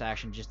dash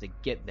action just to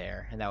get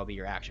there, and that would be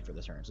your action for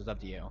the turn. So it's up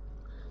to you.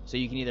 So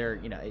you can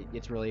either,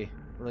 it's really,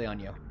 really on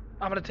you.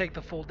 I'm gonna take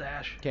the full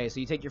dash. Okay, so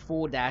you take your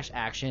full dash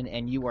action,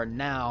 and you are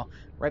now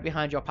right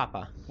behind your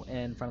papa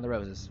in front of the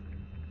roses.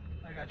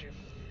 I got you.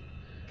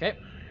 Okay.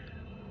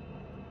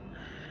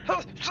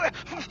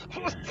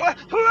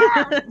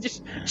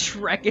 Just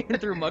trekking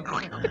through mud.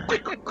 Got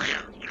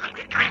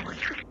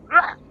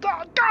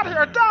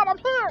here, Dad, I'm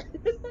here.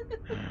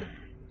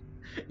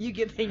 You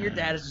get there, your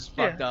dad is just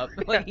Yeah. fucked up.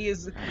 Like he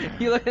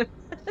look.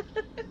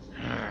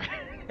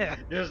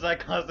 There's that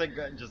constant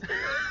gun just.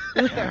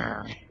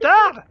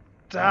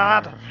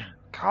 Dad,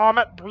 calm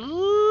it,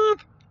 breathe.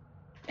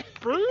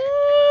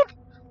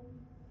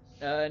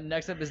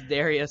 Next up is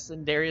Darius,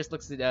 and Darius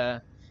looks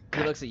at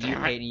he looks at you,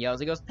 Kate, and he yells.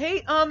 He goes,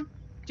 "Hey,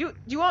 do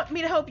you want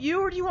me to help you,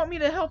 or do you want me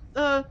to help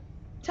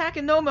Tak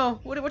and Nomo?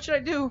 What should I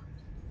do?"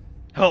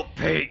 Help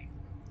Pete.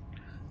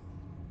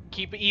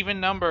 Keep even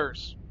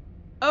numbers.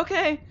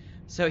 Okay.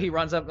 So he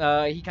runs up.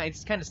 He kind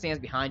of stands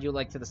behind you,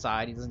 like to the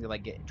side. He doesn't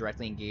like get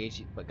directly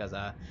engaged because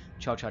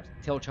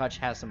Tilchuch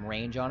has some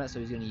range on it, so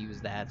he's gonna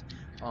use that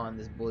on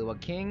this Bullywug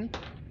King.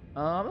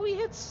 He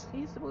hits.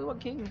 He's the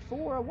Bullywug King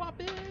for a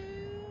whopping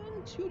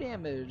 2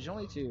 damage,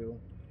 only 2.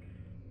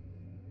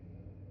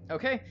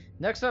 Okay,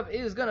 next up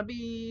is gonna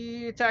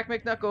be Attack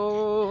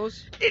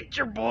McKnuckles. It's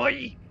your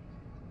boy.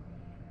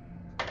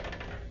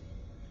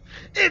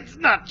 It's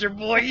not your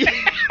boy.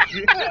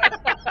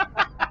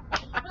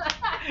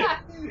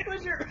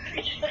 What's your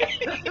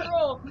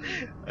roll?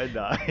 A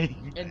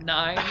 9. And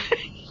 9.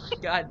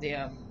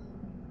 Goddamn.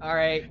 All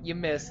right, you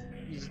missed.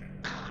 You just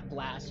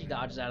blast. She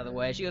dodges out of the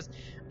way. She goes,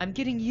 "I'm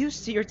getting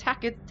used to your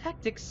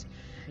tactics,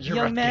 You're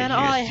young man.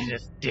 used to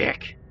this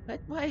dick.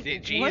 What?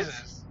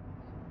 Jesus.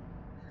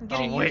 I'm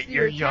getting Oh, wait, used to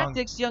you're your young.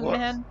 tactics, young Whoops.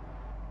 man."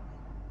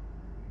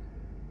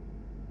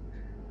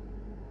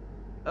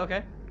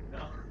 Okay.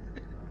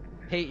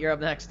 Pete, you're up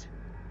next.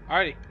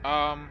 Alrighty.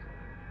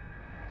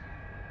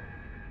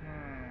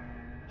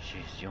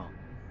 She's young.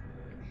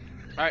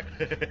 Alright.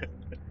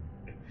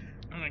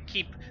 I'm gonna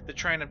keep the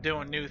trend of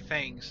doing new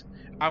things.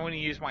 I'm gonna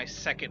use my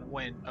second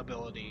wind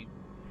ability.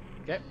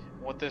 Okay.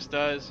 What this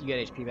does, You get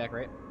HP back,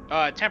 right?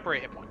 temporary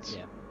hit points.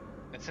 Yeah.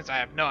 And since I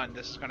have none,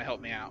 this is gonna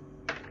help me out.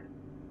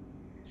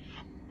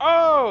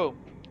 Oh!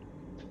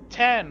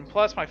 10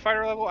 plus my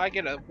fighter level, I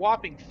get a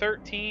whopping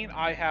 13.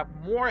 I have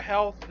more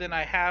health than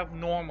I have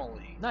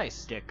normally.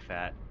 Nice. Dick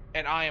fat.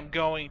 And I am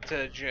going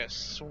to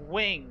just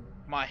swing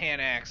my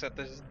hand axe at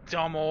this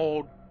dumb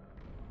old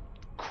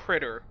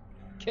critter.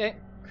 Okay.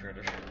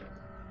 Critter.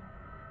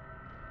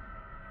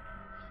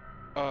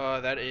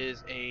 That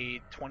is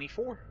a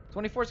 24.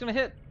 24 is gonna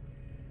hit.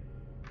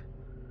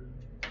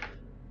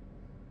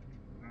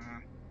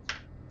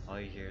 All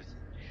you hear is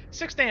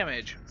 6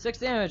 damage. 6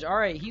 damage. All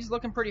right, he's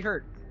looking pretty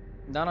hurt.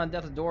 Not on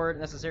death's door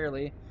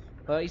necessarily,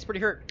 but he's pretty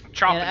hurt.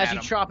 Chopping and as at you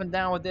him. chopping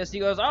down with this, he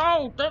goes,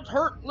 "Oh, that's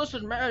hurt.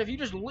 Listen, man, if you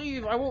just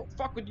leave, I won't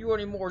fuck with you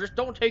anymore. Just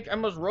don't take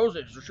Emma's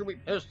roses, or she'll be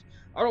pissed.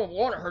 I don't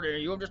want to hurt any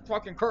of you. I'm just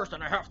fucking cursed,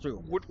 and I have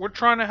to. We're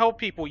trying to help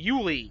people.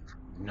 You leave.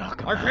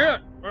 knock him I out.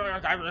 can't.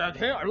 I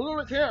can't. I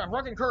literally can't. I'm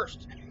fucking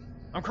cursed.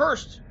 I'm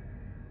cursed."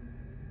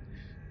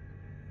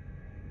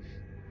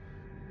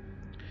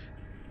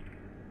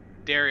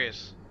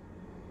 Darius,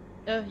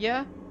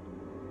 Yeah.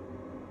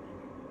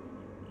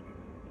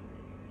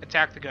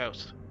 attack the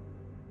ghost.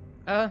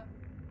 Oh,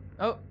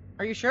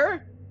 are you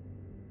sure?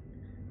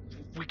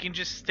 If we can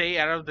just stay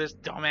out of this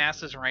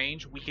dumbass's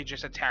range, we could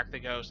just attack the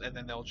ghost, and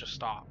then they'll just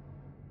stop.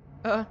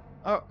 All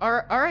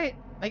right.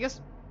 I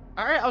guess.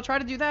 All right, I'll try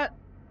to do that.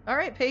 All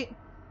right, Pate.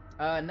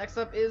 Next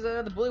up is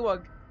the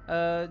Bullywug.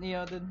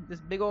 This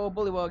big old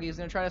Bullywug. He's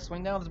gonna try to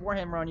swing down with his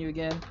warhammer on you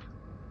again.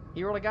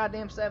 He rolled a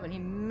goddamn 7. He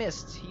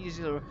missed. He's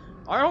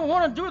I don't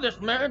want to do this,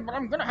 man, but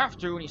I'm gonna have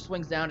to. And he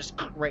swings down, just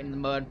right in the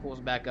mud, pulls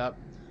back up.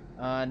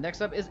 Next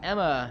up is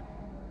Emma.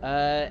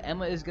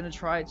 Emma is gonna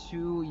try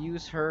to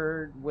use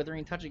her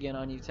Withering Touch again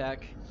on you,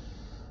 Tech,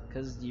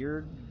 cause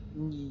you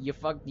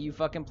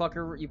fucking plucked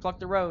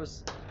the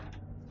rose.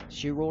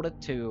 She rolled a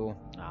 2.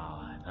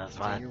 Oh, that's So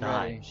what I you're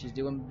thought. ready. She's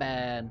doing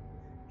bad.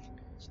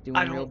 She's doing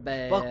I real don't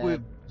bad. Fuck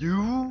with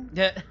you.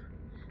 Yeah.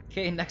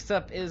 Okay, next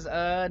up is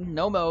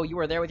Nomo. You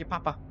are there with your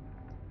papa.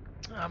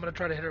 I'm gonna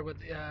try to hit her with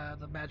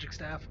the magic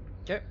staff.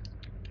 Okay.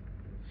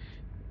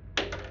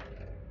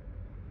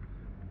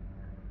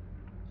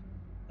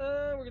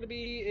 We're gonna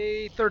be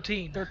a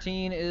 13.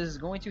 13 is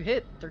going to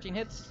hit. 13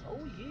 hits. Oh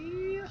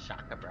yeah.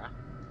 Shocker, brah.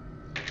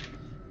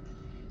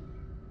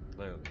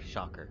 Literally,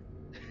 shocker.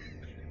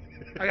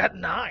 I got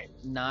 9.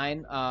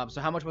 9.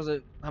 So how much was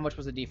it? How much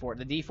was the D4?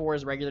 The D4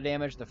 is regular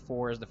damage. The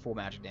 4 is the full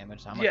magic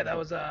damage. So how much Yeah, that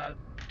was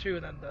 2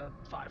 and then the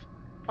 5.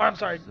 Oh, I'm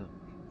sorry. So-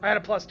 I had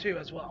a +2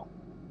 as well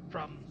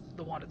from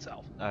the wand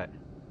itself. Alright.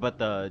 But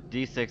the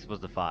D6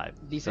 was the 5.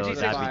 D6 So is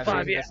D6 that'd was be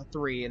 5, yeah. That's a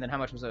 3. And then how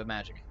much was it of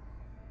magic?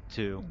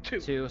 2. 2.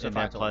 2. So And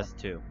 5 then total. plus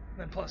 2.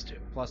 Then +2.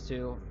 Plus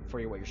 2 for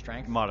your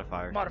strength.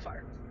 Modifier.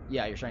 Modifier.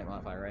 Yeah, your strength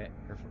modifier, right?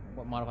 Or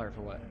what modifier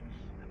for what?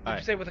 Did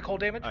Alright. you say with the cold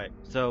damage? Alright,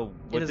 so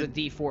It with is the, a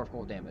D4 of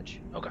cold damage.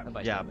 Okay. Of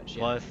ice yeah, damage.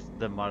 plus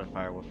the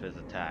modifier with his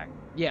attack.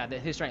 Yeah,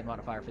 his strength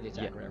modifier for the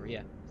attack, Yeah. or whatever.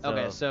 Yeah. So-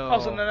 Okay, so. Oh,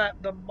 so then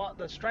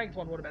the strength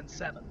one would have been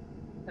 7,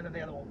 and then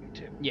the other one would be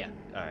 2. Yeah.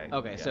 Alright.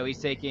 Okay, yeah. so he's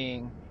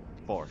taking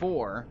 4.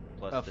 4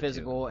 Plus of the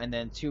physical, and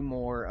then 2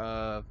 more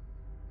of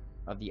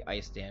the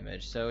ice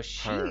damage. So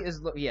she Her.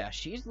 is,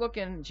 she's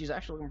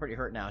actually looking pretty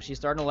hurt now. She's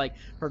starting to like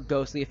her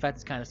ghostly effect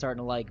is kind of starting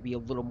to like be a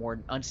little more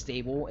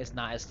unstable. It's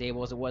not as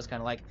stable as it was,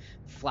 kind of like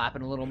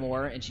flapping a little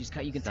more, and you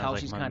can Sounds tell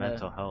like she's my kind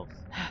mental of health.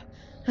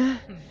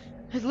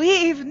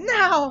 leave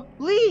now,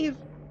 leave,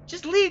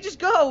 just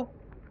go.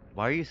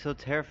 Why are you so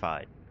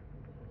terrified?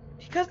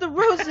 Because the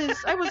roses,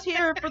 I was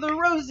here for the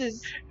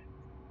roses,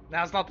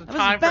 Now's not the I was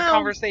time for bound-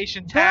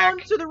 conversation, Tack.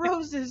 bound to the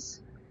roses.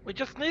 We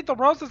just need the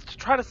roses to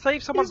try to save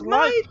It's someone's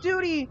my life.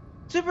 duty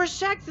to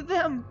protect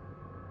them.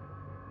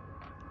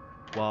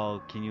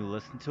 Well, can you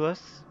listen to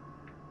us?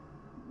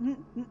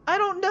 I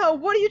don't know.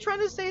 What are you trying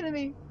to say to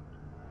me?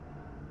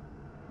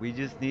 We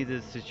just need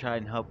this to try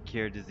and help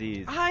cure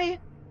disease. I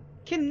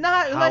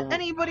cannot How- let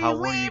anybody how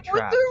were you leave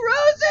with trapped? the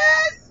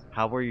roses.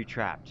 How were you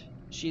trapped?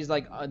 She's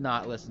like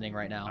not listening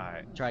right now.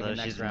 Alright, Try to so get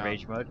next she's in round.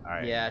 rage mode?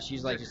 Alright. Yeah,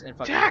 she's like just in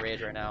fucking Jack!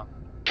 rage right now.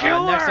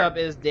 Kill Next her! up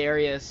is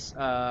Darius,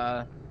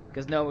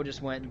 because Noah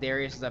just went.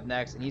 Darius is up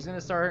next, and he's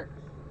gonna start.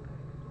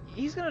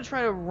 He's gonna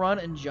try to run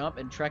and jump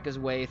and trek his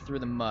way through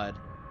the mud,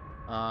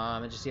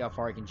 and just see how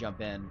far he can jump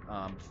in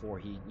before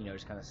he,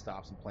 just kind of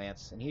stops and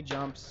plants. And he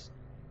jumps.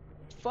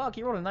 Fuck,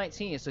 he rolled a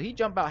 19, so he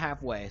jumped about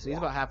halfway. So he's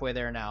about halfway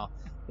there now.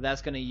 But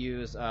that's gonna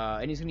use,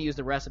 and he's gonna use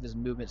the rest of his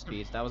movement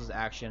speed. So that was his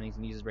action. He's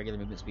gonna use his regular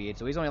movement speed.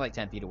 So he's only like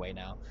 10 feet away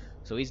now.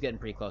 So he's getting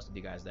pretty close to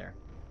you guys there.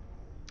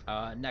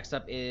 Next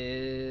up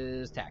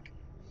is Tack.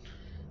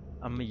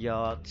 I'm gonna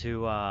yell out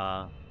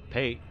to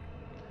Pate.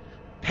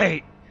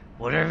 Pate,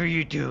 whatever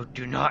you do,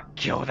 do not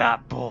kill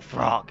that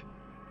bullfrog.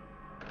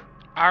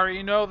 I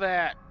already know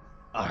that.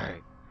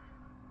 Alright.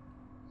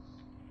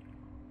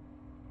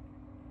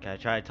 Can I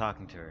try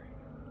talking to her?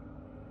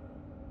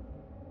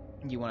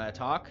 You want to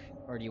talk,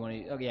 or do you want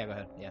to? Oh yeah, go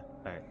ahead. Yeah.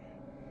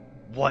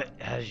 What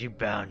has you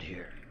bound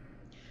here?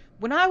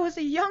 When I was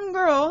a young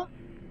girl,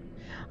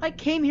 I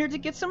came here to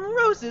get some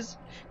roses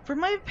for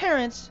my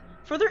parents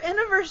for their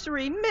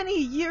anniversary many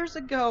years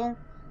ago.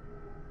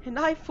 And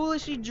I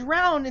foolishly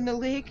drowned in the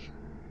lake.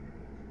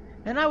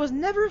 And I was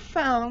never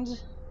found.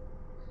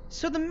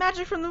 So the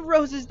magic from the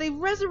roses, they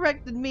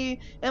resurrected me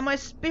and my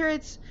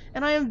spirits,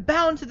 and I am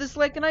bound to this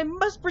lake, and I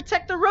must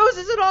protect the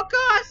roses at all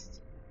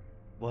costs.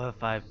 What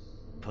if I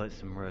put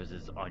some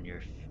roses on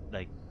your,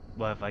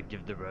 what if I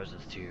give the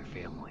roses to your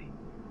family?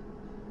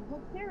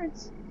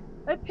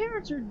 My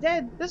parents are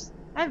dead.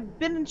 I've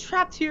been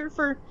entrapped here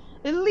for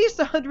at least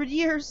 100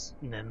 years.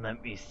 And then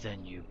let me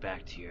send you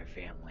back to your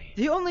family.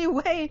 The only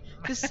way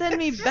to send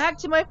me back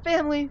to my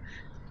family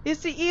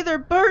is to either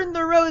burn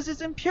the roses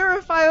and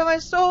purify my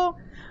soul,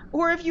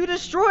 or if you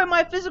destroy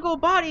my physical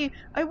body,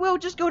 I will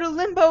just go to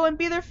limbo and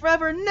be there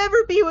forever and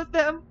never be with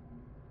them.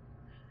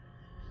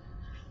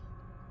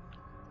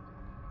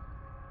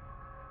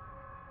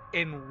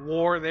 In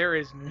war, there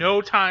is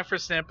no time for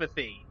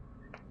sympathy.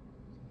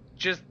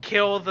 Just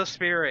kill the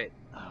spirit.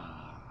 Like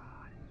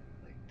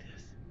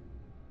this.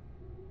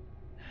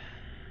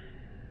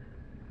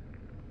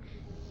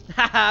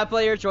 Haha,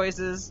 player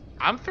choices.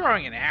 I'm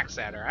throwing an axe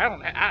at her. I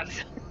don't.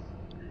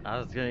 I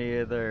was gonna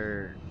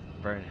either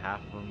burn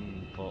half of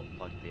them, pluck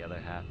the other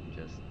half, and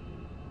just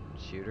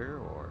shoot her,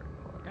 or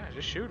Yeah,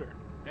 just shoot her.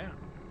 Yeah,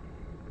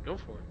 go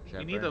for it. should I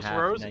You need burn those half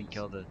roses. and then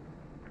kill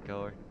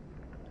her?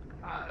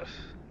 Uh,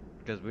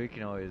 Because we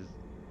can always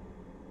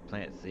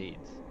plant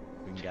seeds.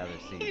 We can gather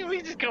seeds.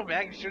 we just go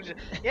back and shoot you.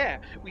 Yeah,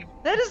 we.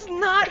 That is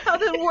not how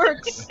that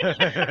works.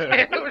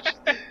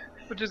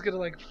 We're just gonna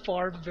like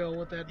Farmville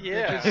with that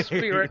Yeah. witch's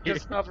spirit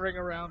just hovering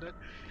around it.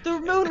 The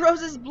moon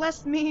roses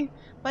blessed me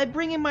by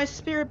bringing my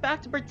spirit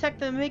back to protect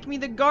them and make me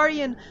the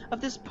guardian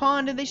of this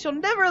pond, and they shall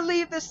never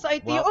leave this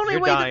site. Well, the only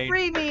you're way dying. to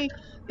free me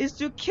is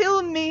to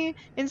kill me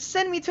and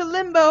send me to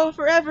limbo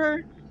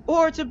forever,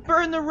 or to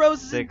burn the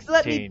roses and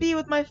let me 16. be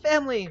with my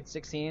family.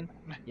 16.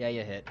 Yeah,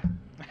 you hit.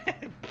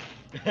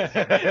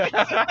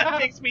 That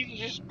makes me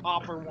just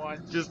pop her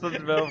once. Just in the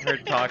middle of her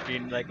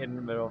talking, like in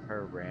the middle of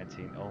her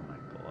ranting. Oh my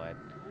god.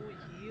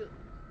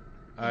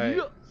 Alright,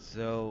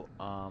 so,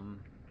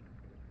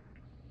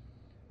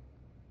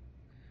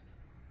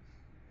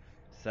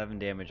 7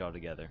 damage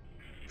altogether.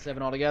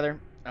 7 altogether.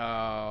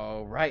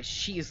 Oh, right.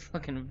 She's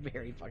looking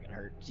very fucking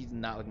hurt. She's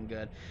not looking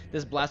good.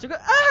 This blaster go.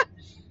 Ah!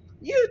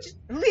 You just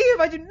leave.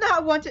 I do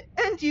not want to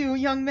end you,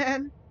 young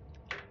man.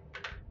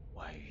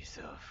 Why are you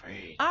so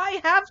afraid?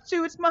 I have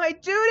to. It's my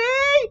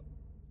duty.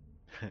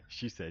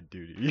 She said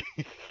duty.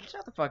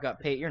 Shut the fuck up,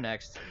 Pate. You're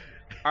next.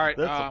 All right,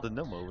 That's something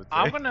Nomo would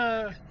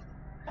say.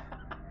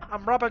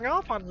 I'm rubbing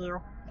off on you.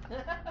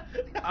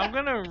 I'm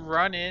gonna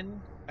run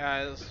in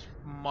as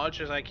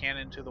much as I can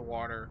into the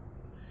water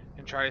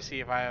and try to see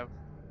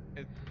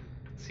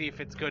if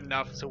it's good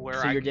enough to where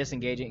So I. you're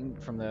disengaging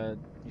from the.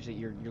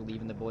 You're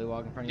leaving the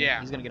bullywog in front of you. Yeah.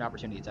 He's gonna get an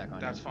opportunity attack on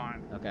That's you.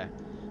 fine. Okay.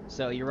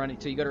 So you're running.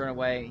 So you go to run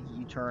away.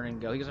 You turn and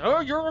go. He goes,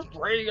 "Oh, you're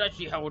afraid. I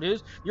see how it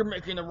is. You're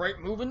making the right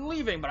move and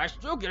leaving, but I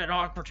still get an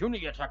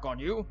opportunity attack on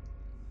you."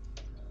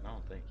 I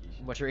don't think he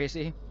should. What's your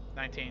AC?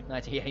 19.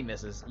 19. Yeah, he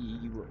misses.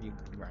 You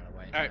ran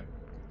away. Alright.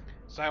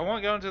 So I want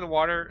to go into the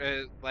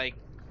water,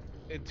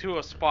 into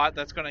a spot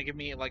that's gonna give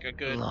me like a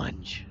good.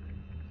 Lunge.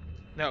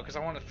 No, because I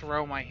want to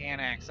throw my hand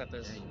axe at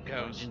this Plunge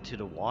ghost. into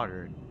the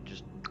water and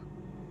just.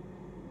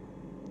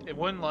 It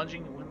wouldn't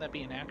lunging. Wouldn't that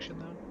be an action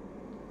though?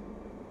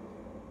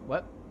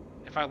 What?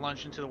 If I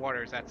lunge into the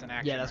water, that's an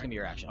action. Yeah, that's right? gonna be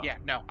your action. Yeah,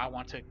 no, I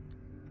want to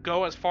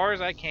go as far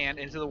as I can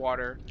into the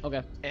water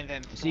Okay. and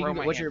then So you throw can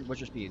go, my what's hand. your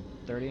speed?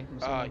 30? I'm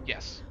assuming?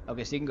 Yes.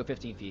 Okay, so you can go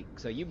 15 feet.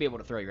 So you'd be able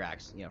to throw your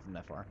axe, from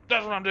that far.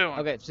 That's what I'm doing.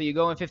 Okay, so you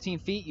go in 15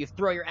 feet, you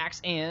throw your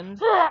axe and...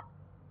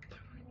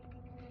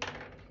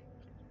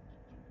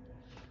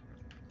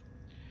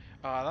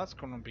 That's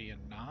gonna be a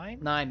 9.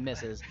 9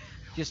 misses.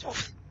 Just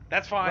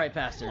That's fine. right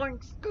past her.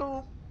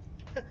 Scoop.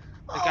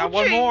 I got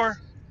one more.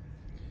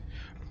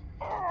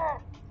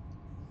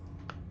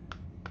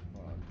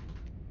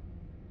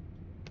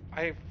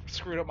 I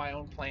screwed up my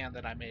own plan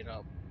that I made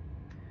up.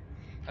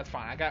 That's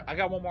fine. I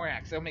got one more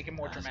axe. That'll make it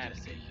more dramatic.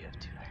 You have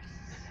 2 axes.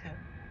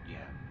 You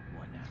have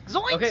 1 axe.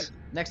 Zoinks! Okay,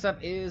 next up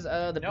is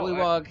the No,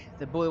 bullywog.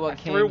 The I bullywog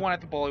king. threw one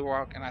at the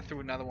bullywog and I threw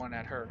another one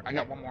at her. I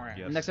got Yeah. one more axe.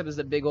 Yep. Next up is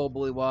the big old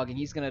bullywog, and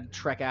he's gonna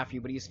trek after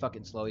you, but he's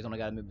fucking slow. He's only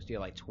got to move speed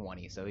like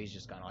 20, so he's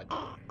just kind of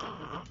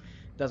like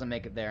doesn't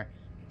make it there.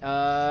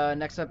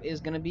 Next up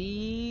is gonna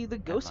be the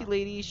ghosty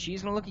lady.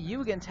 She's gonna look at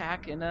you again,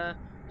 Tack, and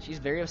she's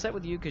very upset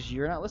with you because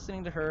you're not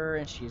listening to her,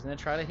 and she's gonna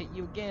try to hit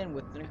you again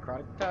with the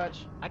necrotic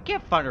touch. I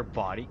can't find her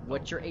body.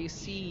 What's your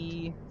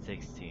AC?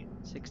 16.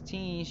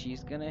 16.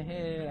 She's gonna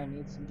hit. I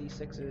need some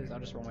d6s. I'll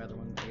just roll my other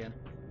one again.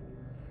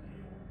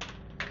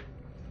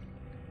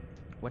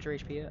 What's your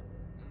HP at?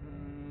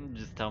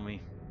 Just tell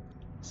me.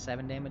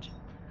 7 damage.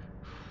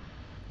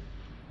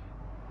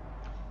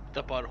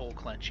 The butthole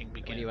clenching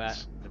begins. What are you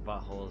at? The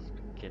butthole's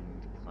getting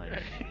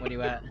clenched. What are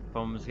you at?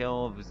 From a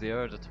scale of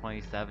 0 to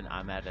 27,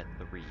 I'm at a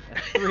 3.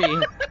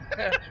 3.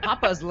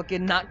 Papa's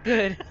looking not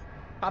good.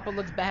 Papa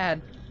looks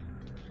bad.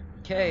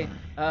 Okay,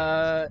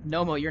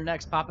 Nomo, you're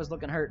next. Papa's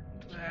looking hurt.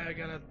 I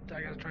gotta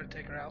try to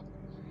take her out.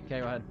 Okay,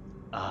 go ahead.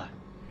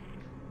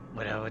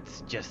 Well,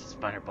 it's just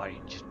find her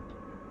body. Just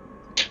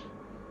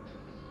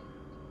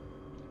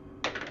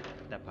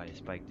That probably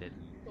spiked it.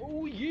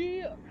 Oh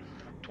yeah.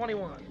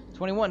 21.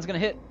 21's gonna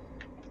hit.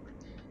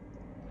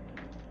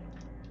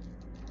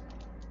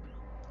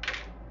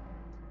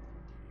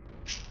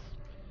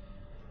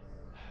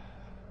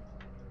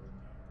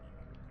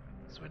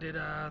 So we did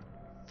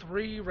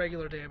 3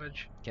 regular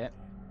damage. Okay,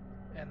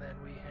 And then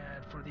we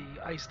had for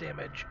the ice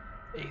damage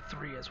a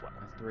 3 as well.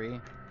 3.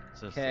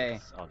 So Okay.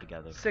 6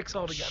 altogether. 6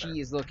 altogether. She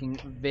is looking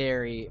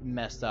very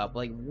messed up,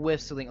 like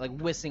whistling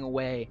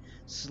away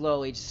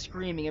slowly, just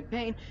screaming in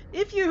pain.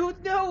 If you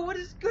know what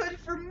is good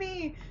for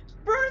me,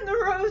 burn the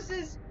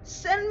roses.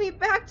 Send me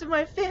back to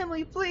my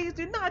family, please.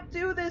 Do not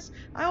do this.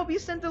 I will be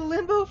sent to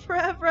limbo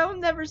forever. I will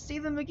never see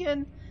them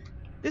again.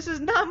 This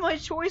is not my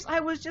choice. I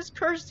was just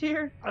cursed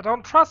here. I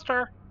don't trust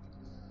her.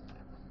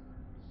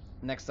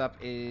 Next up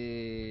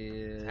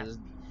is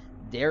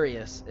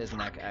Darius is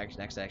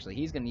next actually.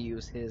 He's gonna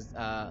use his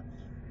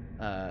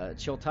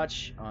chill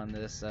touch on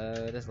this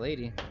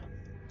lady.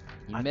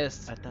 He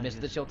missed. I thought Missed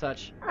he the was- chill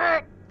touch.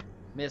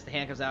 Missed. The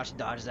hand comes out. She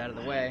dodges out of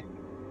the way.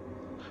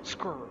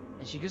 Screw.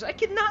 And she goes, I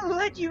cannot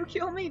let you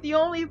kill me. The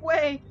only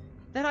way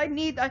that I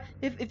need,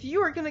 if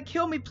you are gonna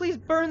kill me, please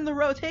burn the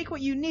road. Take what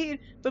you need,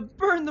 but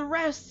burn the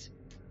rest.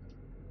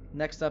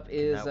 Next up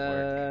is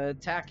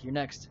That Tack. You're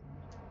next.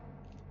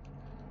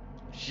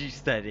 She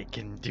said it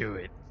can do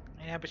it.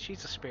 Yeah, but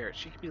she's a spirit.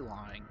 She could be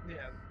lying.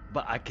 Yeah.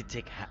 But I could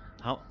take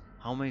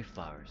how many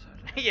flowers are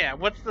there? Yeah,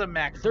 what's the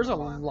max? There's a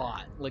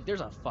lot. Like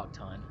there's a fuck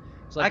ton.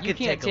 So like, I you could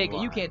can't take a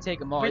You lot. can't take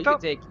them all. We You don't-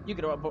 could take. You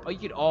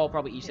could all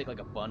probably each take like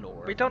a bundle.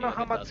 Or We don't know maybe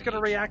how like a much it's dozen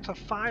gonna each. react to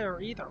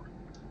fire either.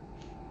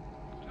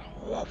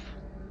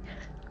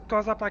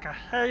 Goes up like a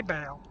hay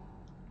bale.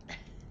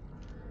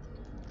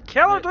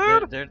 Kill her,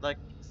 dude! They're like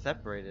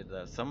separated.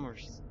 Some are.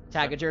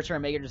 Tack, it's your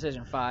turn. Make your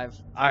decision. 5,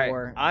 4,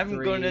 Alright, I'm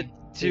 3, gonna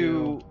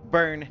 2.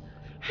 burn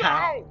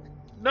half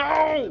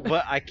No!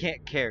 what I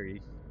can't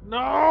carry.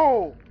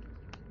 No!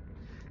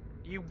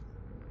 You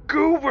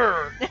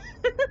goober!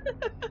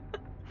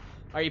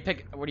 What are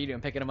you doing?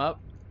 Picking them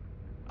up?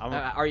 I'm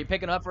Are you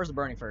picking up first or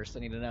burning first? I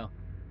need to know.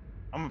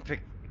 gonna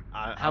pick.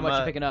 How much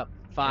you picking up?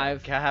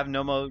 5? Can I have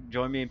Nomo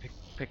join me and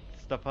pick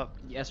stuff up?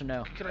 Yes or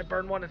no? Can I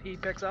burn one and he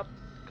picks up?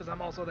 Because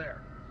I'm also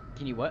there.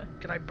 Can you what?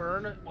 Can I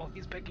burn while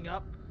he's picking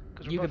up?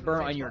 'Cause we're You both could in the burn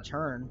same on your spot.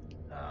 turn.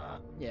 Uh,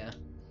 Yeah.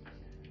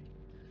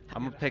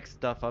 I'm gonna pick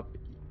stuff up.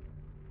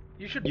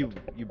 you should.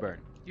 You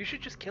burn. You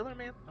should just kill her,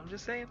 man. I'm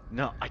just saying.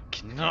 No, I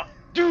cannot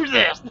do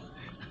this.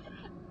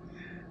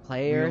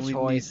 Player we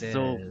only choices.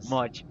 need so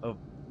much of.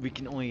 We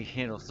can only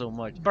handle so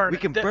much. Burn we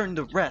it. can The- burn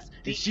the rest,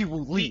 the- and she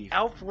will leave. The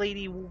elf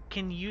lady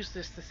can use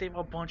this to save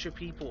a bunch of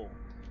people.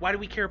 Why do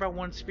we care about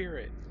one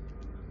spirit?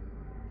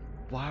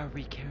 Why are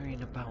we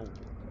caring about?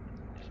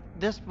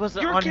 This was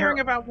You're on caring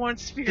her. about one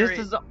spirit. This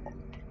is.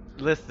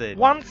 Listen.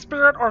 One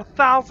spirit or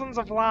thousands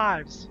of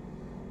lives.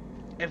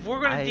 If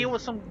we're gonna I- deal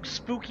with some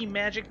spooky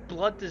magic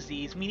blood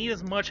disease, we need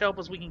as much help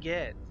as we can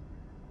get.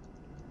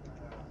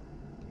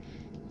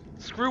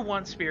 Screw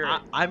one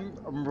spirit. I'm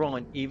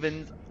rolling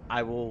evens.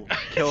 I will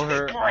kill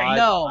her. Great.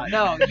 No.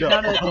 No.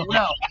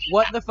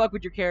 What the fuck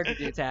would your character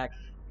do, Tack?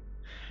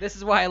 This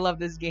is why I love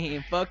this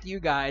game. Fuck you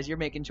guys. You're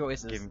making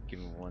choices. Give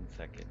me 1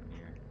 second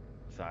here,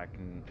 so I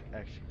can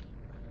actually.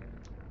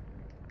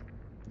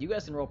 You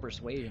guys can roll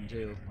persuasion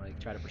too. Like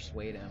try to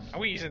persuade him, I'm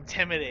gonna use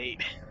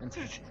intimidate.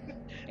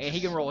 and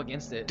he can roll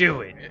against it.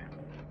 do it.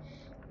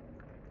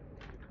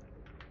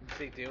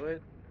 They do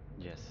it.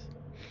 Yes.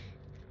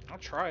 I'll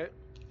try it.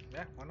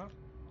 Yeah, why not?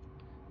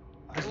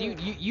 Because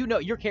you know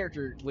your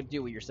character would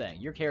do what you're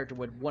saying. Your character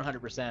would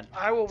 100%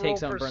 I will roll take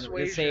some burn to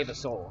persuasion save a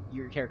soul.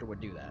 Your character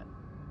would do that.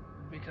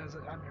 because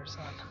I'm your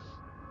son.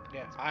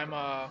 Yeah,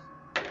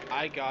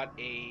 I got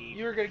a.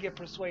 You're gonna get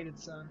persuaded,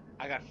 son.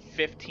 I got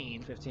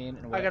 15. 15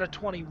 and I got a and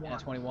 21. a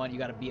 21. You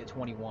got to be at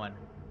 21.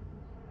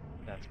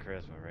 That's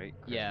charisma, right?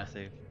 Charisma Yeah.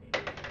 Save.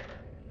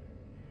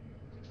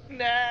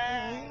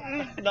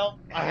 Nah. Nope.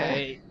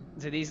 Okay.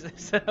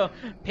 So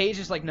Paige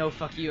is like, no,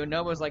 fuck you, and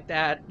Noma's like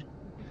that.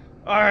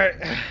 All right.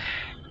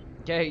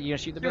 Okay, you gonna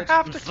shoot the You bitch?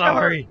 have I'm to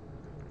sorry.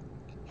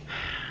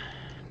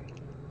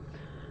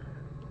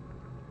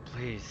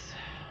 Please.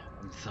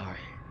 I'm sorry.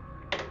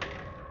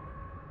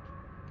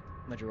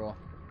 What'd you roll?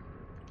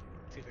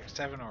 It's either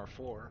 7 or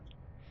 4.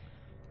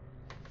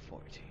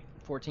 14.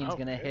 14's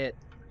gonna Okay. hit.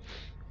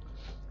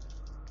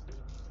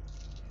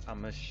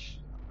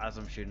 As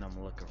I'm shooting,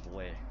 I'm looking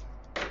away.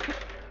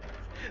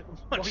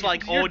 Much Well,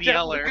 like you're Old dead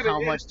Yeller. looking at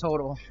How it. much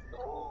total?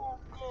 Oh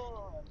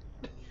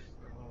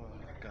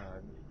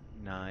god.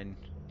 9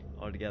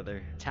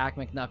 altogether. Tack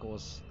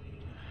McKnuckles.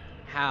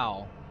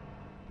 How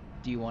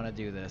do you want to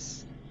do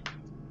this?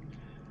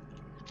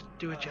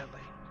 Do it gently.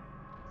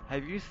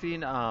 Have you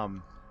seen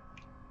Old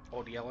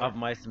Yeller. Of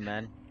Mice and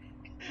Men?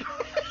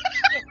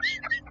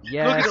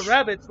 Yes. Look at the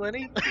rabbits,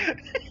 Lenny.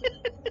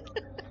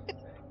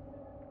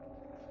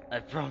 I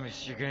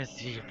promise you're gonna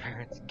see your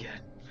parents again.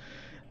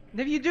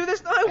 If you do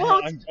this, no, I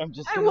won't. I'm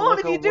just I gonna won't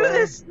look if you do away.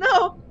 this.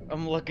 No,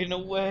 I'm looking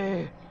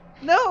away.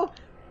 no.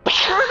 Burn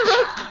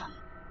the road.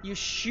 You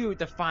shoot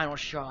the final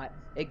shot.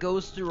 It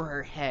goes through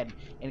her head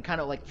and kind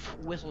of like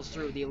whistles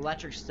through the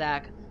electric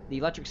static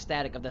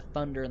of the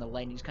thunder and the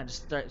lightning just kind of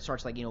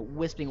starts like,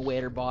 wisping away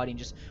at her body and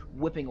just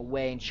whipping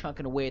away and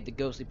chunking away at the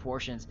ghostly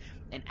portions.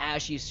 And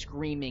as she's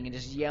screaming and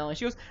just yelling,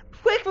 she goes,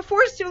 Quick,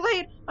 before it's too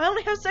late. I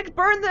only have seconds.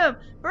 Burn them.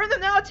 Burn them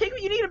now. Take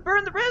what you need and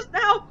burn the rest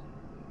now.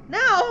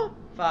 Now.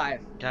 5,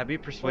 Can I be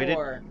persuaded?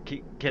 4,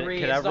 Can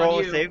 3. I It's roll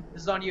on a you. save?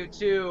 This is on you.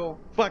 2.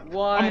 Fuck.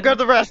 1. I'm good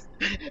the rest.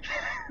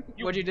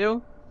 What'd you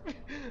do?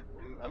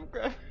 I'm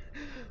good.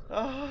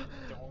 Don't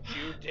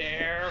you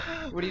dare!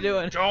 What are you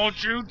doing?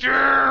 Don't you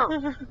dare!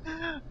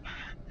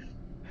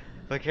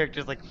 My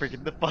character's like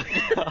freaking the fuck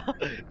out.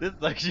 This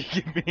is actually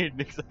giving me an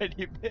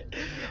exciting bit.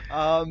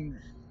 I'm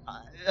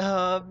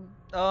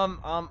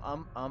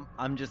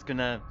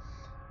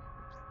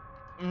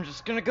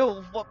just gonna go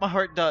with what my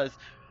heart does.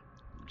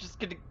 I'm just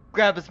gonna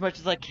grab as much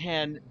as I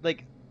can,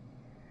 like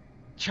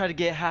try to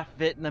get half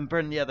of it and then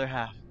burn the other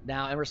half.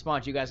 Now, in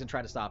response, you guys can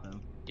try to stop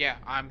him. Yeah,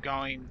 I'm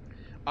going.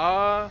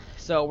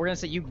 So we're gonna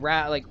say you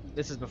grab, like,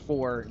 this is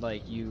before,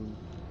 like, you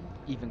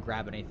even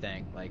grab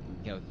anything. Like,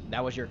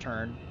 that was your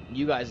turn.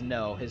 You guys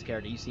know his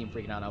character. You see him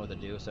freaking out, know what to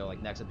do. So,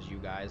 like, next up is you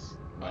guys.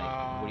 Like,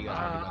 what do you guys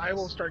want to do about I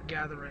will this? start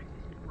gathering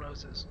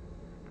roses.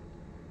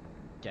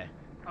 'Kay.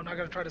 I'm not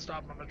gonna try to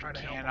stop him. I'm gonna try to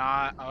help Can him.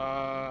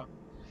 I?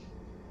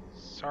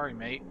 Sorry,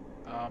 mate.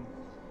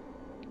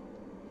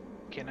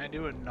 Can I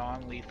do a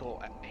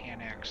non-lethal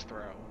hand axe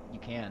throw? You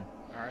can.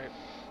 All right.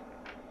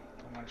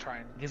 I'm gonna try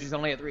and. Because he's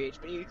only at 3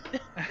 HP.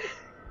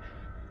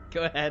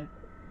 Go ahead.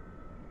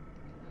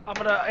 I'm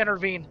gonna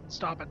intervene.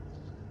 Stop it.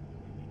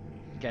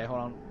 Okay, hold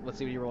on. Let's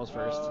see what he rolls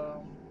first.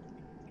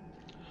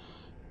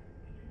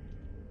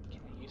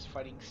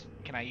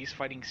 Can I use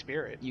fighting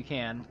spirit? You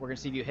can. We're gonna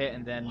see if you hit,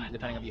 and then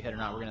depending if you hit or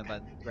not, we're gonna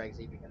let Greg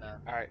see if you can.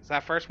 All right. So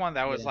that first one,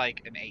 that was Yeah.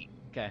 like an 8.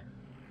 Okay.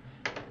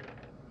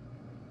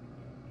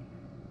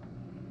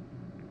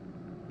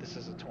 This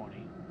is a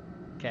 20.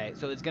 Okay.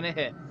 So it's gonna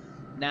hit.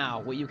 Now,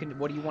 what do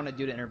you want to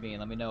do to intervene?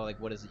 Let me know. Like,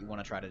 what is it you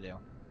want to try to do?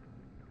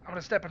 I'm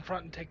gonna step in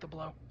front and take the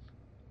blow.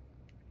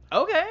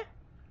 Okay.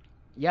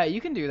 Yeah,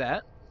 you can do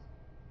that.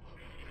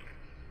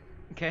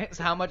 Okay.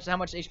 So how much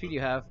HP do you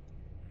have?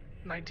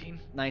 19.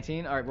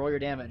 19. All right. Roll your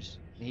damage.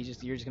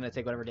 You're just gonna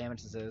take whatever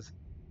damage this is.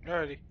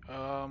 Alrighty.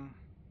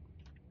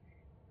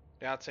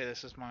 Yeah, I'd say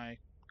this is my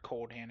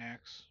cold hand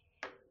axe.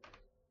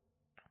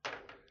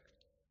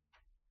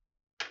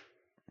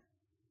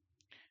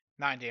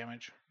 9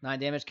 damage. 9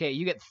 damage. Okay,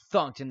 you get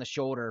thunked in the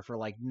shoulder for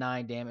like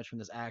 9 damage from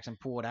this axe and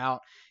pull it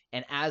out.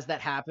 And as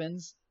that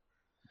happens,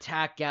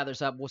 Tack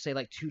gathers up, we'll say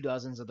like 2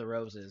 dozens of the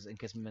roses and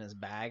puts them in his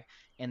bag.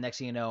 And next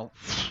thing you know,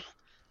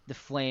 the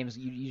flames,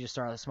 you just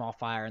start a small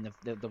fire and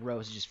the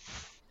roses just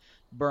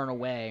burn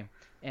away.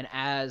 And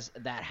as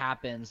that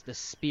happens, the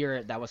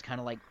spirit that was kind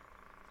of like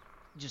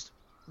just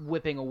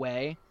whipping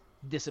away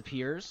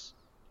disappears.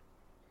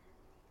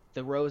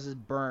 The roses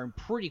burn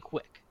pretty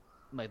quick.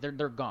 Like they're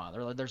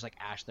gone. There's like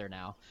ash there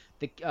now.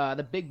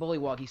 The big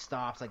bullywog, he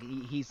stops, like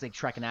he's like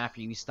trekking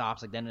after you. He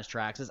stops like dead in his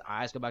tracks. His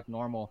eyes go back to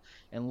normal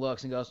and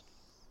looks and goes,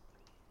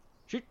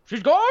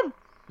 She's gone.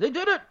 They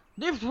did it.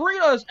 They've freed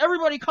us.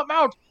 Everybody come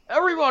out.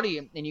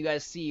 Everybody. And you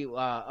guys see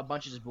a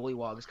bunch of just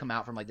bullywogs come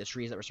out from like the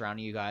trees that were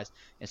surrounding you guys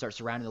and start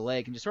surrounding the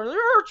lake and just sort of,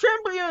 they're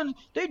champions.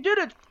 They did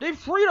it. They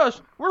freed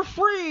us. We're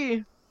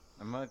free.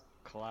 I'm gonna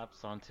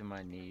collapse onto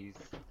my knees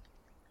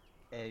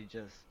and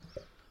just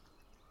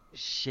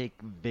shake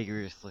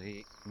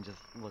vigorously and just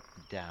look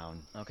down.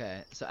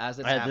 Okay, so as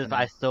that's As happening, if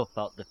I still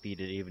felt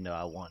defeated even though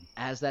I won.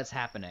 as that's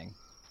happening,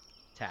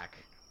 Tack,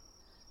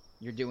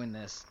 you're doing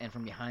this, and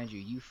from behind you,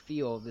 you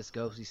feel this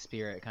ghostly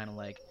spirit kind of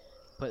like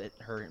put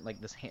her like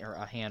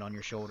a hand on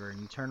your shoulder, and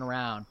you turn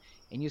around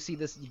and you see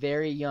this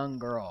very young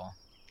girl,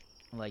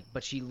 like,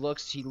 but she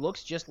looks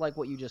just like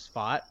what you just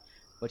fought,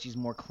 but she's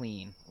more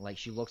clean. Like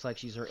she looks like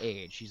she's her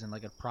age. She's in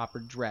like a proper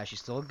dress. She's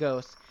still a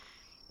ghost,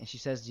 and she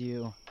says to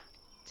you,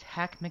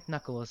 Tack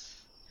McKnuckles,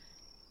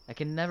 I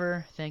can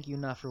never thank you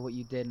enough for what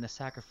you did and the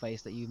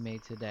sacrifice that you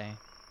made today.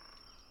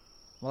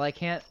 While I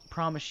can't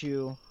promise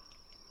you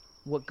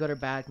what good or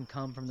bad can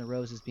come from the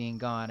roses being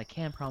gone, I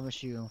can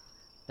promise you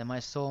that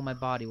my soul and my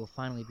body will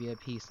finally be at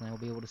peace and I will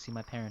be able to see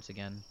my parents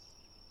again.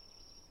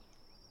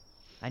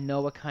 I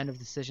know what kind of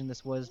decision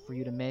this was for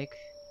you to make,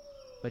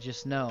 but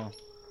just know,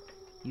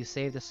 you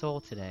saved a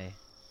soul today.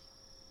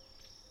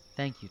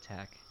 Thank you,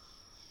 Tak.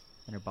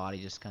 And her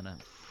body just kind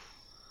of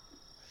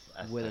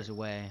withers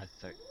away. I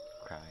start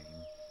crying,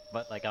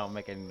 but like I don't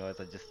make any noise.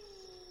 I just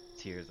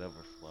tears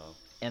overflow.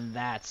 And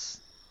that's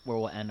where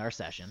we'll end our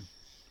session.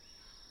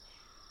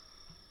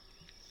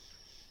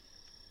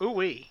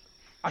 Ooh-wee.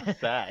 I'm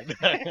sad.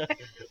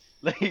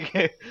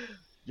 Like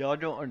y'all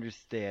don't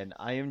understand.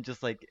 I am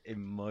just like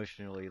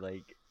emotionally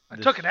like. I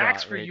took an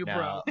axe distraught for right you,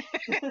 now.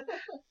 bro.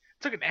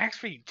 Took an axe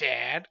for you,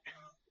 Dad.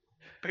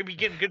 Better be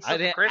getting good stuff I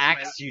for didn't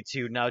Christmas. ask you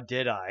to. Now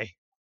did I?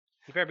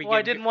 You better be Well,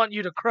 I getting didn't want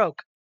you to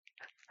croak.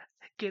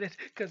 Get it?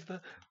 Because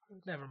the...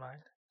 Never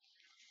mind.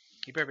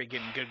 You better be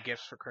getting good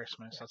gifts for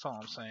Christmas. That's all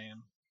I'm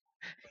saying.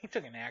 He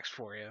took an axe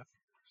for you.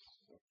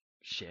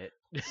 Shit.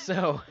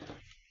 So,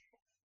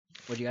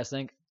 what do you guys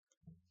think?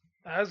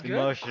 That was good.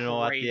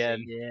 Emotional at the Crazy.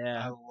 end. I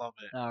Yeah. love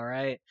it. All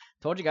right.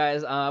 Told you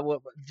guys.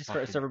 Just so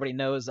Fucking- everybody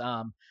knows,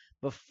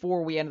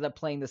 before we ended up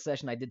playing this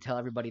session, I did tell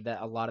everybody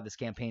that a lot of this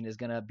campaign is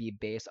gonna be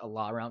based a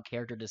lot around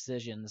character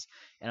decisions,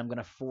 and I'm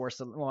gonna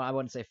well, I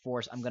wouldn't say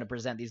force. I'm gonna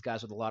present these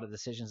guys with a lot of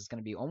decisions. It's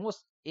gonna be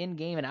almost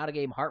in-game and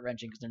out-of-game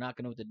heart-wrenching because they're not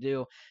gonna know what to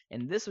do.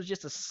 And this was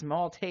just a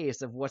small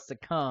taste of what's to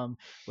come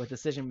with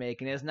decision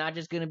making. It's not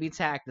just gonna be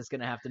Tak that's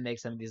gonna have to make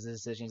some of these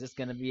decisions. It's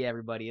gonna be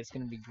everybody. It's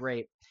gonna be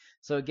great.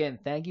 So again,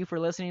 thank you for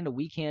listening to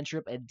We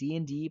Cantrip, a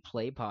D&D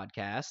play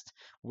podcast.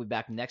 We'll be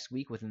back next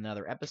week with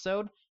another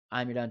episode.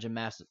 I'm your Dungeon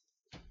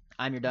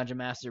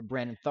Master,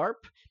 Brandon Tharp.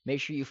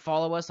 Make sure you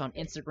follow us on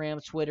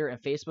Instagram, Twitter,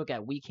 and Facebook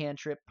at We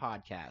Cantrip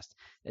Podcast.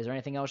 Is there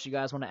anything else you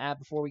guys want to add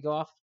before we go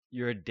off?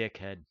 You're a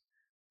dickhead.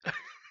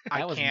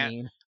 That was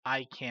mean.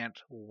 I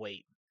can't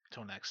wait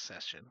till next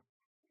session.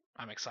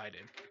 I'm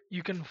excited.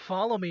 You can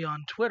follow me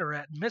on Twitter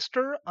at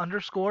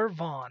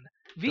Mr_Vaughn.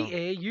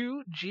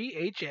 VAUGHN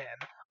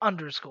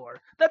 _.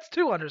 That's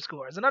 2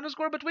 underscores. An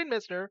underscore between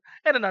Mr.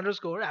 and an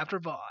underscore after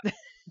Vaughn.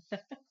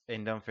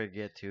 And don't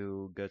forget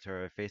to go to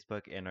our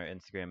Facebook and our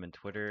Instagram and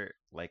Twitter,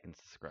 like and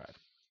subscribe.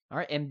 All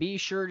right, and be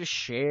sure to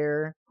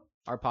share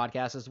our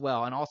podcast as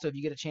well. And also, if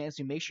you get a chance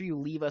to, make sure you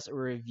leave us a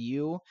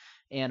review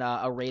and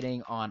a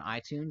rating on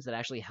iTunes. That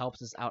actually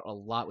helps us out a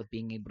lot with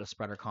being able to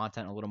spread our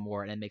content a little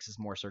more, and it makes us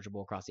more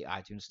searchable across the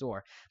iTunes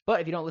store. But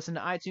if you don't listen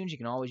to iTunes, you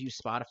can always use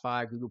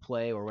Spotify, Google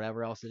Play, or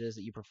whatever else it is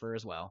that you prefer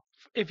as well.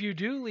 If you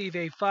do leave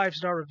a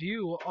 5-star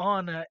review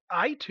on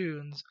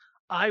iTunes,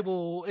 I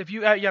will, if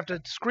you have to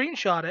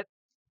screenshot it,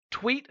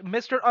 tweet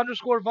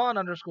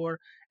Mr_Vaughn_,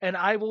 and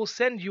I will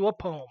send you a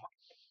poem.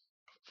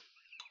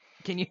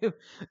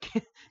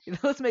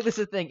 Let's make this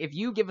a thing. If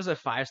you give us a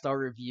 5-star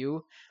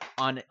review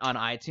on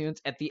iTunes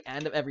at the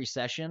end of every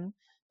session,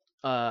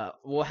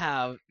 we'll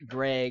have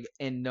Greg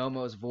in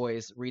Nomo's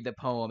voice read the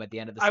poem at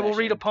the end of the I session. will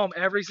read a poem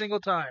every single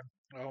time.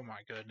 Oh my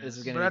goodness. This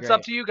is But gonna be that's great.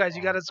 up to you guys.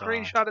 You got to Oh, God.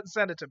 screenshot it and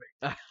send it to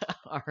me.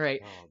 All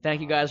right. Oh, Thank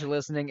you God. guys for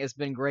listening. It's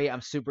been great.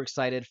 I'm super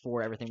excited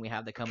for everything we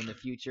have to come in the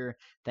future.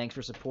 Thanks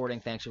for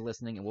supporting. Thanks for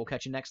listening. And we'll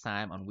catch you next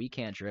time on We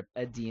Cantrip,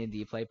 a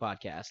D&D play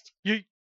podcast. Yeet.